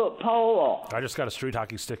 10-foot pole. I just got a street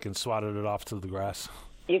hockey stick and swatted it off to the grass.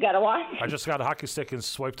 You got a what? I just got a hockey stick and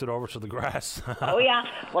swiped it over to the grass. Oh, yeah.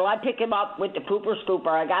 Well, I pick him up with the pooper scooper.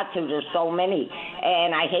 I got to. There's so many.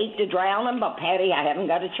 And I hate to drown them, but, Patty, I haven't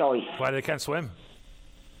got a choice. Why, they can't swim?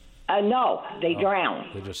 No, they drown.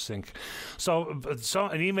 They just sink. So an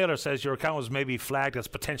emailer says your account was maybe flagged as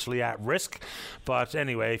potentially at risk. But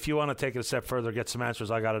anyway, if you want to take it a step further, get some answers,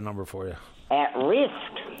 I got a number for you. At risk?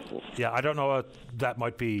 Yeah, I don't know what that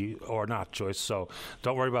might be or not, Joyce, so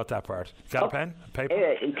don't worry about that part. Got a pen?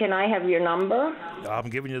 Paper? Can I have your number? I'm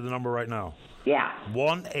giving you the number right now. Yeah.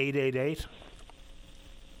 1-888.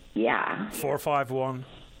 Yeah. 451.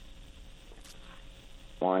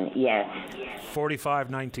 Yes.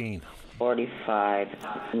 4519.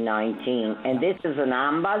 4519. And this is an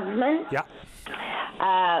ombudsman? Yeah.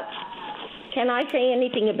 Can I say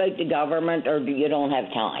anything about the government, or you don't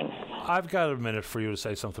have time? I've got a minute for you to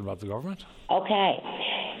say something about the government. Okay.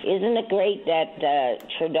 Isn't it great that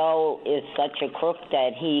Trudeau is such a crook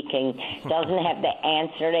that he doesn't have to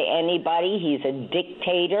answer to anybody? He's a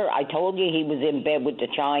dictator. I told you he was in bed with the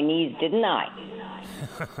Chinese, didn't I?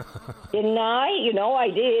 Didn't I? You know I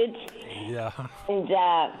did. Yeah. And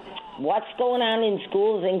what's going on in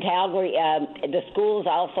schools in Calgary? The schools,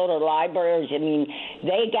 also the libraries. I mean,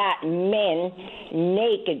 they got men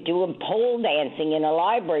naked doing pole dancing in a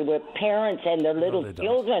library with parents and their little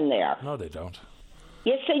children there. No, they don't.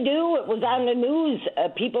 Yes, they do. It was on the news.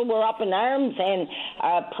 People were up in arms, and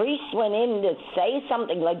a priest went in to say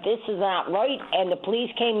something like, this is not right, and the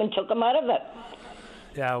police came and took him out of it.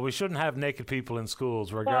 Yeah, we shouldn't have naked people in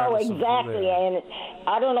schools, regardless of who they are. And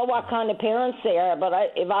I don't know what kind of parents they are, but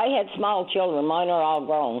if I had small children, mine are all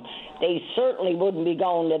grown, they certainly wouldn't be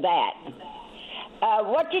going to that.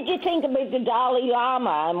 What did you think about the Dalai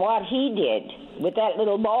Lama and what he did with that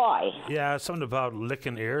little boy? Yeah, something about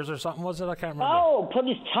licking ears or something, was it? I can't remember. Oh, put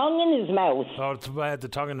his tongue in his mouth. Oh, the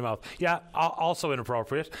tongue in the mouth. Yeah, also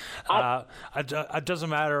inappropriate. It doesn't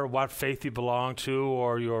matter what faith you belong to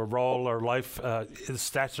or your role or life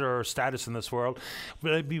stature or status in this world.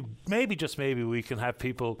 Maybe, just maybe, we can have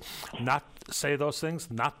people not say those things,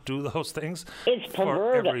 not do those things. It's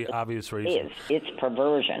for every obvious reason. It's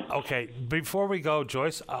perversion. Okay, before we go,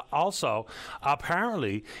 Joyce, also,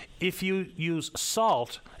 apparently, if you use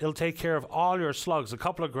salt, it'll take care of all your slugs. A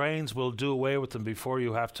couple of grains will do away with them before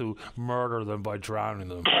you have to murder them by drowning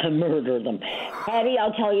them. Murder them. Patty,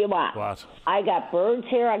 I'll tell you what. What? I got birds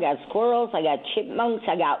here, I got squirrels, I got chipmunks,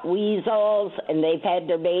 I got weasels, and they've had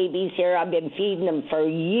their babies here. I've been feeding them for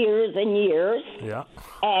years and years. Yeah.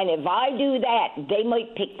 And if I do that, they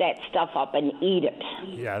might pick that stuff up and eat it.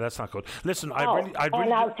 Yeah, that's not good. Listen,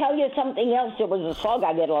 and I'll tell you something else. There was a slug.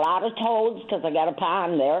 I get a lot of toads because I got a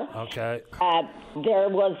pond there. Okay. There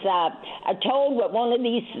was a toad with one of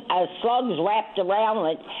these slugs wrapped around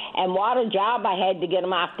it, and what a job I had to get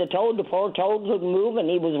him off the toad. The poor toad couldn't move, and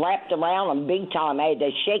he was wrapped around him big time. I had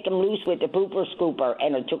to shake him loose with the pooper scooper,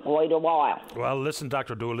 and it took quite a while. Well, listen,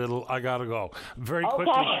 Dr. Doolittle, I got to go. Very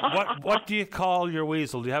quickly, what do you call your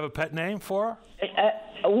weasel? Do you have a pet name for her?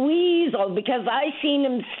 A weasel, because I seen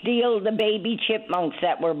him steal the baby chipmunks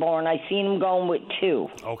that were born. I seen him going with 2.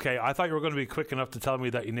 Okay, I thought you were going to be quick enough to tell me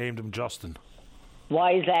that you named him Justin.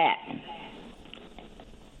 Why is that?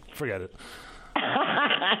 Forget it.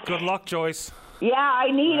 Good luck, Joyce. Yeah,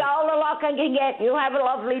 I need all the luck I can get. You have a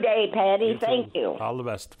lovely day, Patty. Thank you. All the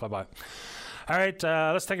best. Bye-bye. All right,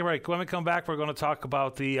 let's take a break. When we come back, we're going to talk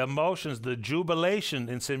about the emotions, the jubilation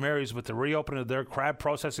in St. Mary's with the reopening of their crab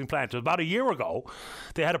processing plant. It was about a year ago.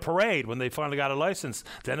 They had a parade when they finally got a license.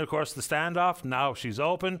 Then, of course, the standoff. Now she's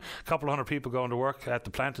open. A couple of hundred people going to work at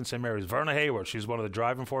the plant in St. Mary's. Verna Hayward, she's one of the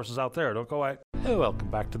driving forces out there. Don't go away. Hey, welcome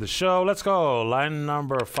back to the show. Let's go. Line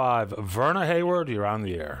number 5. Verna Hayward, you're on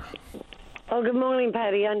the air. Oh, good morning,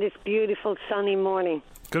 Paddy, on this beautiful sunny morning.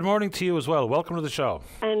 Good morning to you as well. Welcome to the show.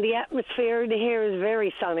 And the atmosphere here is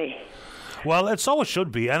very sunny. Well, it so it should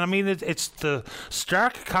be. And I mean, it's the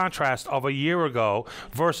stark contrast of a year ago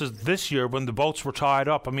versus this year when the boats were tied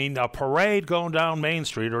up. I mean, a parade going down Main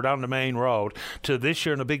Street or down the main road to this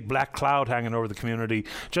year and a big black cloud hanging over the community.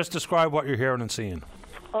 Just describe what you're hearing and seeing.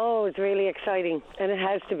 Oh, it's really exciting, and it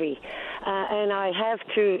has to be. And I have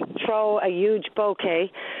to throw a huge bouquet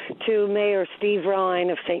to Mayor Steve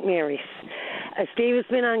Ryan of St. Mary's. Steve has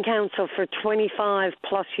been on council for 25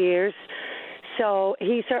 plus years, so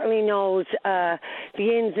he certainly knows the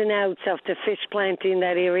ins and outs of the fish plant in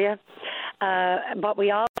that area. But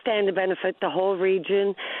we all stand to benefit the whole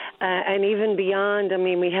region and even beyond. I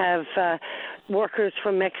mean, we have workers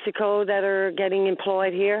from Mexico that are getting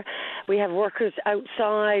employed here. We have workers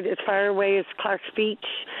outside as far away as Clark's Beach.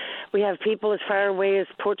 We have people as far away as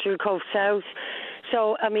Portugal Cove South.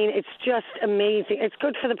 So, I mean, it's just amazing. It's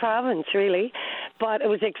good for the province, really. But it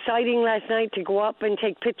was exciting last night to go up and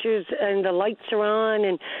take pictures, and the lights are on,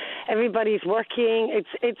 and everybody's working.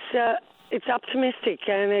 It's optimistic,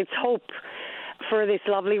 and it's hope for this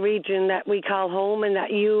lovely region that we call home, and that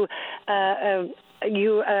you're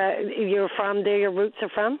from there, your roots are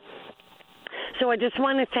from. So I just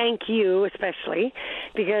want to thank you especially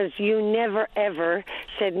because you never, ever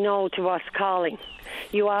said no to us calling.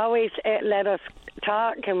 You always let us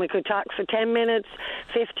talk, and we could talk for 10 minutes,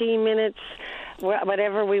 15 minutes,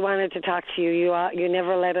 whatever we wanted to talk to you. You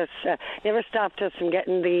never let us, never stopped us from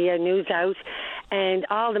getting the news out. And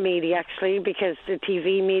all the media, actually, because the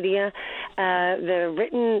TV media, the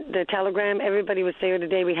written, the telegram, everybody was there the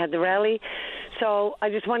day we had the rally. So I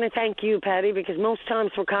just want to thank you, Paddy, because most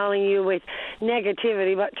times we're calling you with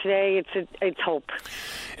negativity, but today it's hope.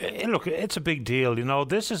 Look, it's a big deal. You know,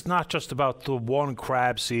 this is not just about the one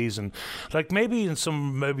crab season. Like maybe in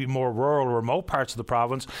some more rural, remote parts of the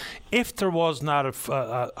province, if there was not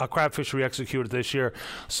a crab fishery executed this year,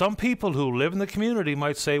 some people who live in the community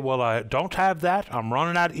might say, well, I don't have that. I'm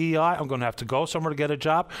running out of EI. I'm going to have to go somewhere to get a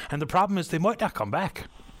job. And the problem is they might not come back.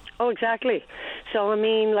 Oh, exactly. So, I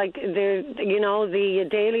mean, like, the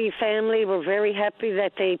Daly family were very happy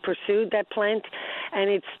that they pursued that plant, and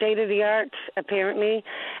it's state-of-the-art, apparently,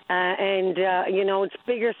 it's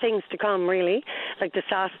bigger things to come, really, like the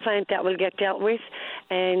sauce plant that will get dealt with,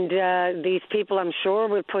 and these people, I'm sure,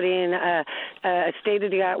 will put in a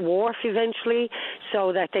state-of-the-art wharf eventually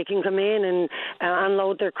so that they can come in and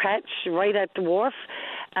unload their catch right at the wharf.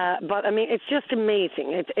 But I mean, it's just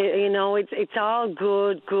amazing. It's all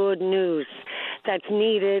good news that's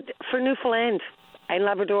needed for Newfoundland and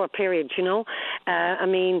Labrador, period, I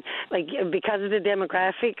mean, like, because of the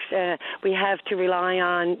demographics, we have to rely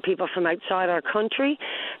on people from outside our country,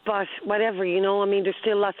 but whatever, I mean, there's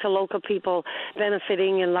still lots of local people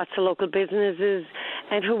benefiting and lots of local businesses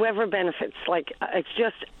and whoever benefits. Like, it's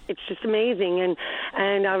just amazing,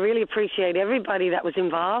 and I really appreciate everybody that was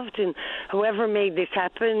involved and whoever made this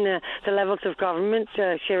happen, the levels of government,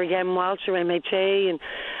 Sherry M. Walsh, or MHA, and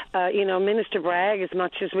Minister Bragg, as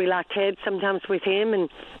much as we locked heads sometimes with him, and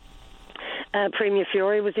Premier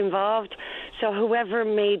Fury was involved. So whoever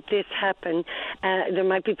made this happen, there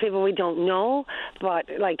might be people we don't know, but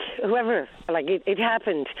like whoever, like it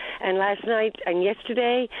happened. And last night and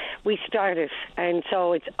yesterday we started, and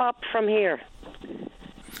so it's up from here.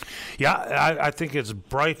 Yeah, I think it's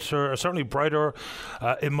certainly brighter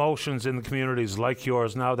emotions in the communities like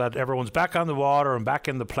yours now that everyone's back on the water and back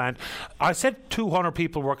in the plant. I said 200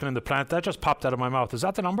 people working in the plant. That just popped out of my mouth. Is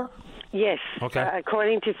that the number? Yes. Okay.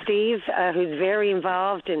 According to Steve, who's very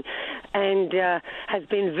involved and has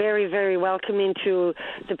been very, very welcoming to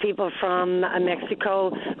the people from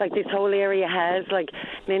Mexico, like this whole area has. Like,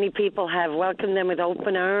 many people have welcomed them with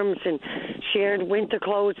open arms and shared winter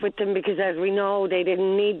clothes with them because, as we know, they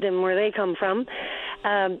didn't need them where they come from.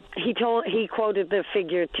 He quoted the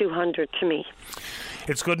figure 200 to me.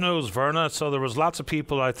 It's good news, Verna. So there was lots of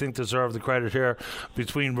people I think deserve the credit here,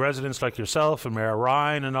 between residents like yourself and Mayor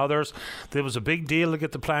Ryan and others. There was a big deal to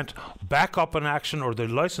get the plant back up in action, or the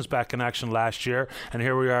license back in action last year, and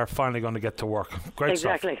here we are finally going to get to work. Great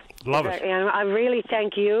stuff. Love it. And I really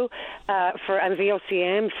thank you and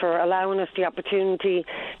VOCM for allowing us the opportunity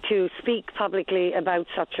to speak publicly about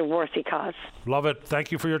such a worthy cause. Love it.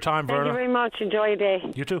 Thank you for your time, Verna. Thank you very much. Enjoy your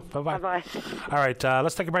day. You too. Bye-bye. Bye-bye. All right,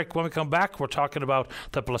 let's take a break. When we come back, we're talking about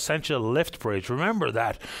the Placentia lift bridge. Remember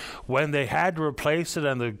that when they had to replace it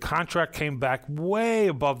and the contract came back way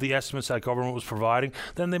above the estimates that government was providing,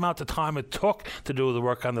 then the amount of time it took to do the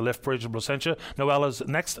work on the lift bridge in Placentia. Noella's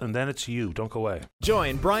next, and then it's you. Don't go away.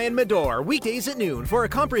 Join Brian Medore weekdays at noon for a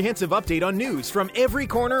comprehensive update on news from every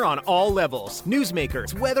corner on all levels.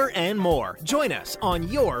 Newsmakers, weather, and more. Join us on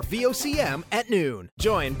your VOCM at noon.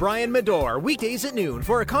 Join Brian Medore weekdays at noon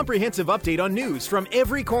for a comprehensive update on news from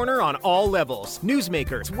every corner on all levels.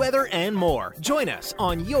 Newsmakers, weather, and more. Join us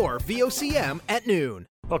on your VOCM at noon.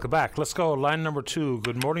 Welcome back. Let's go. Line number 2.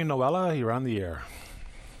 Good morning, Noella. You're on the air.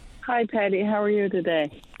 Hi, Patty. How are you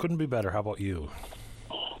today? Couldn't be better. How about you?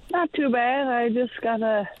 Not too bad. I just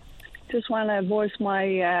want to voice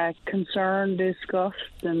my concern, disgust,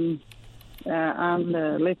 and on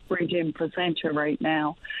the lift bridge in Placentia right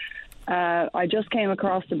now. I just came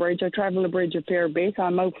across the bridge. I travel the bridge a fair bit.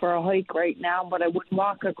 I'm out for a hike right now, but I wouldn't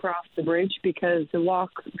walk across the bridge because the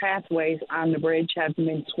walk pathways on the bridge haven't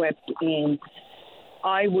been swept in,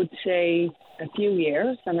 I would say, a few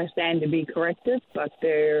years, and I stand to be corrected, but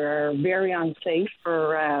they're very unsafe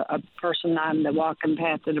for a person on the walking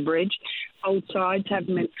path of the bridge. Both sides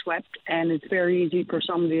haven't been swept, and it's very easy for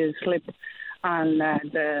somebody to slip on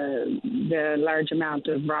the large amount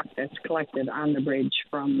of rock that's collected on the bridge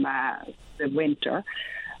from the winter.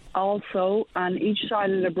 Also, on each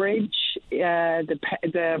side of the bridge,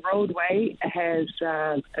 the roadway has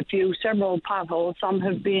several potholes. Some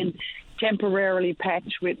have been temporarily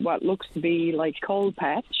patched with what looks to be like coal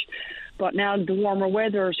patch. But now the warmer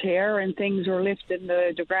weather's here and things are lifting,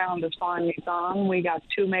 the ground is finally gone. We got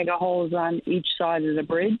 2 mega holes on each side of the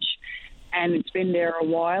bridge, and it's been there a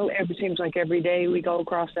while. It seems like every day we go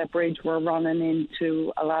across that bridge, we're running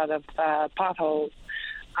into a lot of potholes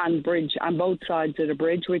on both sides of the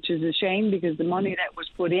bridge, which is a shame because the money that was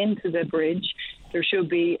put into the bridge, there should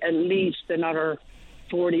be at least another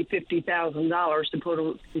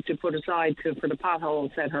 $40,000-$50,000 to put aside for the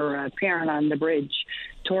potholes that are appearing on the bridge.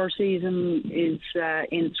 Tour season is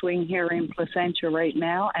in swing here in Placentia right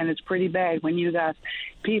now, and it's pretty bad when you got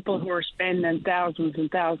people who are spending thousands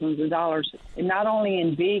and thousands of dollars, not only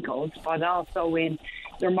in vehicles but also in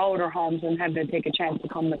their motorhomes, and having to take a chance to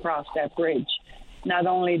come across that bridge. Not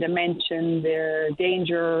only to mention the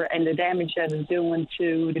danger and the damage that it's doing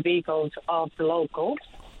to the vehicles of the locals,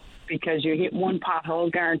 because you hit one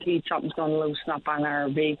pothole, guaranteed something's going to loosen up on our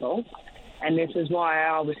vehicles. And this is why I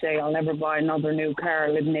always say I'll never buy another new car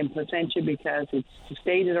living in Placentia, because it's the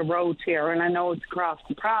state of the roads here. And I know it's across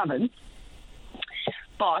the province,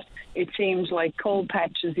 but it seems like coal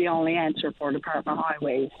patch is the only answer for Department of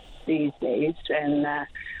Highways these days. And I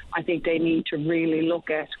think they need to really look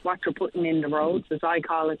at what they're putting in the roads, as I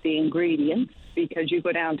call it, the ingredients, because you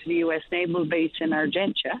go down to the U.S. Naval Base in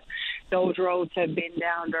Argentia, those roads have been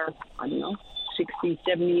down there, 60,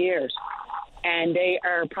 70 years. And they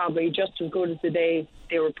are probably just as good as the day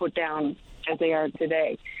they were put down as they are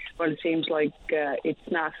today. But it seems like it's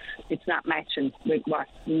not matching with what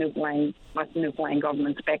the Newfoundland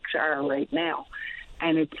government specs are right now.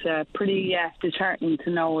 And it's pretty disheartening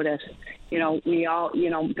to know that, we all,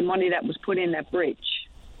 the money that was put in that bridge,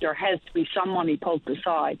 there has to be some money poked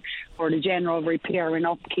aside for the general repair and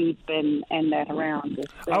upkeep and that around it.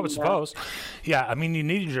 I would suppose. Yeah, I mean, you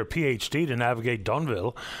needed your PhD to navigate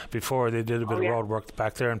Dunville before they did a bit of road work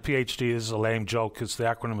back there. And PhD is a lame joke because the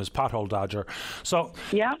acronym is pothole dodger. So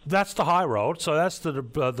that's the high road. So that's the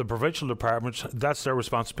provincial department. That's their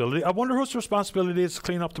responsibility. I wonder whose responsibility is to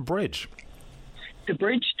clean up the bridge. The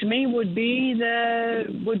bridge, to me, would be the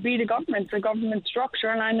government structure.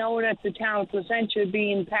 And I know that the town of Placentia,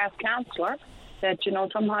 being past councillor, that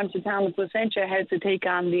sometimes the town of Placentia has to take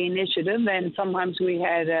on the initiative, and sometimes we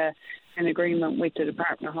had an agreement with the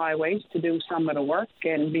Department of Highways to do some of the work.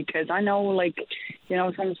 And because I know,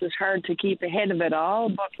 sometimes it's hard to keep ahead of it all,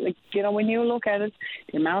 but when you look at it,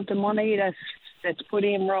 the amount of money that's put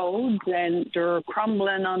in roads, and they're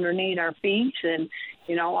crumbling underneath our feet, and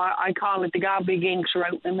I call it the gobbledygooks are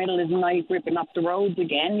out in the middle of the night ripping up the roads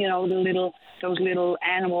again. Those little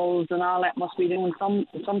animals and all that must be doing some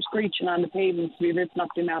screeching on the pavements to be ripping up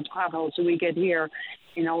the amount of potholes that we get here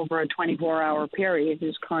in over a 24-hour period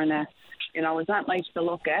is kind of, it's not nice to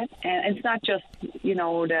look at. And it's not just,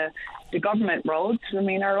 the government roads. I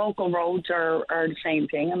mean, our local roads are the same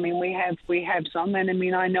thing. I mean, we have some, and I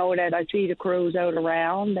mean, I know that I see the crews out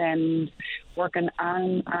around and working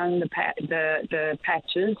on the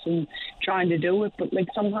patches and trying to do it. But like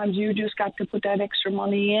sometimes you just got to put that extra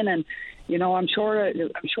money in, and I'm sure the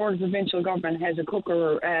provincial government has a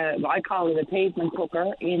cooker. I call it a pavement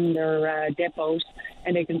cooker in their depots,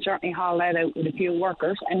 and they can certainly haul that out with a few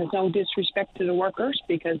workers. And it's no disrespect to the workers,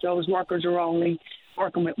 because those workers are only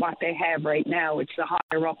working with what they have right now. It's the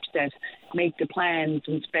higher ups that make the plans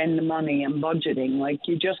and spend the money and budgeting. Like,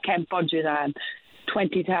 you just can't budget on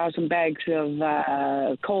 20,000 bags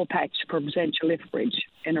of coal patch for Provincial Lift Bridge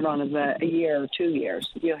in a run of a year or 2 years.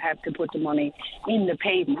 You have to put the money in the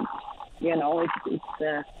pavement.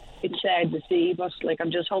 It's sad to see, but like,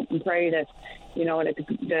 I'm just hoping and pray that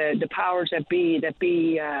that the powers that be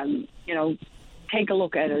take a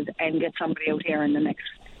look at it and get somebody out here in the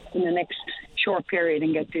next short period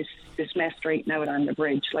and get this mess straightened out on the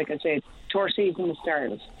bridge. Like I said, tour season has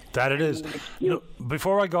started. That it is.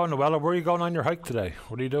 Before I go, Noella, where are you going on your hike today?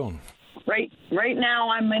 What are you doing? Right now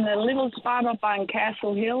I'm in a little spot up on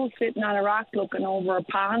Castle Hill, sitting on a rock looking over a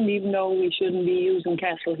pond, even though we shouldn't be using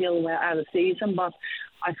Castle Hill out of season. But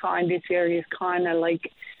I find this area is kind of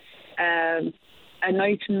like a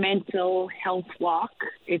nice mental health walk.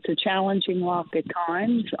 It's a challenging walk at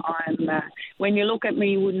times. When you look at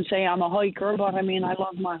me, you wouldn't say I'm a hiker, but I mean, I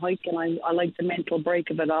love my hike, and I like the mental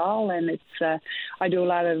break of it all. And it's I do a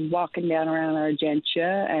lot of walking down around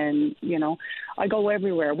Argentia, and I go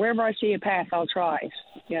everywhere. Wherever I see a path, I'll try it.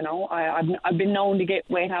 I've been known to get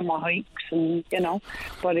wet on my hikes, and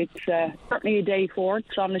but it's certainly a day for it.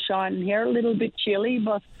 Sun is shining here, a little bit chilly,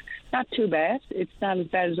 but not too bad. It's not as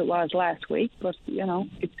bad as it was last week, but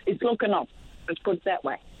it's looking up. Let's put it that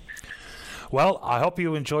way. Well, I hope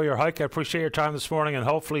you enjoy your hike. I appreciate your time this morning, and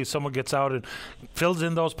hopefully someone gets out and fills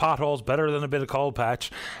in those potholes better than a bit of coal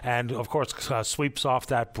patch, and of course sweeps off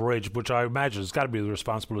that bridge, which I imagine has got to be the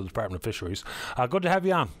responsibility of the Department of Fisheries. Good to have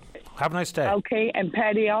you on. Have a nice day. Okay, and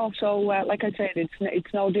Paddy, also, like I said,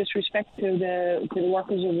 it's no disrespect to the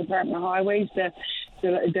workers of the Department of Highways,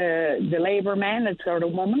 the labour man, it's sort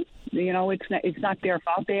of woman. It's not their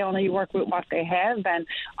fault. They only work with what they have, and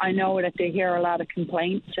I know that they hear a lot of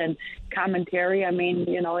complaints and commentary. I mean,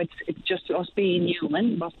 it's just us being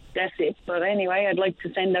human, but that's it. But anyway, I'd like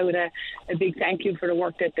to send out a big thank you for the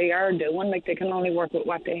work that they are doing. Like, they can only work with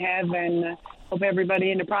what they have, and hope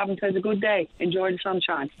everybody in the province has a good day. Enjoy the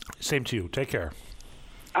sunshine. Same to you. Take care.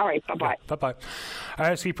 All right. Bye-bye. Yeah, bye-bye. All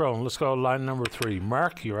right, keep rolling. Let's go line number 3.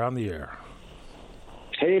 Mark, you're on the air.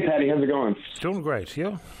 Hey, Patty. How's it going? Doing great.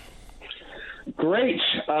 You? Great.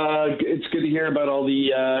 It's good to hear about all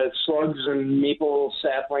the slugs and maple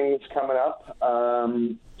saplings coming up.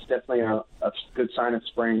 It's definitely a good sign of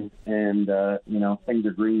spring, and things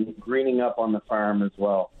are greening up on the farm as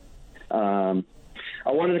well. I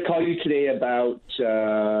wanted to call you today about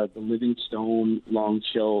the Livingstone Long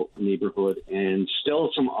Hill neighborhood, and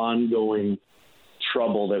still some ongoing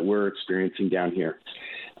trouble that we're experiencing down here.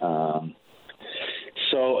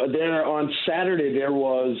 So there on Saturday,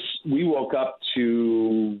 we woke up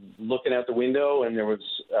to looking out the window, and there was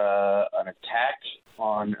an attack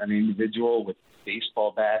on an individual with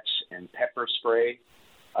baseball bats and pepper spray.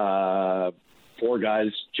 4 guys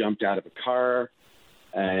jumped out of a car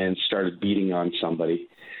and started beating on somebody.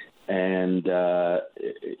 And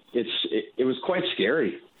it was quite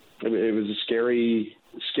scary. It was a scary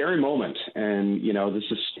moment. And, this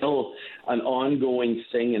is still an ongoing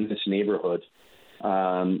thing in this neighborhood.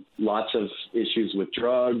 Lots of issues with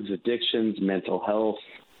drugs, addictions, mental health,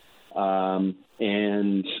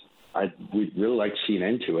 and we'd really like to see an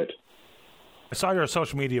end to it. I saw your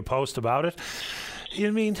social media post about it. I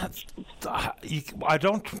mean,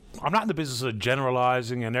 I'm not in the business of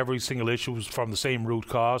generalizing, and every single issue is from the same root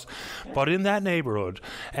cause, but in that neighborhood,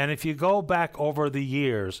 and if you go back over the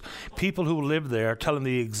years, people who live there telling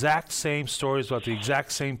the exact same stories about the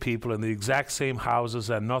exact same people and the exact same houses,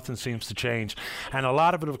 and nothing seems to change. And a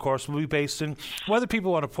lot of it, of course, will be based in whether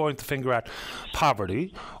people want to point the finger at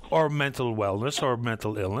poverty or mental wellness or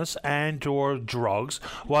mental illness and or drugs,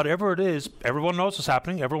 whatever it is. Everyone knows what's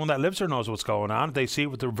happening. Everyone that lives there knows what's going on. They see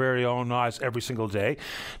it with their very own eyes every single day.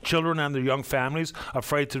 Children and their young families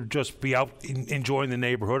afraid to just be out enjoying the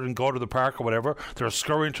neighborhood and go to the park or whatever. They're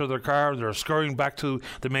scurrying to their car. They're scurrying back to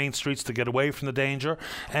the main streets to get away from the danger,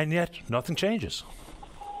 and yet nothing changes.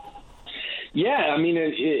 Yeah, I mean,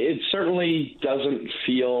 it certainly doesn't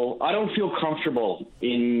feel. I don't feel comfortable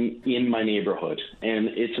in my neighborhood, and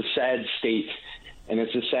it's a sad state. And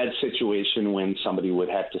it's a sad situation when somebody would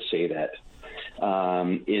have to say that.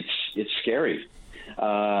 It's scary.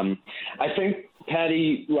 I think,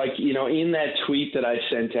 Patty, in that tweet that I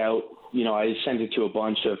sent out, I sent it to a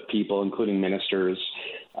bunch of people, including ministers,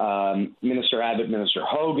 Minister Abbott, Minister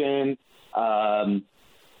Hogan,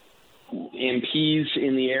 MPs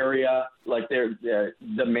in the area, like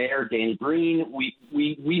the mayor, Danny Green.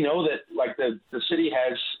 We know that the city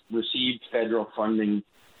has received federal funding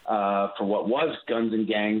for what was Guns and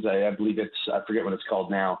Gangs. I believe I forget what it's called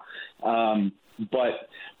now. But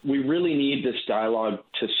we really need this dialogue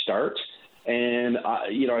to start. And,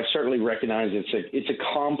 I certainly recognize it's a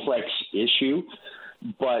complex issue,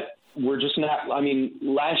 but we're just not,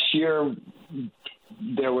 last year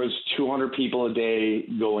there was 200 people a day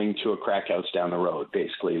going to a crack house down the road,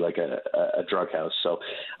 basically like a drug house. So,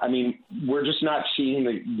 we're just not seeing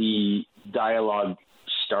the dialogue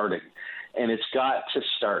starting, and it's got to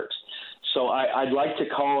start. So I'd like to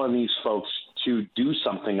call on these folks to do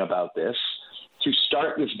something about this, to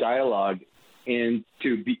start this dialogue, and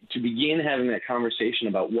to begin having that conversation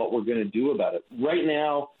about what we're going to do about it. Right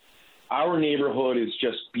now, our neighborhood is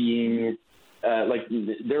just being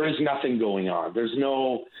there is nothing going on. There is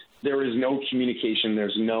no communication.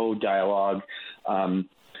 There's no dialogue.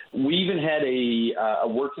 We even had a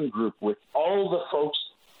working group with all the folks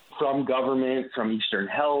from government, from Eastern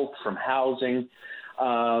Health, from housing,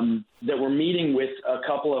 that were meeting with a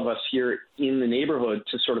couple of us here in the neighborhood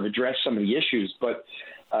to sort of address some of the issues, but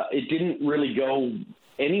it didn't really go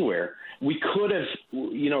anywhere. We could have,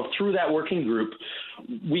 through that working group,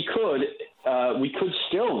 we could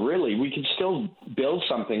still build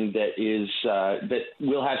something that is that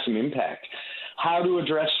will have some impact. How to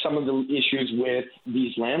address some of the issues with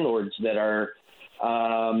these landlords that are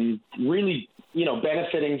really,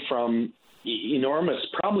 benefiting from enormous,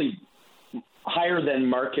 probably higher than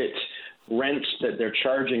market rents that they're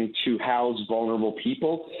charging to house vulnerable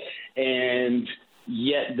people, and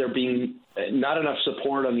yet there being not enough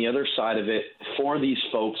support on the other side of it for these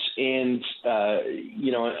folks. And,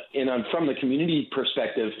 from the community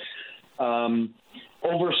perspective,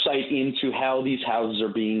 oversight into how these houses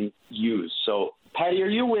are being used. So, Patty, are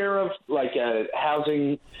you aware of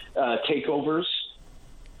housing takeovers?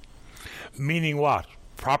 Meaning what?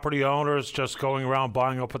 Property owners just going around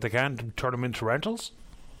buying up what they can to turn them into rentals?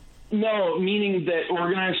 No, meaning that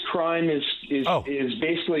organized crime is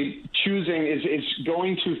basically is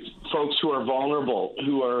going to folks who are vulnerable,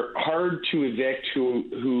 who are hard to evict,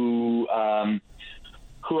 who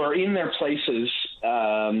are in their places,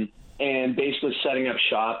 and basically setting up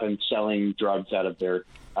shop and selling drugs out of their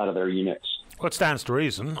units. Well, it stands to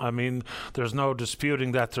reason. There's no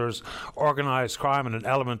disputing that there's organized crime and an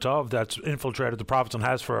element of that's infiltrated the province and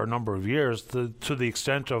has for a number of years, to the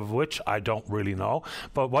extent of which I don't really know.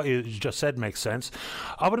 But what you just said makes sense.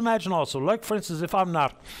 I would imagine also, like, for instance, if I'm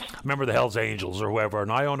not a member of the Hells Angels or whoever,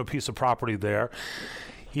 and I own a piece of property there,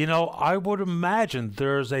 I would imagine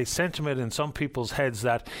there's a sentiment in some people's heads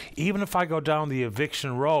that even if I go down the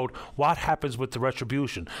eviction road, what happens with the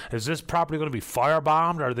retribution? Is this property going to be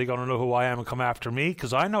firebombed? Are they going to know who I am and come after me?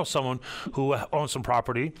 Because I know someone who owns some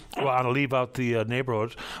property. Well, I'll leave out the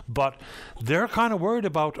neighborhood, but they're kind of worried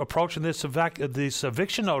about approaching this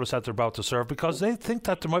eviction notice that they're about to serve because they think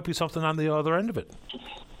that there might be something on the other end of it.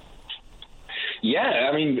 Yeah,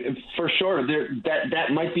 for sure,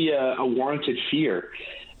 that might be a warranted fear.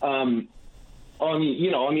 On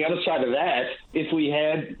the other side of that, if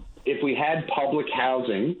we had public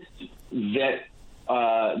housing that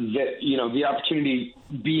the opportunity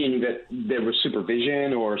being that there was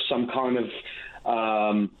supervision or some kind of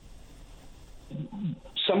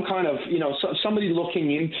somebody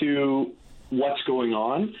looking into what's going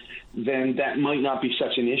on, then that might not be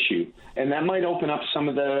such an issue, and that might open up some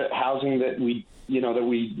of the housing that we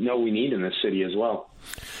know we need in this city as well.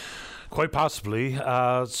 Quite possibly.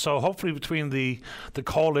 So hopefully between the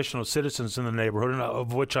coalition of citizens in the neighbourhood,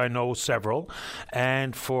 of which I know several,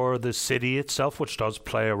 and for the city itself, which does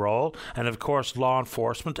play a role, and of course law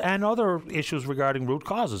enforcement and other issues regarding root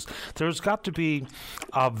causes, there's got to be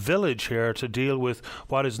a village here to deal with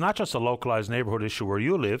what is not just a localised neighbourhood issue where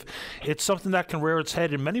you live. It's something that can rear its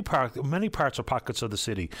head in many parts or pockets of the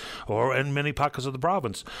city, or in many pockets of the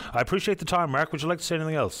province. I appreciate the time, Mark. Would you like to say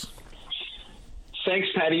anything else? Thanks,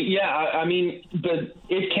 Patty. Yeah,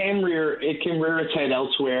 it can rear its head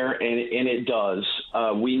elsewhere, and it does.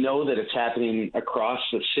 We know that it's happening across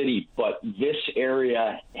the city, but this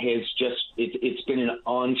area has it's been an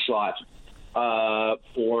onslaught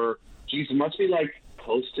for, it must be like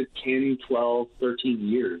close to 10, 12, 13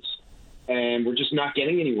 years, and we're just not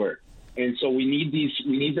getting anywhere. And so we need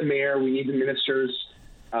the mayor, we need the ministers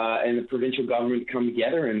and the provincial government come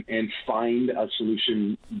together and find a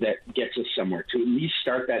solution that gets us somewhere, to at least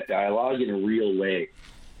start that dialogue in a real way.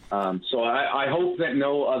 So I hope that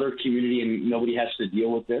no other community and nobody has to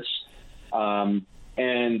deal with this.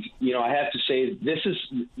 And, you know, I have to say, this is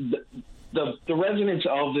the residents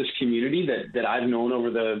of this community that I've known over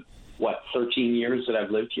the, 13 years that I've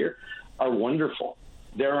lived here are wonderful.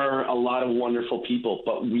 There are a lot of wonderful people,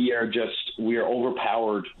 but we are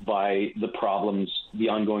overpowered by the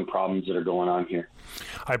ongoing problems that are going on here.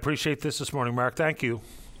 I appreciate this morning, Mark. Thank you.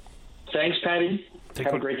 Thanks, Patty.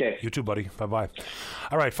 Have a great day. You too, buddy. Bye-bye.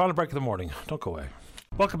 All right, final break of the morning. Don't go away.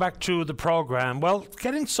 Welcome back to the program. Well,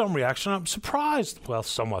 getting some reaction. I'm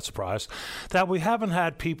somewhat surprised, that we haven't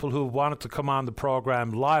had people who wanted to come on the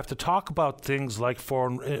program live to talk about things like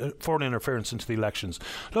foreign interference into the elections.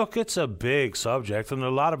 Look, it's a big subject, and a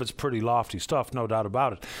lot of it's pretty lofty stuff, no doubt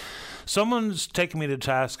about it. Someone's taken me to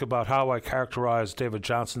task about how I characterized David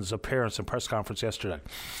Johnson's appearance and press conference yesterday.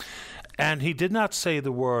 And he did not say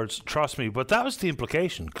the words, trust me, but that was the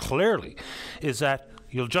implication, clearly, is that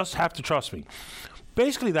you'll just have to trust me.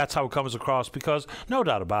 Basically, that's how it comes across, because no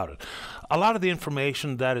doubt about it, a lot of the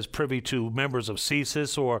information that is privy to members of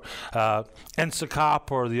CSIS or NSICOP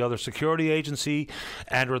or the other security agency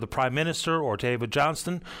or the Prime Minister or David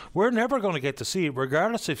Johnston, we're never going to get to see it,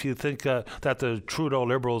 regardless if you think that the Trudeau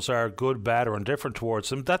Liberals are good, bad or indifferent towards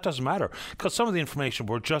them. That doesn't matter, because some of the information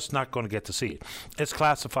we're just not going to get to see it. It's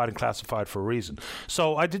classified and classified for a reason.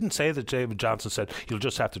 So I didn't say that David Johnston said, you'll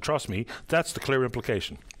just have to trust me. That's the clear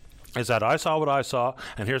implication. Is that I saw what I saw,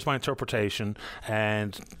 and here's my interpretation,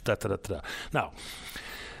 and da-da-da-da-da. Now,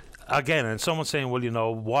 again, and someone's saying, well, you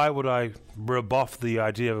know, why would I rebuff the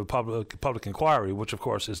idea of a public inquiry, which, of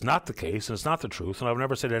course, is not the case, and it's not the truth, and I've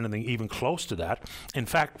never said anything even close to that. In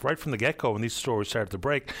fact, right from the get-go, when these stories started to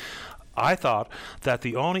break, I thought that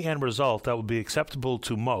the only end result that would be acceptable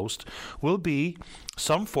to most will be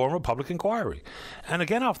some form of public inquiry. And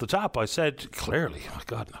again, off the top, I said clearly, oh,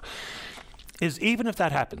 God, no, is even if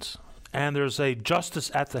that happens, and there's a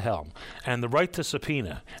justice at the helm, and the right to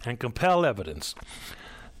subpoena and compel evidence,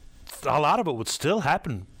 a lot of it would still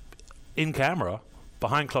happen in camera,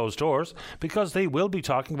 behind closed doors, because they will be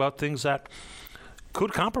talking about things that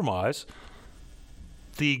could compromise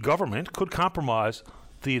the government, could compromise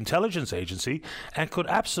the intelligence agency, and could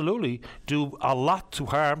absolutely do a lot to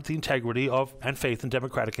harm the integrity of and faith in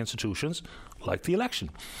democratic institutions like the election.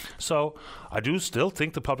 So I do still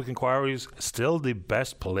think the public inquiry is still the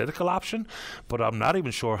best political option, but I'm not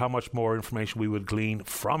even sure how much more information we would glean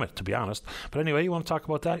from it, to be honest. But anyway, you want to talk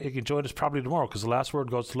about that? You can join us probably tomorrow, because the last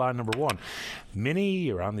word goes to line number 1. Minnie,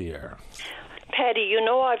 you're on the air. Paddy, you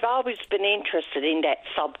know, I've always been interested in that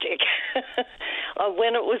subject.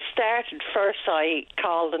 When it was started first, I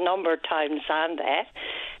called a number of times on that,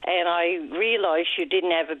 and I realised you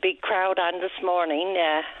didn't have a big crowd on this morning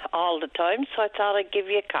all the time, so I thought I'd give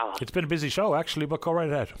you a call. It's been a busy show, actually, but go right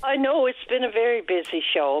ahead. I know it's been a very busy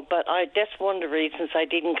show, but that's one of the reasons I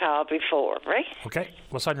didn't call before, right? Okay,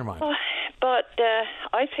 what's on your mind? But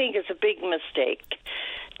I think it's a big mistake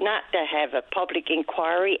not to have a public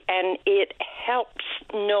inquiry, and it helps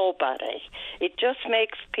nobody. It just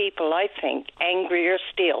makes people, I think, angrier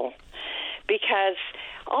still, because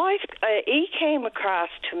he came across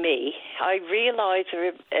to me. I realize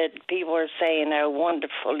people are saying how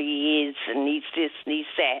wonderful he is, and he's this and he's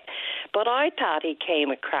that, but I thought he came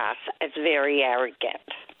across as very arrogant.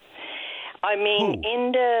 I mean,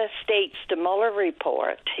 in the States, the Mueller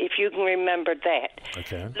report, if you can remember that,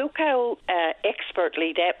 okay. Look how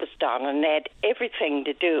expertly that was done, and that had everything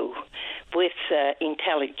to do with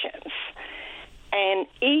intelligence. And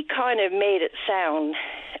he kind of made it sound,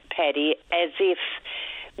 Paddy, as if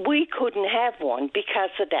we couldn't have one because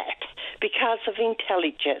of that, because of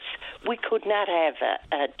intelligence. We could not have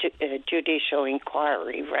a judicial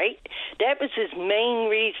inquiry, right? That was his main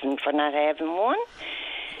reason for not having one.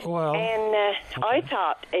 Well, and I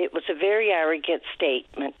thought it was a very arrogant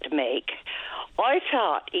statement to make. I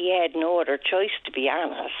thought he had no other choice, to be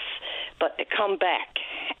honest, but to come back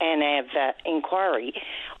and have inquiry.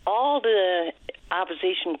 All the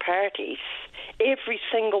opposition parties, every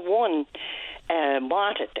single one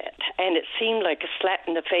wanted it, and it seemed like a slap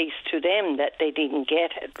in the face to them that they didn't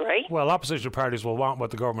get it, right? Well, opposition parties will want what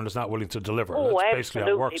the government is not willing to deliver. Oh, that's absolutely. Basically how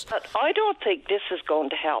it works. But I don't think this is going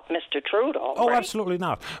to help Mr. Trudeau. Oh, right? Absolutely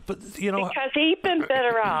not. But you know, because he'd been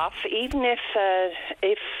better off, even if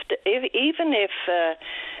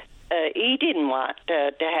he didn't want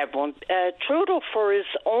to have one. Trudeau, for his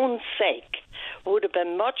own sake, would have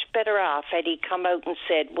been much better off had he come out and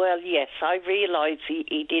said, well, yes, I realise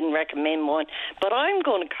he didn't recommend one, but I'm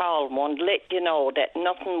going to call one to let you know that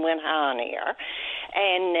nothing went on here.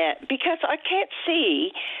 And because I can't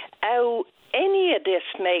see how any of this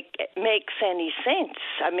makes any sense.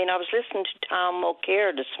 I mean, I was listening to Tom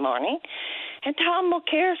Mulcair this morning, and Tom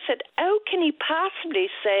Mulcair said, how can he possibly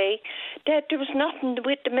say that there was nothing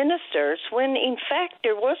with the ministers when, in fact,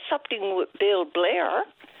 there was something with Bill Blair?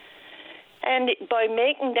 And by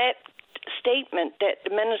making that statement that the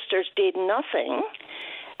ministers did nothing,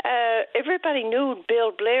 everybody knew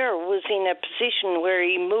Bill Blair was in a position where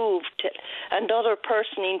he moved another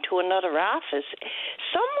person into another office.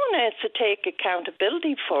 Someone has to take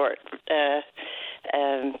accountability for it,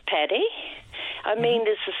 Paddy. I mean,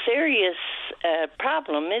 it's a serious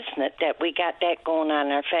problem, isn't it, that we got that going on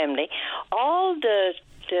in our family. All the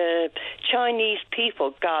Chinese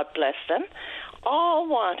people, God bless them, all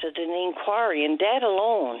wanted an inquiry, and that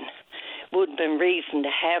alone would have been reason to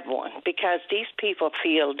have one, because these people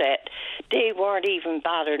feel that they weren't even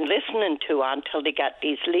bothered listening to until they got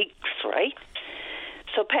these leaks, right?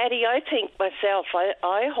 So, Patty, I think myself,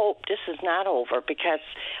 I hope this is not over, because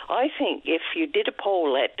I think if you did a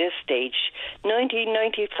poll at this stage,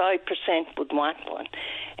 95% would want one.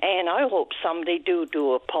 And I hope somebody do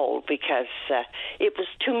a poll, because it was,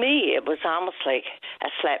 to me, it was almost like a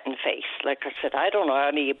slap in the face. Like I said, I don't know how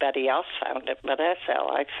anybody else found it, but that's how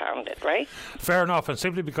I found it, right? Fair enough. And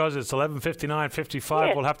simply because it's 11:59:55,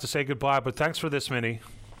 yes, we'll have to say goodbye. But thanks for this, Minnie.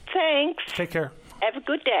 Thanks. Take care. Have a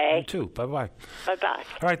good day. You too. Bye-bye. Bye-bye.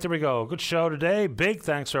 All right, there we go. Good show today. Big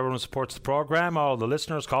thanks to everyone who supports the program, all the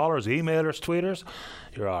listeners, callers, emailers, tweeters.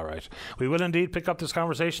 You're all right. We will indeed pick up this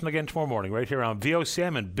conversation again tomorrow morning right here on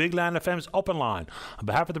VOCM and Big Land FM's Open Line. On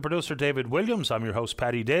behalf of the producer, David Williams, I'm your host,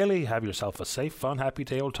 Paddy Daly. Have yourself a safe, fun, happy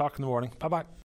day. We'll talk in the morning. Bye-bye.